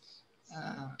up.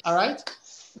 All right?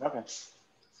 Okay.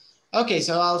 Okay,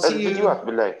 so I'll see you. الفيديوهات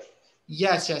بالله.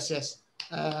 Yes.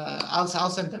 I'll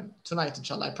send them tonight,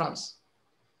 inshallah, I promise.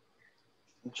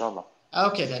 Inshallah.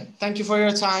 Okay then. Thank you for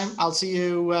your time. I'll see you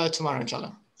tomorrow,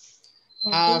 inshallah.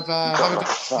 Have a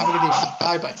good evening.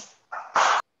 Bye-bye.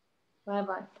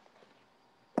 Bye-bye.